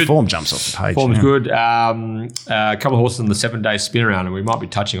form's good. The form jumps off the page. Form's good. A couple of horses in the 7-day spin around, and we might be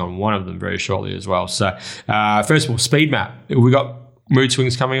touching on one of them very shortly as well. So first of all, speed map. We got Mood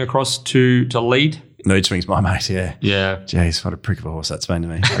Swings coming across to lead. Mood Swings, my mate, yeah. Yeah. Jeez, what a prick of a horse that's been to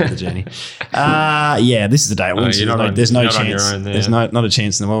me over the journey. This is the day it wins. There's no chance. There's not a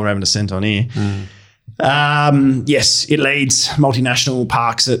chance in the world we're having a cent on here. Yes, it leads. Multinational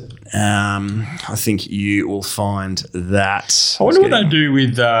parks it. I think you will find that. I wonder what they do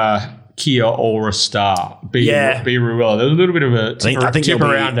with Kia Aura Star. B. Ruella. There was a little bit of a tip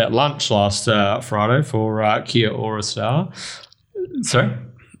around at lunch last Friday for Kia Aura Star. Sorry?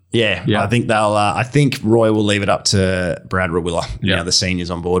 Yeah, I think they'll. I think Roy will leave it up to Brad Ruella. Now the seniors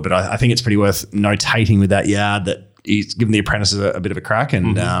on board, but I think it's pretty worth notating with that yard that he's given the apprentices a bit of a crack,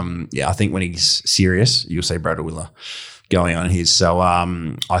 and I think when he's serious, you'll see Brad Ruella going on his. So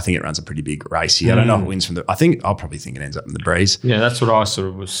I think it runs a pretty big race here. I don't know if it wins from the. I'll probably think it ends up in the breeze. Yeah, that's what I sort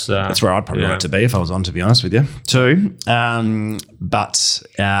of was. That's where I'd probably want it to be if I was on. To be honest with you, too. But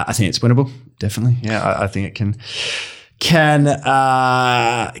I think it's winnable. Definitely. Yeah, I think it can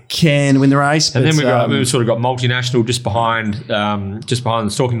win the race. And then we've sort of got Multinational just behind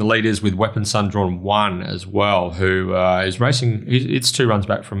stalking the leaders with Weapon Sun drawn 1 as well, who is racing. It's 2 runs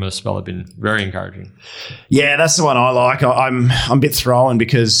back from a spell have been very encouraging. Yeah, that's the one I like. I'm a bit thrown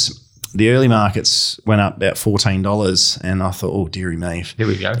because the early markets went up about $14, and I thought, oh, dearie me. Here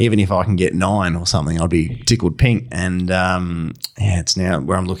we go. Even if I can get 9 or something, I'd be tickled pink. And it's now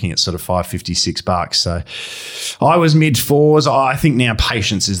where I'm looking at sort of $5.56. So I was mid-4s. I think now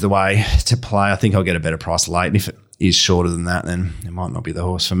patience is the way to play. I think I'll get a better price late. And if it is shorter than that, then it might not be the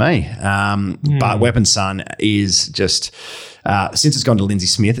horse for me. But Weapon Sun is just... since it's gone to Lindsay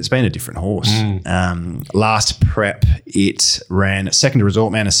Smith, it's been a different horse. Last prep, it ran second to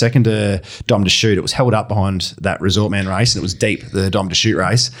Resort Man, a second to Dom to Shoot. It was held up behind that Resort Man race, and it was deep, the Dom to Shoot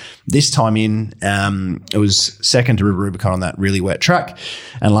race. This time in, it was second to River Rubicon on that really wet track.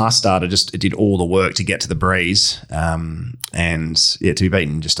 And last start, it did all the work to get to the breeze. To be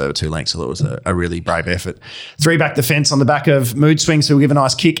beaten just over 2 lengths, so it was a really brave effort. 3 back the fence on the back of Mood Swings, who will give a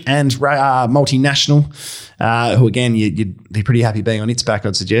nice kick, and Multinational, who again, you'd be pretty happy being on its back,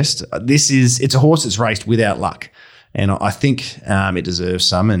 I'd suggest. It's a horse that's raced without luck. And I think it deserves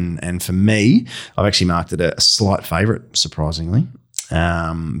some. And for me, I've actually marked it a slight favourite, surprisingly.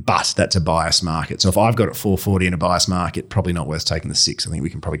 But that's a bias market. So if I've got it 440 in a bias market, probably not worth taking the 6. I think we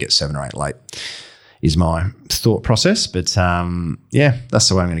can probably get 7 or 8 late is my thought process. But that's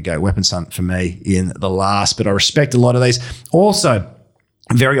the way I'm going to go. Weapon Sun for me in the last. But I respect a lot of these. Also,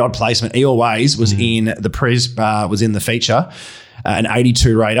 very odd placement. Eeyore Ways was in the was in the feature, an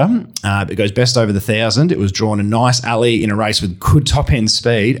 82 rater. It goes best over the 1,000. It was drawn a nice alley in a race with good top end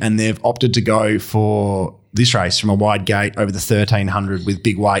speed, and they've opted to go for this race from a wide gate over the 1,300 with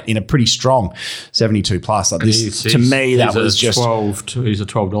big weight in a pretty strong 72 plus. Like this, to me, that was just he's a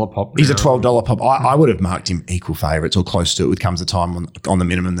 $12 pop. He's a $12 pop. I would have marked him equal favourites or close to it. Comes the time on the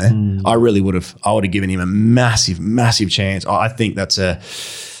minimum there. I really would have. I would have given him a massive chance. I think that's a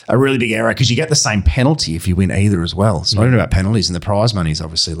really big error because you get the same penalty if you win either as well. So I don't know about penalties, and the prize money is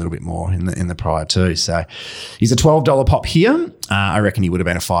obviously a little bit more in the prior too. So he's a $12 pop here. I reckon he would have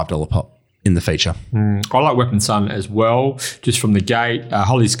been a $5 pop in the feature. I like Weapon Sun as well, just from the gate.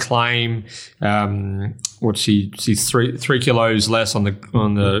 Holly's Claim, she's 3 kilos less on the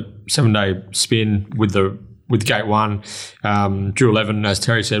 7-day spin with gate 1. Drew 11, as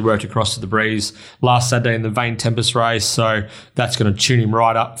Terry said, worked across to the breeze last Saturday in the Vane Tempest race, so that's going to tune him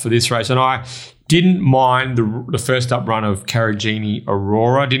right up for this race. And I Didn't mind the first up run of Carragini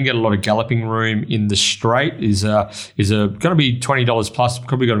Aurora. Didn't get a lot of galloping room in the straight. Is going to be $20 plus.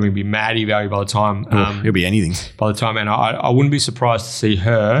 Probably going to be Maddie value by the time. It'll be anything By the time, and I wouldn't be surprised to see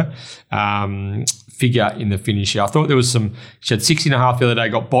her figure in the finish here. I thought there was she had 60.5 the other day,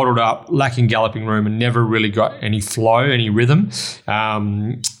 got bottled up, lacking galloping room, and never really got any flow, any rhythm.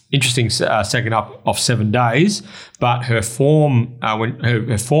 Interesting second up off 7 days, but her form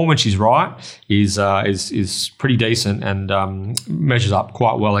her form when she's right is pretty decent and measures up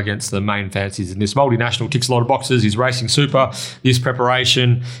quite well against the main fancies. And this multinational ticks a lot of boxes. He's racing super. This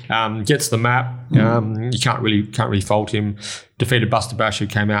preparation gets the map. You can't really fault him. Defeated Buster Bash, who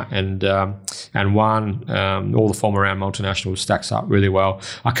came out and won. All the form around multinational stacks up really well.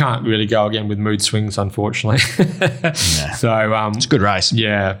 I can't really go again with mood swings, unfortunately. So it's a good race.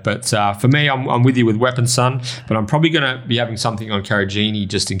 Yeah, but for me, I'm with you with Weapon Sun, but I'm probably going to be having something on Carragini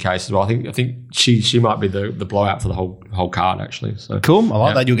just in case as well. I think she might be the blowout for the whole card actually. So cool. I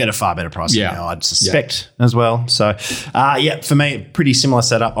like that. You'll get a far better price than now, I'd suspect as well. So for me, pretty similar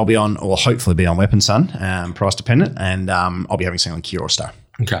setup. I'll be on, or hopefully be on Weapon Sun, price dependent, and I'll be having something on Kia or Star.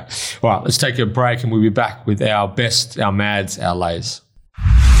 Okay. All right, let's take a break and we'll be back with our best, our mads, our lays.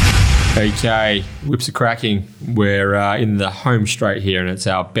 Okay, whips are cracking. We're in the home straight here and it's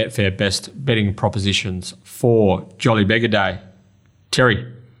our Betfair Best Betting Propositions for Jolly Beggar Day.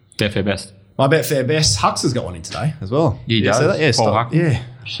 Terry, Betfair Best. My Betfair Best, Hux has got one in today as well. You does? Say that? Yeah, Paul Huckle. Yeah.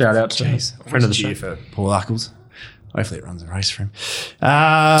 Shout out to friend of the show. For Paul Huckles. Hopefully it runs a race for him.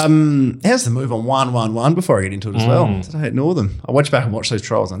 How's the move on 1-1-1 before I get into it as well? Did I ignore them? I watched back and watched those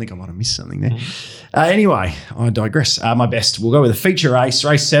trials. I think I might have missed something there. Anyway, I digress. My best, we'll go with a feature race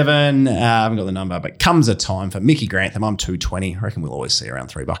 7. I haven't got the number, but comes a time for Mickey Grantham. I'm 220. I reckon we'll always see around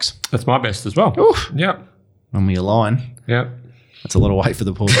 $3. That's my best as well. Oof. Yep. When we align. Yep. That's a lot of weight for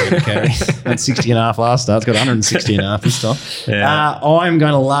the poor guy to carry. That's 60.5 last start. It's got 160.5 this time. Yeah. I'm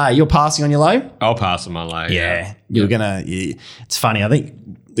going to lay. You're passing on your lay? I'll pass on my lay. Yeah. You're going to... It's funny. I think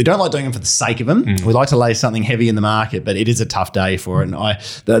we don't like doing them for the sake of them. We like to lay something heavy in the market, but it is a tough day for it. And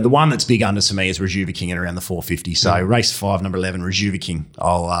the one that's big under for me is Rejuva King at around the 450. So race 5, number 11, Rejuva King,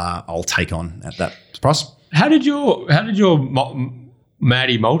 I'll take on at that price. How did your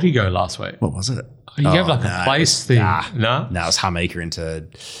Maddie multi go last week? What was it? You gave a place thing. No, it was Hammaker into...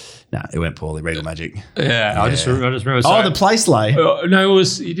 No, it went poorly. Regal Magic. Yeah. I just remember. The place lay. No,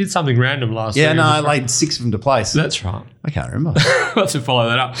 he did something random last week. Yeah, no, I laid 6 of them to place. That's right. I can't remember. Let's follow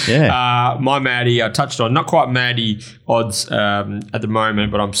that up. Yeah. My Maddie, I touched on, not quite Maddie odds at the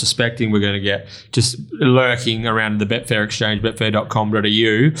moment, but I'm suspecting we're going to get just lurking around the Betfair exchange, betfair.com.au,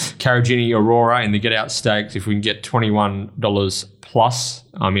 Carragini Aurora in the Get Out Stakes. If we can get $21 plus,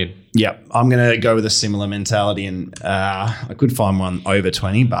 I'm in. Yep, I'm going to go with a similar mentality, and I could find one over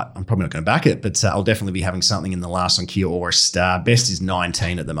 20, but I'm probably not going to back it. But I'll definitely be having something in the last on Kia or Star. Best is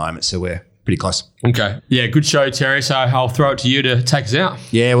 19 at the moment, so we're pretty close. Okay. Yeah, good show, Terry. So I'll throw it to you to take us out.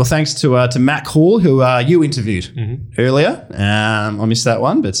 Yeah, well, thanks to Mack Hall, who you interviewed earlier. I missed that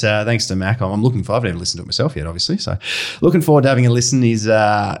one, but thanks to Mack. I'm looking forward. I haven't listened to it myself yet, obviously. So looking forward to having a listen. He's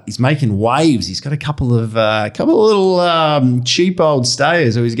making waves. He's got a couple of little cheap old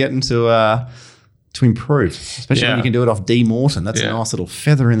stayers who he's getting to improve, especially when you can do it off D Morton. That's a nice little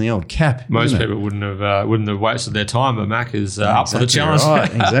feather in the old cap. Most people wouldn't have wasted their time, but Mac is up for the challenge. Right,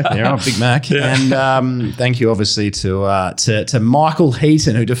 exactly. Right, big Mac. Yeah. And thank you, obviously, to Michael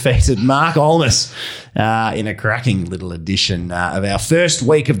Heaton, who defeated Mark Olmos in a cracking little edition of our first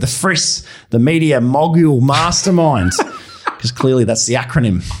week of the FRIS, the Media Mogul Mastermind, because clearly that's the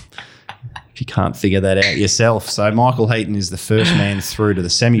acronym. You can't figure that out yourself. So Michael Heaton is the first man through to the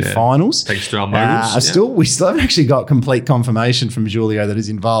semi-finals. Thanks to our Moguls. We still haven't actually got complete confirmation from Julio that is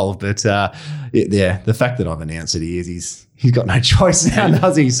involved, but the fact that I've announced that he is, he's got no choice now,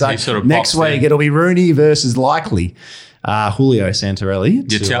 does he? So sort of next week it'll be Rooney versus likely Julio Santorelli,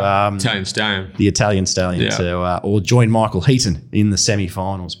 Italian stallion, the Italian stallion, or join Michael Heaton in the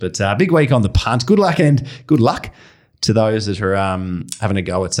semi-finals. But big week on the punt. Good luck to those that are having a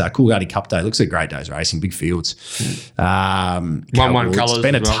go. It's Coolgardie Cup Day. Looks like a great day's racing, big fields. 1-1 colours. It's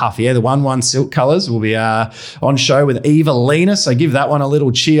been a tough, the 1-1 silk colours will be on show with Eva Lena. So give that one a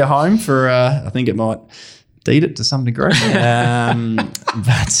little cheer home for, I think it might deed it to some degree.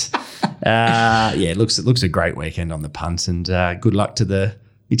 It looks a great weekend on the punt, and good luck to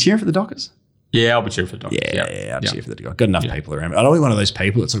you cheering for the Dockers? Yeah, I'll be cheering for the Dockers. Yeah, I'll cheer for the Dockers. Got enough people around. I don't be one of those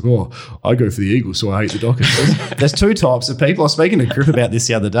people that's like, oh, I go for the Eagles, so I hate the Dockers. There's two types of people. I was speaking to Griff about this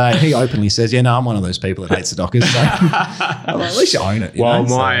the other day. He openly says, yeah, no, I'm one of those people that hates the Dockers. So at least you own it.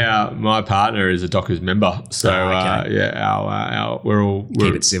 My partner is a Dockers member. So, we're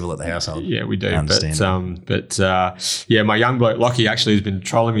keep it civil at the household. Yeah, we do. But my young bloke, Lockie, actually has been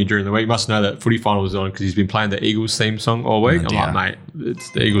trolling me during the week. Must know that footy final was on because he's been playing the Eagles theme song all week. I'm like, mate,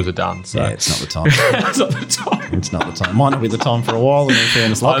 the Eagles are done. So. Yeah, it's not the time. It's not the time. It's not the time. Might not be the time for a while. In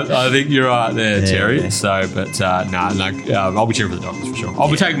fairness, I think you're right there, Terry. Yeah. So, but I'll be cheering for the Dockers for sure.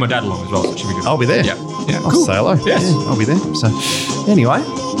 I'll be taking my dad along as well, so it should be good. I'll be there. Yeah, I'll say hello. Yes. Yeah, I'll be there. So, anyway,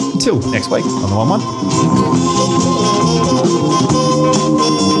 until next week on the 1-1.